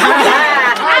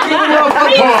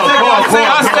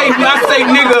say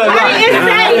nigga a lot.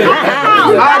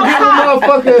 I'll give a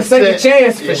motherfucker a second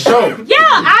chance for sure. Yeah,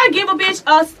 I give a bitch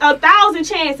a 1,000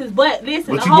 chances, but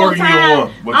listen, But the you whole working time, your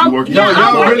one. But you working your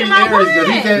I'm one. working my one.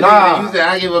 You said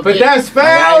I give a But bitch. that's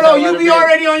foul though. You be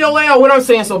already on your way out. What I'm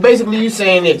saying. So basically, you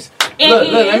saying this. Look,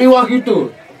 let me walk you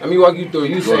through it.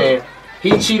 You saying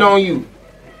he cheat on you.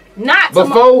 Not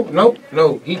before.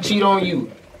 No. He cheat on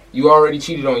you. You already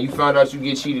cheated on. You found out you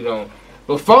get cheated on.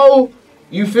 Before,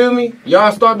 you feel me?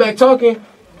 Y'all start back talking.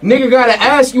 Nigga gotta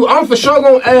ask you. I'm for sure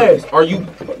gonna ask. Are you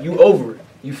over it?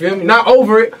 You feel me? Not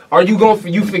over it. Are you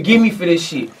you forgive me for this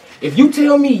shit? If you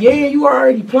tell me, yeah, you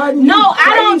already plotting. No,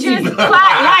 I don't just plot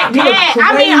like that.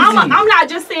 I mean, I'm not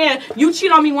just saying you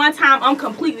cheat on me one time, I'm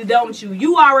completely done with you.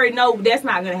 You already know that's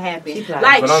not gonna happen.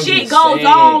 Like shit goes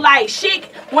on, like shit.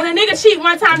 When a nigga cheat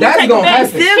one time, that's you take gonna back.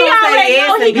 happen. He already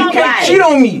know he gonna can't cheat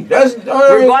on me. That's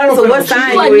regardless of what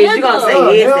sign you is, you gonna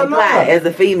say yes and plot as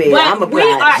a female. I'm a plot. We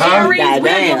are Aries.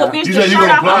 We'll give a bitch the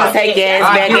shirt off. I'm gonna take your ass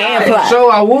back and plot.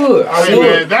 So I would.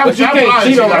 But you can't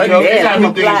cheat on me.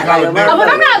 But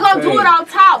I'm not gonna do it on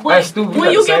top. But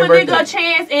when you give a nigga a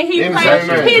chance and he plays,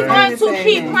 he's going to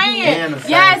keep playing.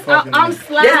 Yes, I'm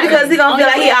sliding. Just because he gonna feel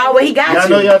like he got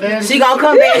you. She gonna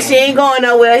come back, she ain't going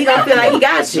nowhere. He gonna feel like he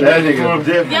got you.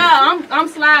 Yeah, I'm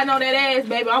sliding on that ass,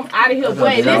 baby. I'm out of here.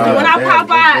 But listen, when I pop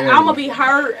out, I'm gonna be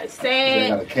hurt,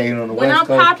 sad. When I'm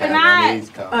popping out,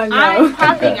 I'm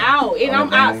popping out and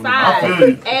I'm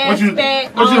outside. Ass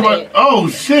fat, all that. Oh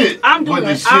shit! I'm doing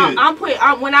it.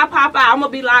 When I pop out, I'm gonna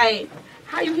be like,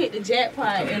 how you hit the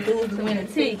jackpot and lose the winning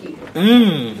ticket?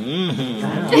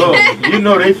 Look, you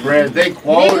know they friends, they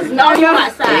quality. Niggas know you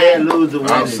outside. They lose the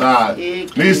winning. Outside.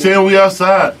 Niggas saying we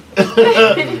outside.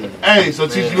 Hey, so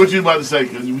Tisha, what you about to say?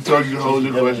 Because we told you to hold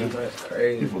your question. That's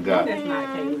crazy. You forgot. That's not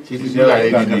crazy. You got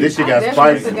ADD. This shit got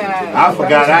spicy. I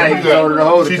forgot I ain't told her to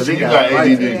hold it. Tisha, you got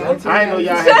ADD. I ain't know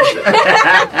y'all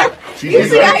had. You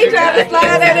see how he tried to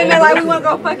slide that in there like we want to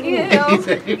go fuck you hell?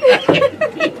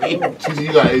 Tisha,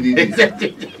 you got ADD.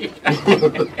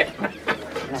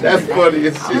 That's funny.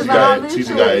 Tisha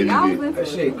got ADD. That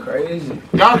shit crazy.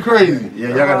 Y'all crazy. Yeah,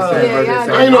 y'all got the same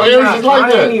birthday. I ain't know Aries is like I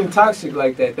that. ain't even toxic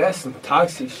like that. That's some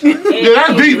toxic shit. Yeah,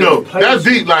 that's deep though. That's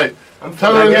deep. Like, I'm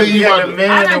telling you, you got the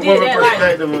man and woman like,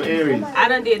 perspective of Aries. I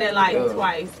done did that like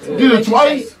twice. You did it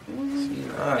twice?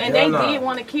 And they did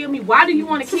want to kill me. Why do you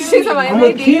want to kill me? I'm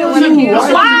gonna kill you.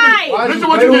 Why? Listen to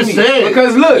what you just said.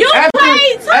 Because look, you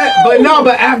played too.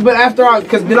 But after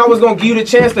because then I was gonna give you the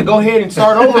chance to go ahead and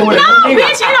start over with it. No,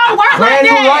 bitch, it don't work brand like new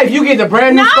that. life. You get the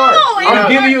brand new start. I'm don't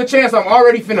giving you a chance. I'm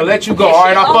already finna let you go. All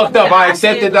right, I fucked up. I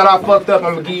accepted that I fucked up.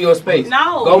 I'm gonna give you a space.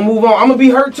 No. Go move on. I'm gonna be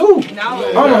hurt too.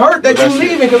 No. I'm hurt that you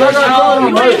leaving because I got No,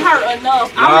 you ain't hurt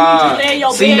enough. I'm gonna need you to lay in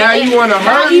your bed. See, now you wanna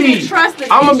hurt me.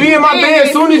 I'm gonna be in my bed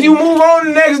as soon as you move on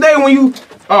the next day when you.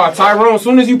 Tyrone, as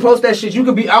soon as you post that shit, you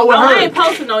could be out with her. I ain't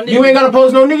posting no nigga. You ain't gotta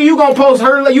post no nigga. You gonna post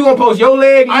her. You gonna post your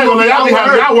leg. I ain't gonna let y'all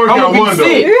work out one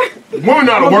though. Women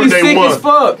not a work day one.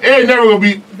 Fuck. It ain't never gonna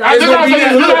be. This how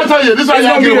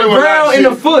y'all get away with that in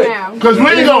the foot. Cause we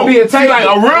ain't gonna be like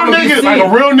a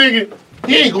real nigga.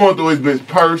 He ain't going through his bitch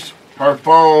purse, her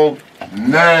phone,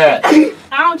 nah. I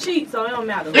don't cheat, so it don't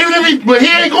matter. But he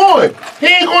ain't going. He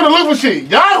ain't going to look for shit.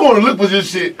 Y'all going to look for this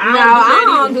shit. I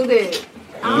don't do that.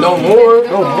 No more.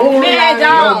 Man,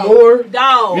 dog. No more.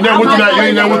 Dog. You never went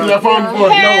through that phone before?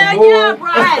 Hell yeah, bro.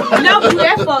 I never do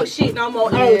that fuck shit no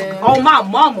more. On my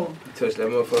mama. Touch that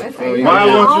motherfucker. Why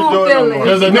won't you do it no more?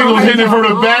 Because the nigga was hitting it from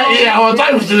the back. Yeah, all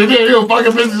type of shit. He was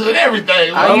fucking business and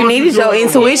everything. All you need is your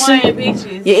intuition.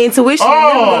 Your intuition.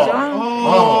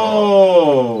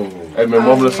 Oh. Hey man,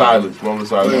 moment of silence. Moment of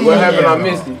silence. What happened? I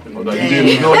missed it. You don't need to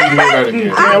hear that again.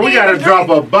 Yeah, we gotta drop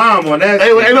a bomb on that.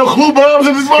 Hey, ain't no clue bombs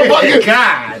in this motherfucker.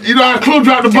 God. You know how Clue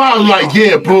dropped the bomb? Like,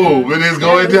 yeah, boom. It is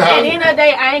going down. At the end of the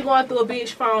day, I ain't going through a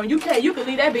bitch phone. You can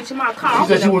leave that bitch in my car.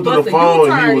 She said she went through the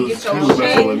phone and he was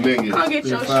messing with niggas. Come get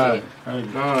your shit.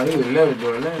 Nah, he was never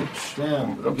doing that.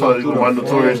 Damn. I'm telling you, my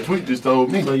notorious tweet just told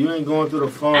me. So you ain't going through the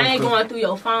phone. I ain't going through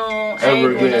your phone. I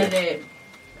Ever ain't doing none of again. that.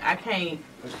 I can't.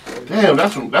 Damn,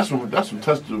 that's some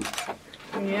testo.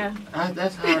 Yeah.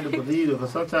 That's hard to believe though,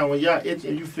 because sometimes when y'all itch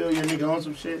and you feel your nigga on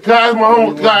some shit. Can I ask my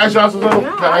home? Can I ask y'all something?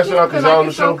 Can I ask y'all because y'all on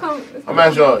the show? So I'm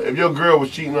asking y'all, if your girl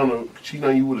was cheating on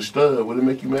you with a stud, would it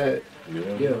make you mad?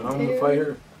 Yeah, I'm gonna fight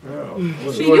her.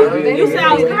 You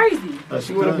sound crazy.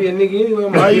 She wanna be a nigga anyway.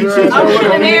 Why you cheating I'm on cheating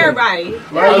her? everybody.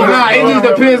 Nah, it just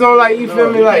depends on like you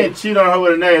feel me You like. can't cheat on her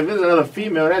with a name. If it's another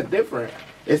female, that's different.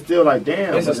 If it's still like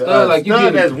damn. It's a stud like you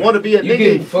stud that's want to be a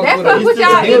nigga. That's what put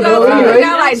y'all ego.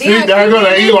 Y'all like see, there go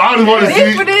the ego. I just want to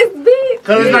see. For this bitch.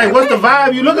 Cause it's like, what's the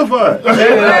vibe you looking for?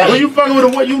 When you fucking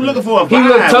with what you looking for? A vibe, he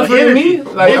look tougher than me.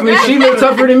 Like I mean, she look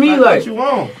tougher than me. Like what you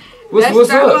want? What's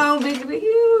up? On bigger than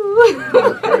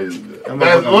you. Crazy.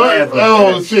 That's what?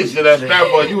 Oh shit, that's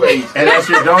that boy. You ain't. And that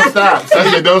shit don't stop. That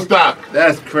shit don't stop.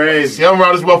 That's crazy. See, I'm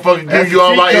around this motherfucker giving you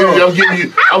all my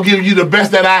energy. I'm giving you the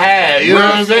best that I had. You know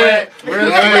what I'm saying?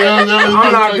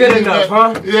 I'm not good enough,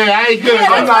 huh? Yeah, I ain't good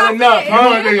enough. I'm not enough,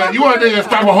 huh? You want a nigga to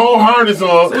strap a whole harness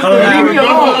on. Leave me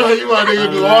alone. You want a nigga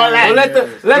to do all that. Well,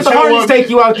 let the harness take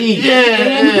you out to eat.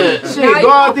 Yeah. Shit, go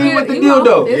out to eat with the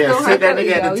dildo. Yeah, sit that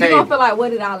nigga at the table. You gonna feel like,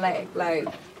 what did I lack? Like.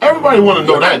 Everybody want to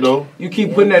know that though. You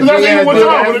keep putting that. That's even what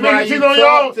y'all. That's When a why nigga cheat you on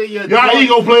talk to y'all, your y'all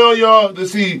ego play on y'all to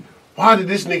see why did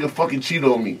this nigga fucking cheat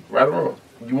on me? Right or wrong?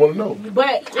 You want to know?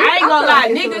 But I ain't gonna lie,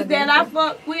 niggas that I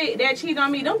fuck with that cheat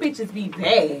on me, them bitches be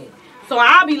bad. So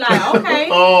I'll be like, okay.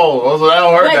 Oh, so that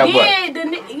don't hurt that much. But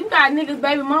then you got niggas,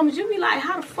 baby mamas, you be like,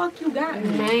 how the fuck you got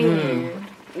me? Man.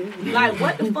 Like,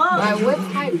 what the fuck? Like, what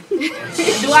type?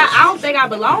 I don't think I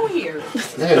belong here.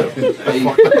 Damn.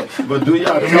 But do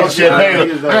y'all Get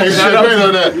champagne on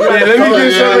that. Yeah, let me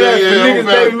get some of that for niggas,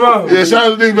 baby mama. Yeah, shout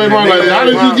out to niggas, baby mama. Like, how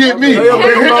did you get me? Hit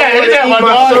that, my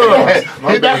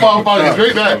dog. Hit that motherfucker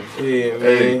straight back. Yeah,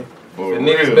 man. For The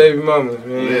niggas' real. baby mamas,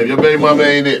 man. Yeah, your baby mama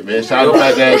ain't it, man. Shout out to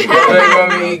that daddy. Your baby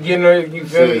mama ain't getting her, you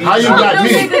feel me? How you got Them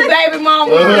me? niggas, baby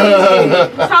mama.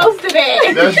 Toast to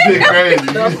that. That shit crazy.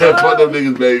 You said fuck them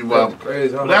niggas, baby mama.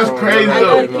 Crazy. That's crazy, I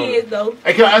though. love the kids, though.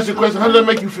 Hey, can I ask you a question? How did that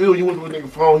make you feel? You went to a nigga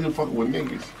phone, he was fucking with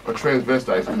niggas. Or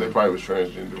transvestites, because they probably was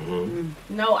transgender.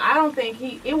 No, I don't think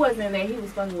it wasn't that he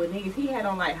was fucking with niggas. He had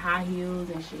on like high heels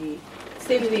and shit.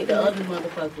 Sending it to other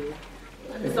motherfuckers.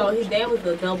 So that was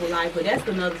a double life, but that's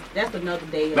another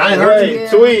day. I ain't heard you.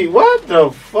 Yeah. Tweet, what the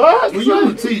fuck? We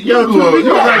gotta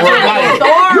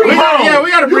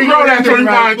bring you that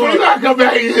 25. You gotta come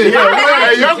back here.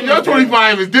 Hey, your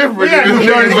 25 is different. Yeah,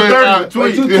 than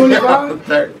 30. You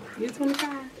 25? You 25?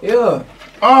 Yeah.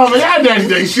 Oh, man, y'all daddy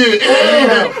day shit.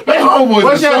 Yeah. They homeboys.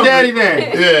 What's your daddy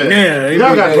name? Yeah. Yeah,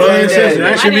 Y'all got blood and daddy. sister.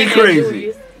 That should be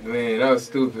crazy. Man, that was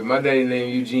stupid. My daddy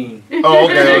named Eugene. Oh,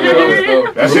 okay. That's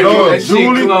it. That shit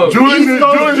close.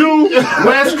 Julie.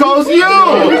 West Coast you.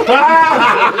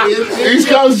 East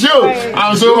Coast Jew. I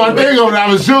was doing my thing over there.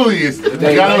 I was Julius.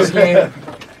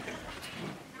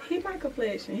 He my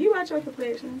complexion. He watch your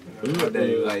complexion. My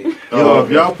daddy like. Yo,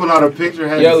 if y'all pull out a picture,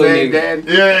 have the Yellow same nigga. daddy.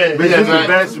 Yeah. Bitch, this is the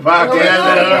best podcast.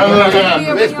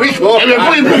 Bitch, we go. Hey, man,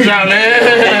 put your picture out,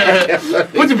 man.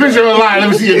 Put your picture online. Let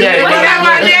me see your daddy.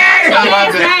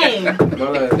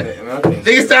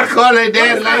 Niggas start calling their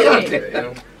daddy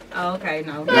like Oh, okay,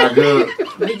 no. Not good.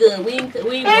 We good. We ain't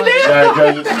going Yeah,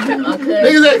 cousin. okay.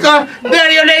 Niggas that call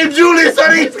daddy, your name Julius,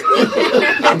 honey.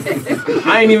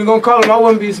 I ain't even gonna call him. I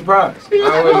wouldn't be surprised.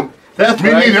 I wouldn't. That's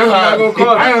me neither. I'm not gonna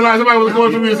call I ain't like somebody was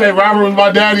going to me and say Robert was my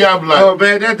daddy. I'd be like, oh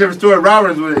man, that's different story.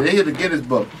 Robert's with it. He had to get his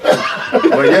book.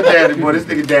 Boy, your daddy, boy, this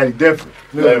nigga daddy different.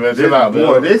 hey, man, chill out, man.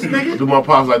 Boy, this nigga. Do my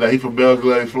pops like that. He from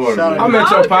Belgrade, Florida. Shout out. I met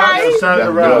your pops. Shout out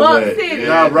to That's Rob. Buck bad. City.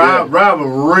 Nah, Rob a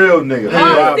real nigga.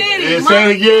 Buck City. Yeah,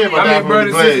 say it again. My How dad many from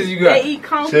brothers the and sisters you They got? eat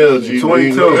comfy. Chill, G.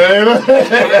 22. You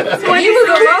was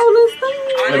a rolling stone.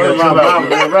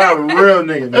 Rob a real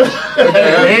nigga, man.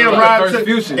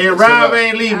 And Rob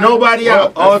ain't leave nobody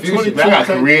out. All 22. I got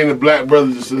Korean and black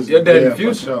brothers and sisters. Your daddy Yeah,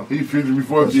 Future. He future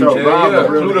before For future. sure. Rob a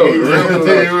real Pluto.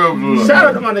 nigga. Shout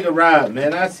out to my nigga Rob,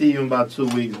 man. I see you in about 2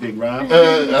 weeks, big Rob.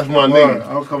 That's my nigga.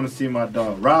 I'll come to see my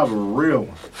dog. Rob a real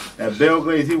one. At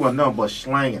Belgrade, he wasn't nothing but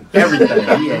slanging everything.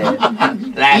 He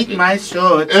had eat my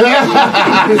shorts. The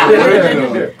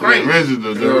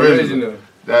original.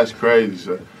 That's crazy,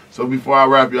 sir. So before I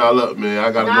wrap y'all up, man,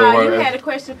 I gotta go Nah, right you now. had a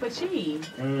question for Chi.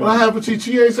 What happened to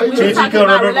Chi? Ain't say We nothing. were talking couldn't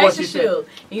about remember what she said. relationship.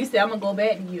 And you said, I'm going to go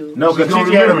back to you. No, because She don't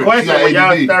she had a remember. question She got when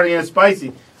y'all ADD. started getting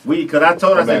spicy. Because I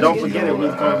told her, I said, don't forget it. We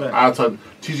was coming back. I'll tell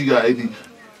Chi got ADD.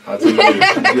 I'll tell you this.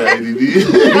 She got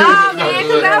ADD. Nah, man,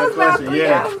 because that was about 3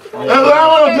 Yeah. hours. I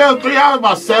want to tell 3 hours,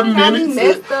 about 7 Got me minutes.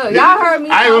 messed up. Y'all heard me.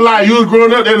 I ain't gonna lie, you was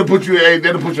growing up, they'd put you on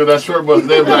that short bus.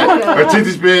 They'd be like, her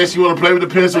teacher spin, she wanna play with the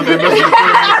pencil, they mess with the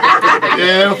pencil.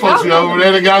 Yeah, the folks you over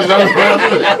there, the guys I'm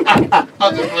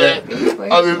just playing.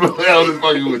 I'm just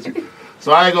fucking with you.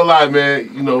 So I ain't gonna lie, man,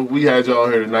 you know, we had y'all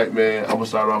here tonight, man. I'm gonna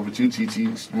start off with you, TT.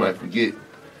 You might forget.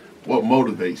 What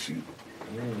motivates you?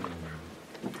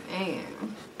 Man.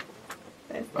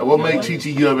 Like, what make Chi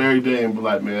get up every day and be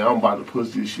like, man, I'm about to push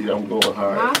this shit. I'm going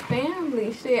hard. My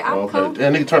family, shit. I'm okay.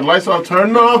 That nigga turn the lights off,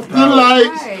 turn off the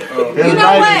lights. Right. You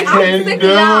know what? I'm sick of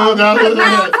y'all. Now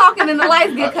I'm talking and the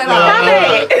lights get cut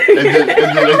off.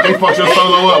 They fucked your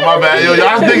solo up, my bad. Yo,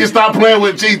 y'all niggas stop playing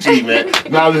with Chi, man.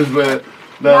 Nah, this man.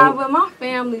 Nah, but my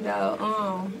family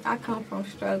though, I come from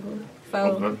struggle.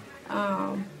 So,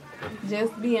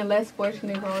 just being less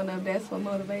fortunate growing up, that's what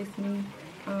motivates me.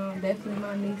 Definitely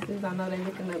my nieces, I know they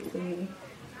looking up to me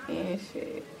and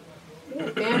shit. Yeah,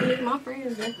 family, my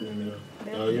friends, definitely.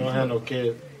 You don't have no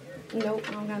kids? Nope,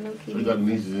 I don't got no kids. So you got the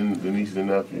nieces and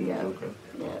nephews? Yeah.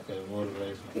 Okay,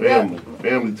 motivation.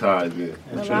 Family ties in.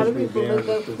 A lot of people look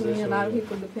up to me, a lot of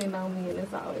people depend on me, and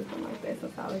it's always been like that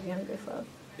since I was younger, so.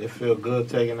 It feel good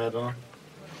taking that on?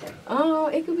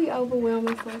 It could be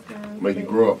overwhelming sometimes. Make you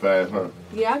grow up fast, huh?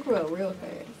 Yeah, I grew up real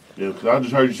fast. Yeah, because I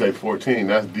just heard you say 14.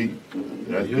 That's deep.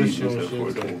 That's deep. You said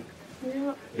 14. Yeah.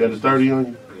 You got the 30 on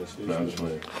you? No, I'm just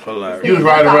playing. Hilarious. You was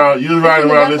riding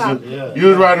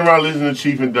around listening to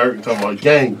Chief and Dirk and talking about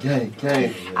gang.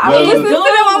 I was listening to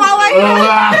them on my way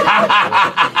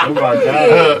Oh my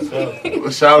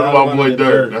God. Shout out to my boy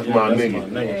Dirk. That's my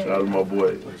nigga. Shout out to my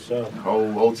boy. Whole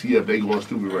OTF, they going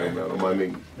stupid right now. My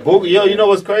nigga. Buka, yo, you know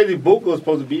what's crazy? Buka was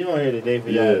supposed to be on here today for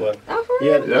y'all, but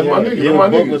that's my nigga. He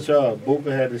was booked with y'all.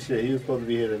 Buka had the shit. He was supposed to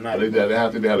be here tonight. They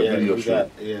had a video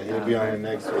shoot. He'll be on here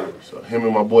next week. So him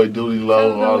and my boy Dooley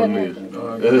Low, all them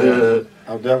niggas.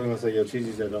 I'm definitely gonna say, yo,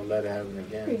 Chi said don't let it happen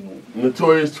again.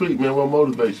 Notorious tweet, man. What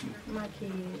motivates you? My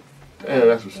kids. Damn,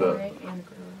 that's what's up.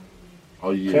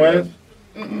 Oh yeah. Twins?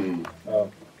 Oh.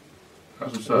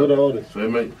 That's what's up. Who the oldest? So they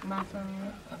make. My son.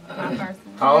 My first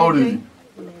one. How old is he?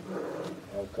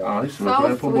 Okay. Oh, he's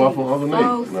playing football for other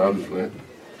niggas. No, I'm just playing.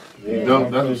 Yeah,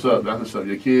 that's what's up. That's what's up.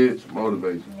 Your kids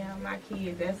motivate you. Yeah, my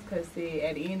kids. That's because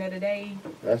at the end of the day,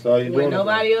 that's all you doing. When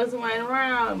nobody else went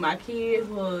around, my kids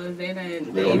was they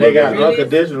got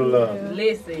unconditional love.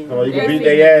 Listen, you can beat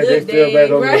their ass, they still back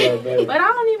over right? Love, but I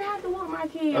don't even have to whoop my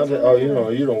kids.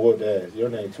 You don't whoop the ass. Your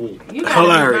name Tweet.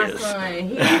 Hilarious. So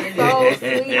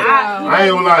sweet. I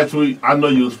ain't gonna lie, Tweet. I know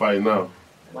you was fighting now.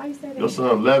 Why you say that? Your son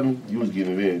 11, you was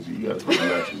getting it in. So you gotta put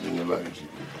matches in your life.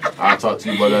 I'll talk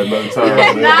to you about that another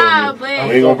time.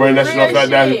 We ain't gonna bring that shit on Fat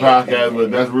Daddy podcast,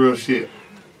 but that's real shit.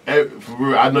 For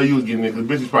real, I know you was getting it because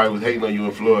bitches probably was hating on you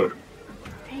in Florida.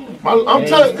 I'm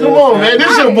telling, come on, man.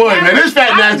 This your boy, man. This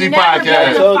Fat Nasty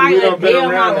podcast.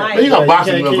 You got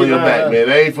boxing gloves on your back, man.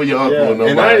 That ain't for your uncle.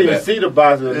 Yeah. And I didn't even see the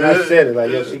boxing. And I said it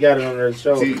like, yo, she got it on her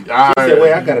shoulder. She said,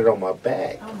 wait, I got it on my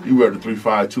back. You wear the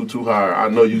 3.5 too hard. I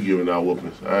know you giving out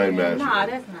whoopings. I ain't mad at you. Nah,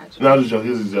 that's not true. No, this is a joke.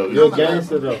 This is a joke. You're a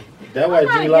gangster though. That's why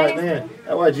G locked in.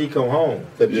 That's why G come home.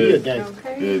 Cause G a gangster.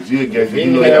 Yeah, G a gangster. He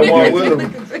ain't had one with him.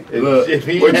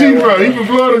 Where G from? He from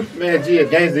Florida? Man, G a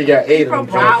gangster. He got 8 of them.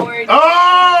 From Broward.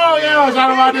 Oh, yeah.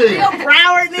 Shout out my niggas.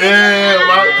 Broward niggas. Yeah,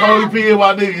 my Cody P and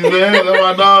my niggas, man. That's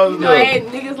my dogs. No,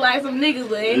 niggas like some niggas,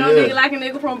 but ain't no nigga like a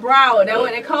nigga from Broward. That's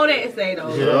what they Kodak say,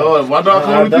 though. Yeah. Oh, my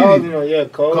dog Cody P. Yeah,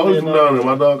 Cody from down there.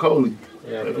 My dog Cody.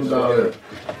 Yeah, from down there.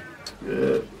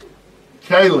 Yeah.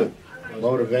 Kaylin.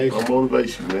 Motivation. My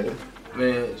motivation, man.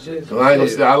 Man, shit. I ain't gonna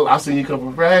say, I seen you come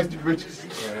from rags to riches.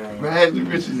 Rags to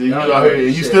riches. And you out here.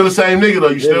 And you still the same nigga, though.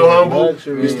 You still humble.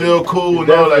 You still cool and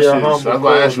all that shit. So that's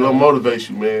why I asked you what motivates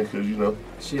you, man. Because, you know.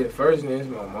 Shit, first name is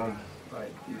my mama.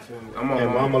 Like, you feel me? I'm my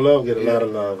mama love get a lot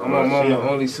of love. I'm my mama's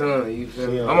only son, you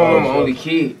feel me? I'm my mama's only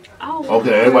kid.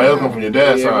 Okay, everybody else come from your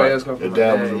dad's side. Everybody else come from your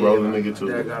dad was a rolling nigga, too.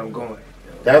 Dad got him going.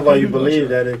 That's why you believe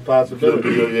that it's possible. Yeah,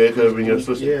 it could have been your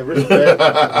sister. Yeah, respect.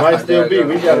 Might still be.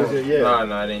 We gotta say, yeah.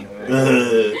 Nah, it ain't.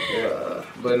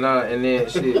 But and then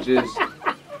shit just,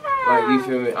 like, you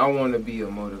feel me? I want to be a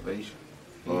motivation.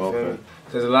 You feel me?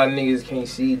 Because a lot of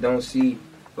niggas don't see,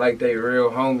 like, they real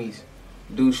homies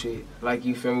do shit. Like,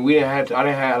 you feel me? I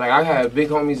had big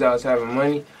homies that was having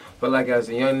money, but, like, as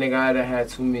a young nigga, I done had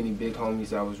too many big homies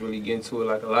that was really getting to it.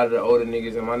 Like, a lot of the older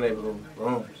niggas in my neighborhood were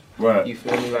bums. Right. You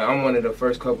feel me? Like, I'm one of the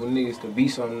first couple niggas to be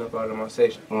something up out of my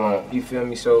section. Right. You feel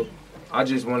me? So, I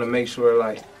just want to make sure,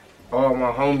 like, all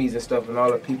my homies and stuff and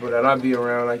all the people that I be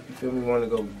around, like, you feel me, want to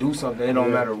go do something. It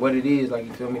don't matter what it is, like,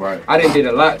 you feel me? Right. I done did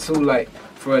a lot, too, like,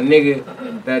 for a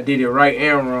nigga that did it right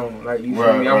and wrong. Like, you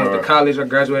feel me? I went to college, I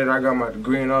graduated, I got my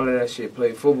degree and all of that shit,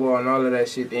 played football and all of that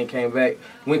shit, then came back,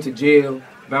 went to jail,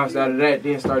 bounced out of that,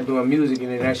 then started doing music, and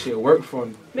then that shit worked for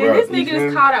me. Man, this nigga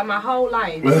just caught out my whole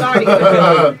life.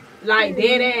 Started like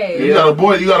dead ass. You got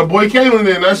a boy Kaylin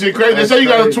then. That shit crazy. They say you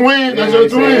got a twin. That's your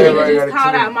twin. He just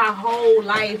caught out my whole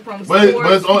life from But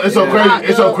it's so crazy.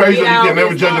 It's so crazy that you can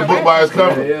never judge a book by its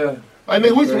cover. Yeah. Like,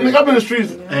 nigga, I'm in the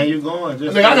streets. And you going.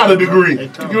 Just nigga, I got a degree. You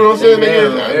know what I'm saying,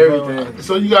 nigga? Everything.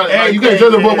 So you can't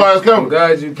judge a book by his cover.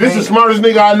 This is the smartest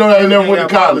nigga I know that ain't never went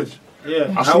to college.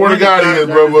 Yeah. I swear to God he is,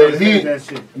 bro,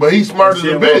 but he's smart as a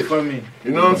bitch.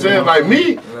 You know what I'm saying? Like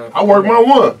me, I work my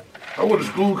one. I went to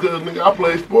school because, nigga, I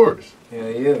played sports. Yeah.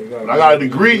 I got a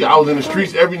degree. I was in the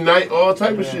streets every night, all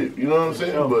type of shit. You know what I'm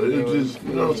saying? But it's just,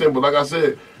 you know what I'm saying? But like I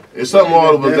said, it's something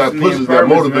all of us that pushes, that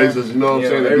motivates us, you know what I'm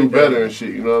saying, to do better and shit,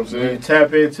 you know what I'm saying? When you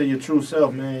tap into your true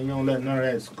self, man, you don't let none of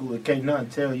that school, it can't nothing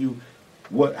tell you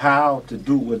how to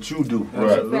do what you do.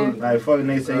 Right. Like fucking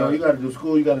they say, you gotta do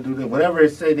school, you gotta do this. Whatever it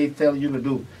say they tell you to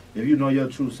do, if you know your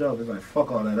true self, it's like,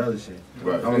 fuck all that other shit.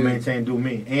 Right. I'm gonna maintain, do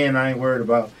me. And I ain't worried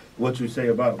about what you say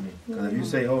about me. Because if you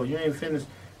say, oh, you ain't finished,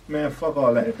 man, fuck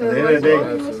all that. At the end of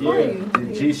the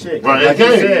day, G shit. Right, like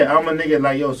you said, I'm a nigga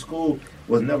like, yo, school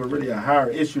was never really a higher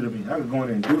issue to me. I could go in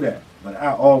and do that. But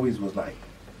I always was like,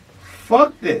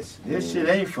 fuck this. This shit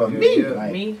ain't for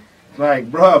me.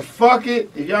 Like, bruh, fuck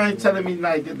it. If y'all ain't telling me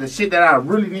like the shit that I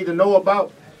really need to know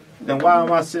about, then why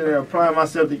am I sitting there applying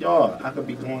myself to y'all? I could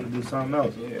be going to do something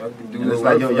else. Yeah, I could do and it's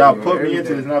like, yo, y'all put me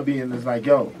into this, not being, it's like,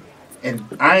 yo. And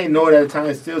I ain't know it at the time.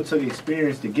 It still took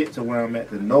experience to get to where I'm at,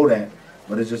 to know that.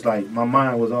 But it's just like, my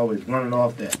mind was always running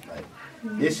off that. Like,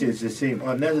 this shit just seemed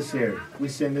unnecessary. We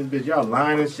send this bitch, y'all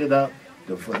lining shit up.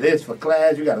 For this, for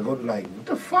class, you gotta go to like, what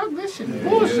the fuck? This shit is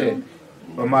bullshit.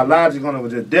 But my logic on it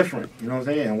was just different. You know what I'm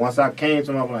saying? And once I came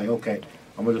to it, I'm like, okay,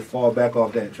 I'm gonna just fall back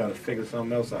off that and try to figure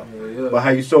something else out. But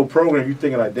how you so programmed, you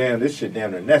thinking like, damn, this shit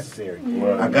damn near necessary.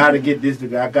 I gotta get this,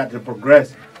 I got to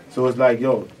progress. So it's like,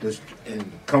 yo, this,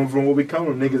 and coming from where we come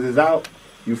from, niggas is out,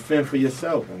 you fend for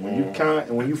yourself. And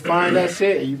when you find that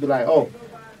shit, and you be like, oh,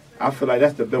 I feel like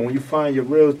that's the best. When you find your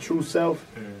real true self,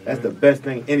 that's the best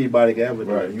thing anybody can ever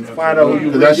do. Right. You find out who you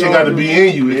really that shit got to be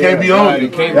in you. It can't be on you.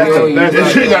 It can't be on you.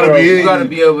 That shit got to be in you. You got to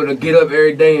be able to get up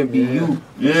every day and be you.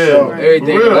 Yeah. So,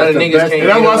 everything. A lot of niggas can't. And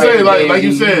that's what I say. Like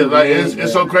you said, like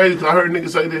it's so crazy. 'Cause I heard niggas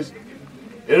say this.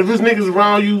 And if there's niggas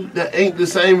around you that ain't the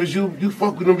same as you, you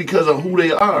fuck with them because of who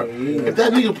they are. If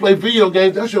that nigga play video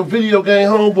games, that's your video game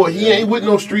homeboy. He ain't with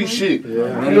no street shit. You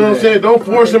know what I'm saying? Don't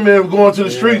force him into going to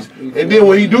the streets. And then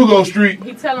when he do go street,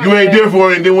 you ain't there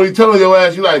for it. And then when he telling your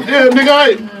ass, you like, damn,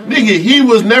 nigga, he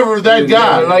was never that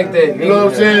guy. Like that. You know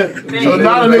what I'm saying? So a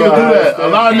lot of niggas do that. A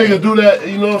lot of niggas do that.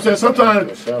 You know what I'm saying?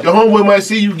 Sometimes your homeboy might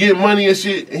see you get money and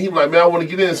shit, and he be like, man, I want to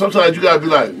get in. Sometimes you gotta be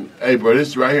like, hey, bro,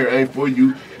 this right here ain't for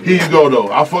you. Here you go,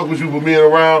 though. I fuck with you for being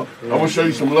around. I'm going to show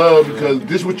you some love because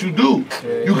this what you do.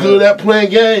 You good at playing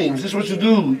games. This what you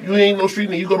do. You ain't no street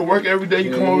nigga. You go to work every day.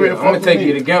 You come over here and fuck with me. I'm going to take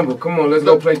you to gamble. Come on, let's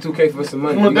go play 2K for some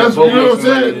money. Come on, that's what, you know what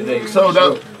I'm saying? So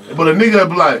but a nigga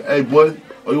be like, hey, boy,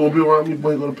 oh, you want to be around me?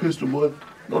 Boy, you got a pistol, boy.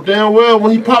 No damn well,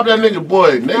 when he popped that nigga,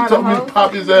 boy, Nate told me to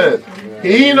pop his ass.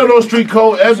 He ain't know those street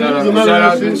code evidence and none of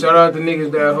that shit. Shout out to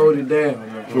niggas that hold it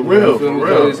down. For real, for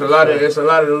real. It's a lot of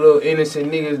the little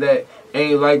innocent niggas that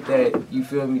ain't like that, you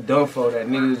feel me, done for, that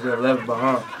niggas that left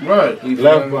behind. Right. You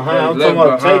left behind. I'm talking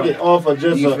about take it off of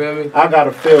just I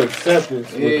gotta feel acceptance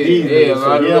with these niggas.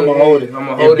 So I'm gonna hold it.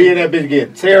 And being that bitch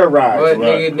get terrorized. But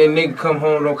nigga come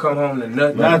home, don't come home to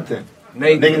nothing. Nothing.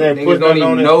 Niggas don't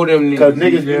even know them niggas. Cause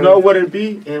niggas, you know what it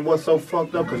be and what's so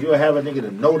fucked up, cause you'll have a nigga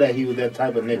to know that he was that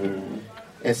type of nigga.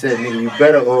 And said, nigga, you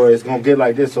better or it's gonna get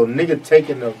like this. So nigga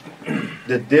taking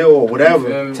the deal or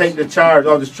whatever, take the charge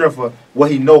off the strip for what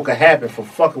he know could happen for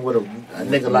fucking with a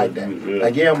nigga like that.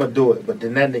 Like, yeah, I'm gonna do it. But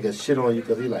then that nigga shit on you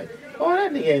because he like, oh,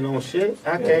 that nigga ain't on shit.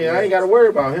 I ain't gotta worry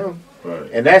about him.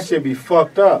 Right. And that shit be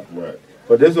fucked up. Right.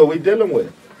 But this is what we dealing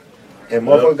with. And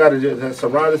motherfuckers gotta just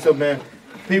surround themselves, man.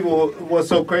 People, what's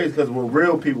so crazy because we're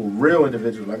real people, real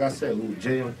individuals. Like I said, who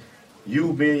genuine.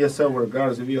 You being yourself,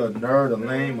 regardless if you're a nerd or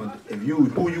lame, or if you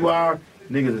who you are,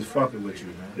 niggas is fucking with you,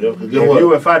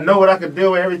 man. If I know what I can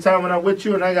deal with every time when I'm with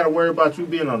you, and I ain't gotta worry about you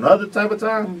being on other type of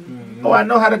time, I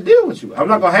know how to deal with you. I'm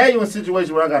not gonna have you in a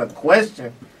situation where I gotta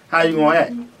question how you gonna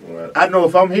act. Right. I know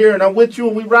if I'm here and I'm with you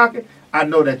and we rocking, I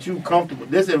know that you comfortable.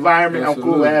 This environment, I'm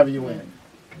cool with having you in.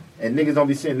 And niggas don't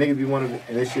be seeing niggas be one of it,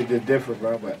 and this shit is different,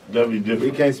 bro. But that'd be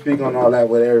different. We can't speak on all that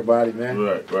with everybody, man.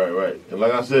 Right. And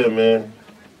like I said, man.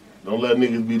 Don't let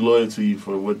niggas be loyal to you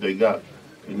for what they got.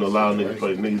 You know, a lot of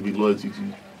niggas be loyal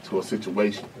to a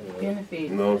situation. Benefit. You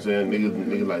know what I'm saying?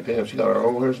 Niggas like, damn, she got her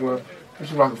own hair salon.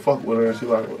 She like to fuck with her, and she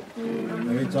like,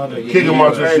 kick him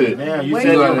out your shit.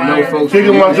 Kick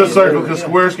him out your circle, because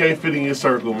squares can't fit in your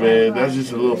circle, man. That's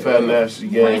just a little fat nasty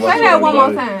game. Say that one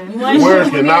more time. Squares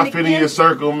cannot fit in your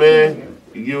circle, man.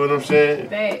 You get what I'm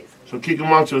saying? So kick him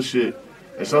out your shit.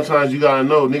 And sometimes you gotta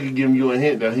know, nigga giving you a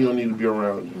hint that he don't need to be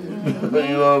around you. You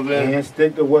know what I'm saying? And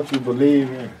stick to what you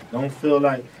believe in. Don't feel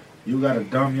like you gotta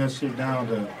dumb your shit down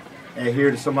to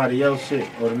adhere to somebody else's shit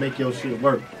or to make your shit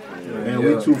work. Man,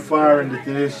 we too far into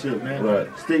this shit, man.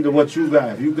 Right. Stick to what you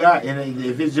got. If you got, and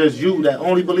if it's just you that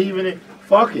only believe in it,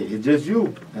 fuck it. It's just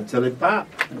you until it pop.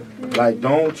 Like,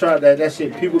 don't try that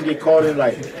shit. People get caught in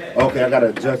like, okay, I gotta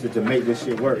adjust it to make this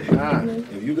shit work. Nah,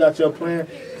 if you got your plan,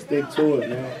 stick to it,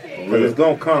 man. Because it's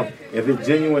gonna come. If it's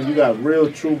genuine, you got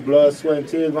real, true blood, sweat, and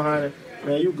tears behind it,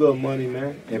 man, you good money,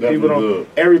 man. And people don't,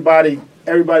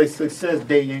 everybody's success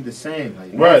date ain't the same.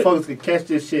 Like, motherfuckers can catch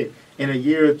this shit in a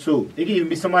year or two. It can even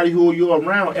be somebody who you're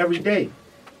around every day.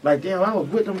 Like, damn, I was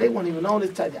with them. They weren't even on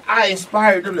this type. I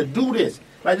inspired them to do this.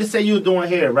 Like, just say you was doing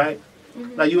hair, right?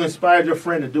 Like, you inspired your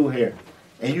friend to do hair.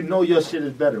 And you know your shit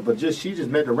is better. But she just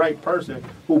met the right person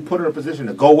who put her in a position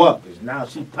to go up. Now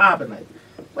she popping like,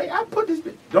 wait, I put this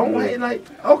bitch. Don't wait, like,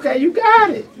 okay, you got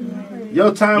it.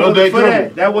 Your time was for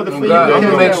that. That wasn't for you. I'm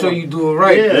going to make sure you do it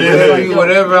right.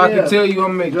 Whatever I can tell you,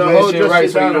 I'm going to make that shit right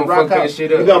so you don't fuck that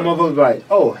shit up. You got motherfuckers like,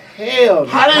 oh, hell.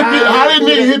 How did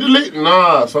nigga hit the lick?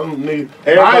 Nah, some nigga.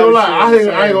 I ain't gonna lie.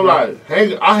 I ain't gonna lie.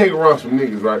 I hang around some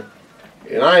niggas, right?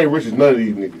 And I ain't rich as none of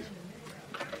these niggas.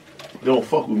 They don't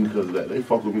fuck with me because of that. They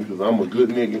fuck with me because I'm a good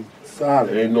nigga.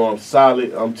 Solid. They know I'm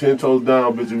solid. I'm 10 toes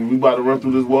down, bitch. If we about to run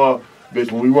through this wall,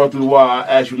 bitch, when we run through the wall, I'll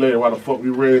ask you later why the fuck we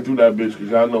ran through that bitch. Because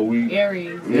y'all know we...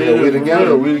 Aries. Yeah, we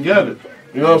together. We together.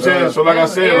 You know what I'm saying? So like I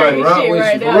said, like, rock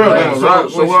with you for real.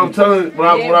 So what I'm telling,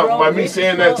 by me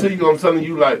saying that to you, I'm telling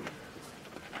you, like,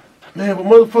 man, but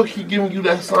motherfucker keep giving you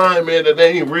that sign, man, that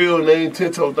they ain't real and they ain't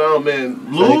 10 toes down,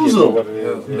 man. Lose them.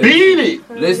 Beat it.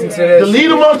 Listen to that. Delete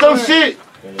them off them shit.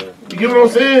 You get what I'm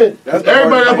saying? Everybody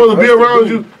that's supposed to be around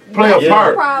you play a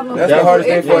part. That's the hardest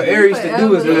thing for Aries to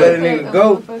do is to let a nigga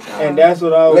go. And that's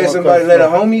what I let somebody let a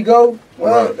homie go.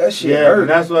 Well, that shit hurt. And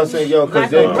that's what I say, yo, because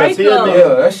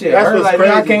that shit hurt. Like,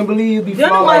 man, I can't believe you be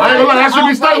flawed. I ain't gonna lie, that shit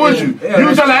be stuck with you.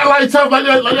 You trying to act like tough like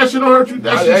that shit don't hurt you.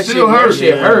 That shit still hurt. That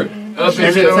shit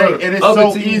hurt. And it's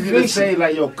so easy to say,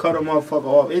 like, yo, cut a motherfucker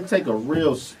off. It take a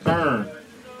real stern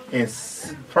and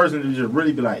person to just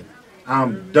really be like,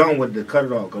 I'm done with the cut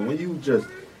it off. Because when you just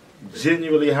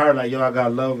genuinely hurt, like, yo, I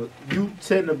got love, you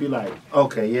tend to be like,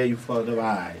 okay, yeah, you fucked up, all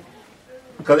right.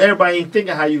 Because everybody ain't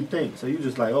thinking how you think. So you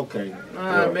just like, okay,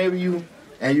 maybe you,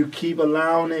 and you keep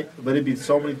allowing it, but it be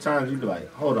so many times you be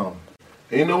like, hold on.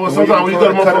 And you know what, sometimes when you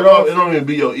cut a motherfucker off, it don't even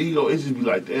be your ego, it just be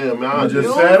like, damn, man, I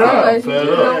just fed up.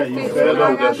 You fed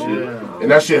up with that shit.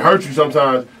 And that shit hurt you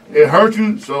sometimes. It hurt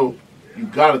you, so you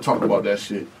gotta talk about that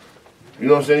shit. You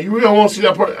know what I'm saying? You really don't want to see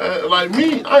that part. Like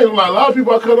me, I ain't gonna lie. A lot of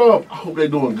people I cut off, I hope they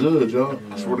doing good, y'all.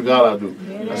 I swear to God I do.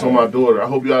 That's on my daughter. I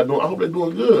hope they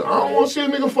doing good. I don't want to see a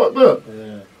nigga fucked up.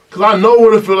 Cause I know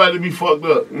what it feel like to be fucked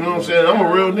up. You know what I'm saying? I'm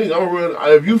a real nigga.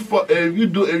 If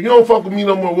you don't fuck with me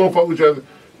no more, we don't fuck with each other.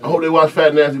 I hope they watch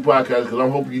Fat Nasty podcast because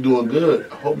I'm hoping you're doing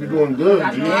good. I hope you're doing good,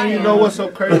 G. And you know what's so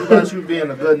crazy about you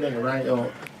being a good nigga, right?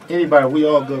 Yo, anybody, we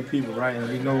all good people, right? And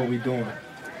we know what we doing.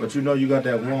 But you know you got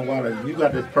that one water. You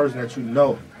got this person that you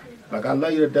know. Like, I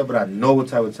love you to death, but I know what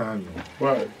type of time you're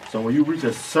on. Right. So when you reach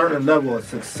a certain level of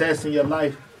success in your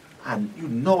life, you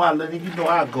know I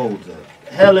go to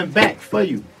hell and back for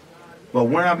you. But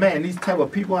where I'm at and these type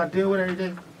of people I deal with every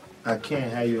day, I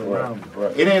can't have you around me.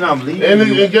 Right. It ain't I'm leaving and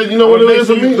you. You know what it is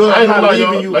for me? I ain't gonna lie,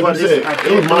 y'all. You, like you said,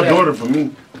 it was my daughter for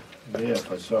me. Yeah,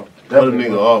 for sure. Cut a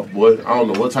nigga off, boy. I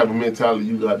don't know what type of mentality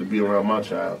you got to be around my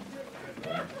child.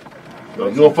 So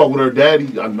if you don't fuck with her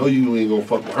daddy, I know you ain't gonna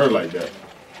fuck with her like that.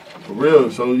 For real.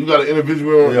 So you got an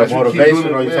individual that you keep doing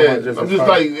it, man. I'm just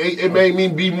like, it made me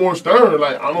be more stern.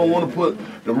 Like, I don't want to put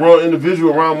the wrong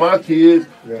individual around my kids.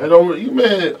 Yeah.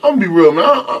 Man, I'm gonna be real,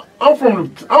 man. I'm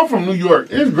from New York.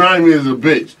 It's grimy as a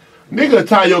bitch. Nigga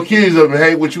tie your kids up and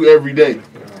hang with you every day.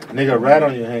 Nigga rat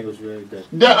on your hang with you every day.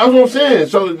 That's what I'm saying.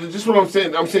 So just what I'm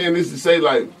saying. I'm saying this to say,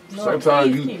 like,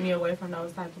 sometimes you keep me away from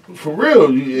those type of people. For real,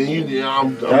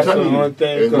 I'm telling you,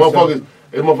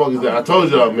 it's motherfuckers that I told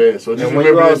y'all, man. So just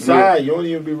remember this, man. You don't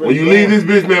even be when you leave this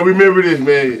bitch, man, remember this,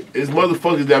 man. It's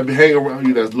motherfuckers that be hanging around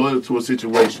you that's loyal to a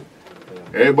situation.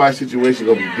 Everybody's situation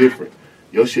gonna be different.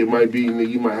 Your shit might be, nigga,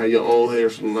 you might have your own hair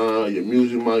salon, your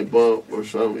music might bump or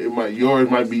something. Yours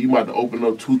might be, you might have to open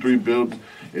up 2-3 buildings,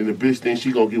 and the bitch thinks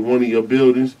she gonna get one of your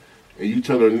buildings, and you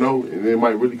tell her no, and it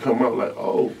might really come out like,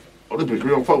 oh, this bitch really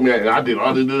don't fuck me, and I did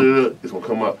all this, it's gonna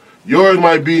come out. Yours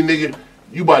might be, nigga,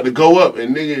 you about to go up,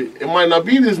 and nigga, it might not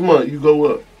be this month you go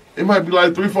up. It might be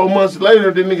like 3-4 months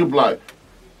later, then nigga be like,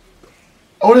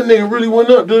 oh, that nigga really went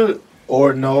up, dude.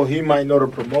 Or no, he might know the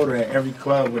promoter at every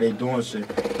club where they doing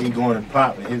shit. He going and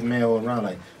pop, and his man all around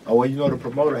like, oh, well, you know the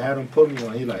promoter had him put me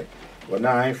on. He like, well,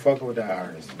 nah, I ain't fucking with that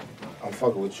artist. I'm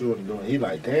fucking with you and doing. He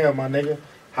like, damn, my nigga,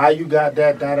 how you got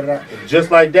that, da da da. And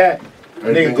just like that,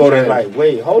 nigga go there like,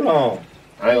 wait, hold on.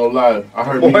 I ain't gonna lie. I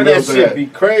heard Boy, that shit be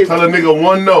crazy. Tell a nigga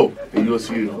one no, and you'll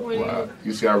see. Wow,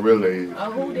 you see how real they is.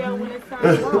 Who there when it's time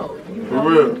to go? For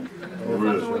real. For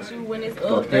real. With you when it's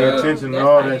up. Pay attention to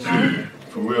all that shit.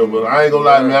 For real, but I ain't gonna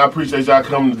lie, man. I appreciate y'all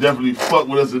coming to definitely fuck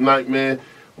with us tonight, man.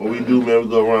 What we do, man, we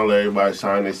go around let everybody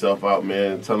sign themselves out,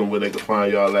 man. Tell them where they can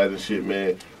find y'all at and shit,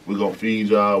 man. We gonna feed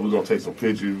y'all. We gonna take some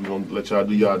pictures. We gonna let y'all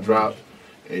do y'all drops.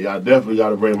 And y'all definitely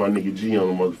gotta bring my nigga G on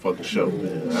the motherfucking show,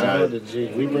 man. Shout out to G.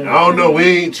 I don't know. We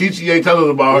ain't. Chi-Chi ain't telling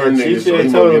us about her nigga. Chi-Chi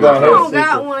ain't telling us about her. I don't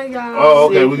got one, y'all. Oh,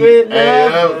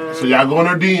 okay. So y'all go in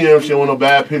her DM. She don't want no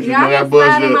bad pictures. Y'all got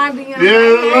slide in my DM.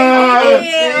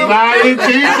 Slide in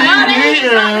Chi-Chi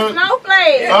DM.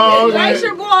 Snowflake. Oh, okay. That's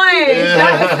your boy.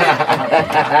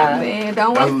 Man,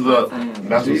 don't waste my time.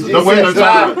 That's what's up. Don't waste her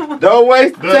time. Don't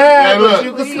waste time.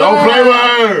 Don't play with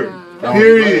her.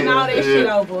 Period. All that shit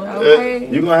over. Okay.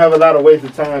 You're gonna have a lot of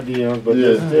wasted time DMs, but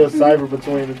there's still cyber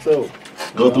between the two.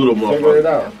 Go through the motherfucker. Figure it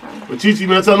out. But Chi-Chi,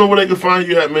 man, tell them where they can find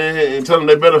you at, man, and tell them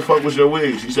they better fuck with your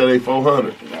wig. She said they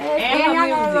 400. Yes, and y'all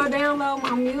gotta go download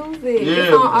my music. Yeah.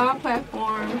 It's on all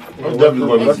platforms. I'm definitely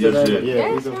gonna listen to your shit.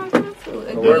 Yes, y'all got to.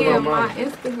 Again, my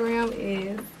Instagram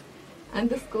is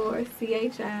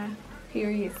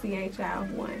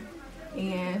 _CHI_CHI1.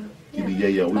 And Give me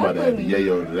yayo. We about to have the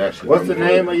yayo to that shit. What's the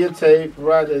name of your tape,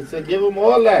 Roger? Said give them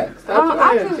all that.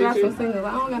 I just got some singles.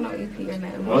 I don't got no EP or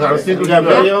nothing. What kind of singles you got?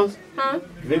 Videos? Huh?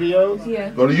 Videos? Yeah.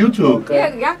 Go to YouTube.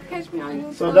 Yeah, y'all can catch me on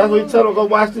YouTube. So that's what you tell them. Go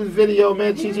watch this video,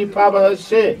 man. Chi-Chi popping her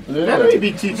shit. Yeah. Let me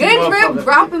be Chi-Chi. Good Drip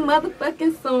dropping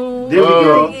motherfucking soon. There we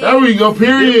go. There we go.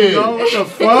 Period. What the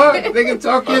fuck? They can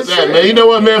talk your Fuck that, shit. man. You know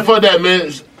what, man? Fuck that,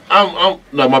 man. I'm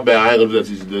no, my bad. I ain't gonna do that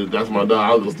to you. That's my dog.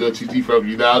 I was gonna steal Chi-Chi from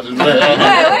you now. I can't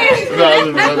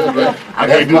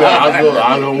do that. I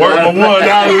was gonna work my one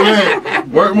now.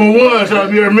 Work my one. Trying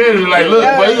to be her manager. Like, look,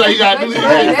 but he's like, you gotta do this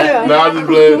shit. No, I'm just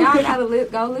playing. Y'all gotta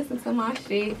go listen to my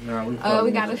shit.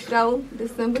 We got a show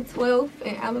December 12th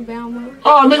in Alabama.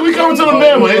 Oh, nigga, we coming to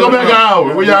Alabama. Ain't go back an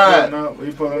hour. Where y'all at?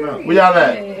 We pulling up. Where y'all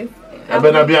at? Yes. I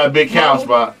better not be at a Big Cow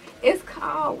spot. It's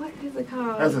called, what is it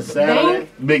called? That's a Saturday.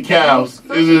 Big Cows.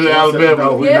 This is Alabama.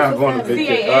 No, we're not going to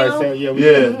Big Cow. All right,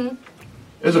 Yeah.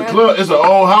 It's a club. It's an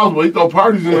old house, but he throw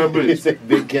parties in that bitch.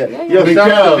 Big Cow. Yo, Big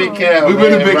Cow. Big Cow. We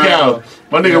been to Big Cow.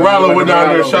 My nigga Rollo went down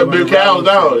there and shut Big Cows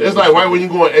down. It's like right when you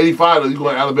going 85, you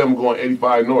going to Alabama, going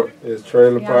 85 north. It's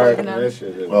trailer park and that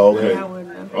shit. Oh, okay.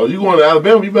 Oh, you going to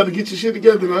Alabama? You better get your shit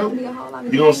together now.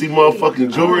 You gonna see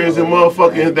motherfucking Jordans and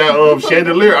motherfucking that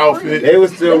chandelier outfit. They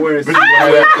was still wearing. Bitch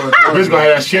gonna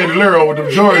have that chandelier on with them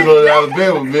Jordans on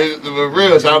Alabama, bitch. For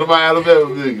real, shout out to my Alabama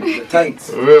nigga.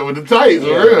 Tights. For real, with the tights,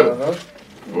 for real.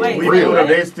 Wait, real.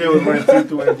 They still was wearing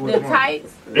see-through Air Force the One.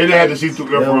 tights? They didn't have the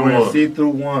see-through Air Force One. See-through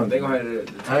one. They gonna have the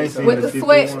tights seen With the the see-through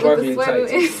sweat, one. with the sweater.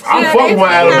 I fuck with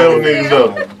my Alabama niggas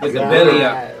though. With the belly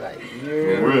out.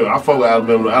 For real, I fuck with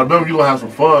Alabama. Alabama, you gonna have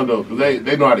some fun though, cause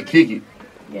they know how to kick it.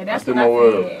 Yeah, that's Still what my I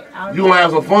word. said. You gonna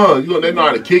have some fun. They know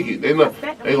how to kick it. They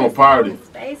gonna party.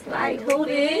 Space like who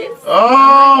this?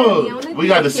 Oh, we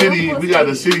got the city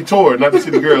tour, not the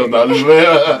city girls. Nah,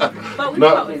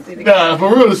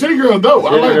 for real, the city girls dope.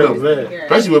 I like them,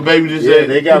 especially with baby just said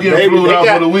they got getting flew out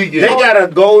for the weekend. They got a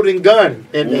golden gun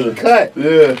and they cut.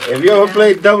 Yeah. If you ever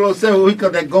played 007, we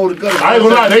cut that golden gun. I ain't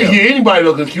gonna lie, they hit anybody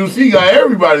though, cause QC got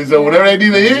everybody. So whenever they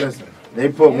need a hit, they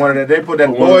put one of that. They put that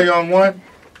boy on one.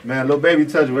 Man, little baby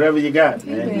touch whatever you got,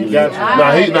 man. You got Nah,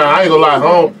 I ain't gonna lie,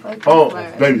 home,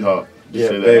 baby hard. Yeah,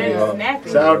 baby hard.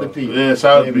 Shout out to Pete. Yeah,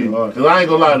 shout out to Pete. Cause I ain't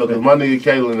gonna lie though, cause my nigga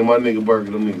Kaylin and my nigga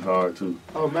Burger, them niggas hard too.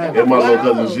 Oh man. And my little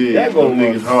cousin shit, them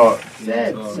niggas hard.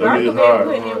 Them niggas hard.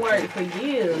 Putting in work for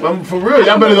years. For real,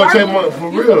 y'all better go take my,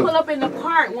 for You could real. pull up in the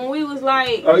park when we was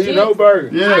like. Oh, you know Burger?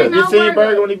 Yeah. You seen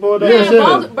Burger when he pulled up?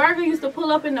 Yeah. Burger used to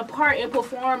pull up in the park and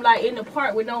perform like in the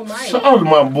park with no mic. Shout out to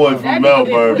my boy from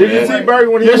Melbourne, Did you see Burger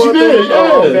when he pulled up?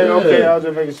 Yes, you did. Okay. I was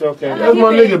just making sure. Okay. That's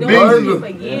my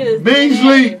nigga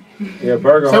Beasley. Yeah,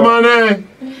 Burger. Say my name.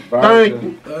 Thank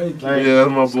you. Thank Yeah,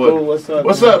 that's my boy. School,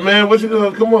 What's up, man? What you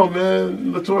doing? Come on,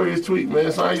 man. Notorious Tweet,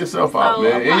 man. Sign yourself out,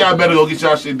 man. And y'all better go get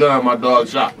y'all shit done at my dog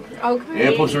shop. Okay.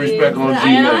 And put some respect on G,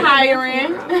 And I'm man.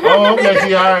 hiring. Oh, okay.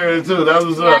 She hiring too. That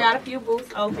was I up. got a few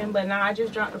booths open, but now I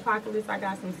just dropped Apocalypse. I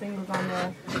got some singles on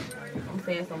there. I'm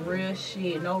saying some real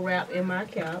shit. No rap in my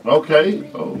cap.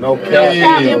 Okay. Oh, no cap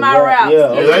in my rap. Yeah,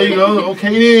 there you go.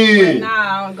 Okay then.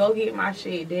 Nah, go get my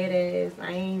shit. Dead ass.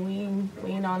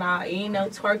 We ain't on all, ain't no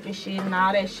twerking shit and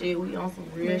all that shit. We on some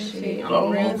real shit.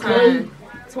 On real time.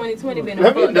 2020 been a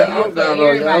fuck year for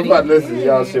everybody. I'm about to listen to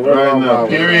y'all shit right now.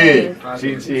 Period. Chi-Chi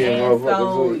and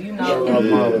So, you know,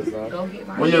 go get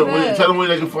my shit. Tell them where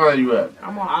they can find you at.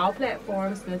 I'm on all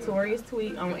platforms. Notorious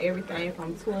Tweet on everything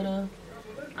from Twitter,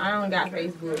 I don't got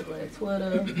Facebook, but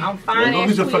Twitter. I'm fine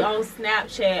and sweet on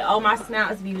Snapchat. All my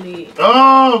snaps be lit.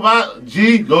 Oh, my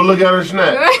G, go look at her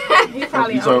snap. He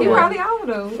probably on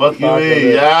though. Fuck you,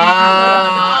 me.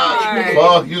 Yeah.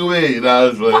 Fuck you, me. Nah,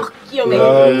 it's like. Plug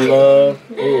love.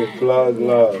 Ooh, plug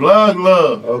love. Plug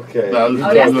love. Okay. Nah,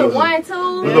 that's the one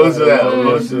too. We're going to that. We're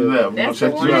going to that. We're going to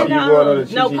check you out.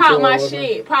 No, pop my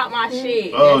shit. Pop my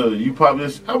shit. Oh, you pop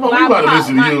this? How about we about to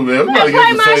listen to you, man? We about to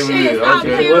get the same shit.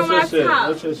 Okay.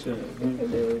 What's your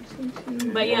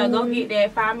shit? But yeah, go get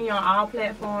that. Find me on all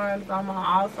platforms. I'm on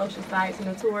all social sites.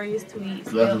 Notorious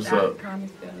Tweets. That's what's up.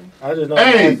 I just know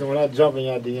when I jump in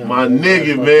your DM. My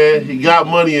nigga, man. He got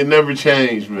money and never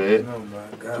changed, man. Oh my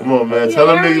God. Come on, man. Tell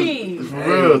them niggas. For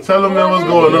real. Tell them, man, what's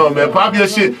going on, man. Pop your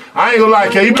shit. I ain't gonna lie,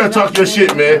 K. You better talk your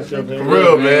shit, man. For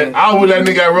real, man. I was with that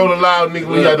nigga at Roll Loud, nigga,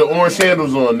 when he had the orange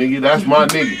sandals on, nigga. That's my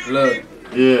nigga. Look.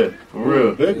 Yeah, for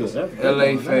real.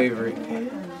 LA favorite.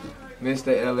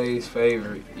 Mr. LA's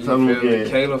favorite. You feel me?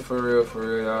 Kayla for real,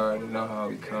 you already know how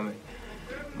we coming.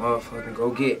 Motherfucking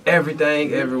go get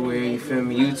everything everywhere, you feel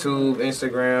me? YouTube,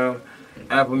 Instagram,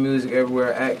 Apple Music,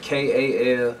 everywhere at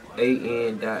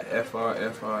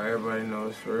KALAN.FRFR. Everybody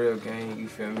knows for real gang, you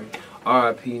feel me?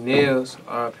 R.I.P. Nails,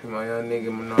 R.I.P. my young nigga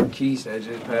Monarchiste that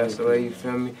just passed away, you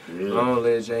feel me? Long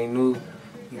live J. New.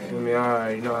 You feel me? I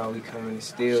already know how we coming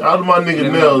still. Shout out to my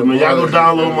nigga Nels, man. Y'all go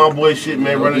download my boy shit,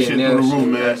 man. Run the shit through the roof,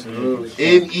 man.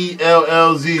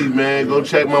 NELLZ, man. Go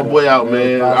check my boy out,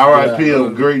 man. R.I.P.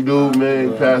 him. Great dude,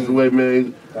 man. He passed away,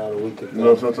 man. You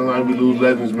know, sometimes we lose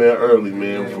legends, man, early,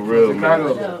 man. For real,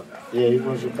 man. Yeah, he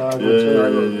from Chicago.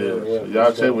 Yeah.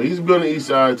 Y'all check. Well, he's been on the east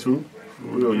side, too. For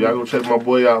real, y'all go check my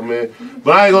boy out, man.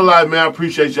 But I ain't gonna lie, man, I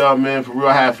appreciate y'all, man. For real,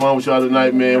 I had fun with y'all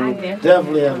tonight, man.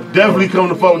 Definitely come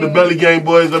to fuck with the Belly Gang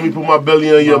boys. Let me put my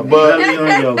belly on your butt. Belly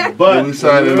on your butt. We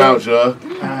signing out, y'all.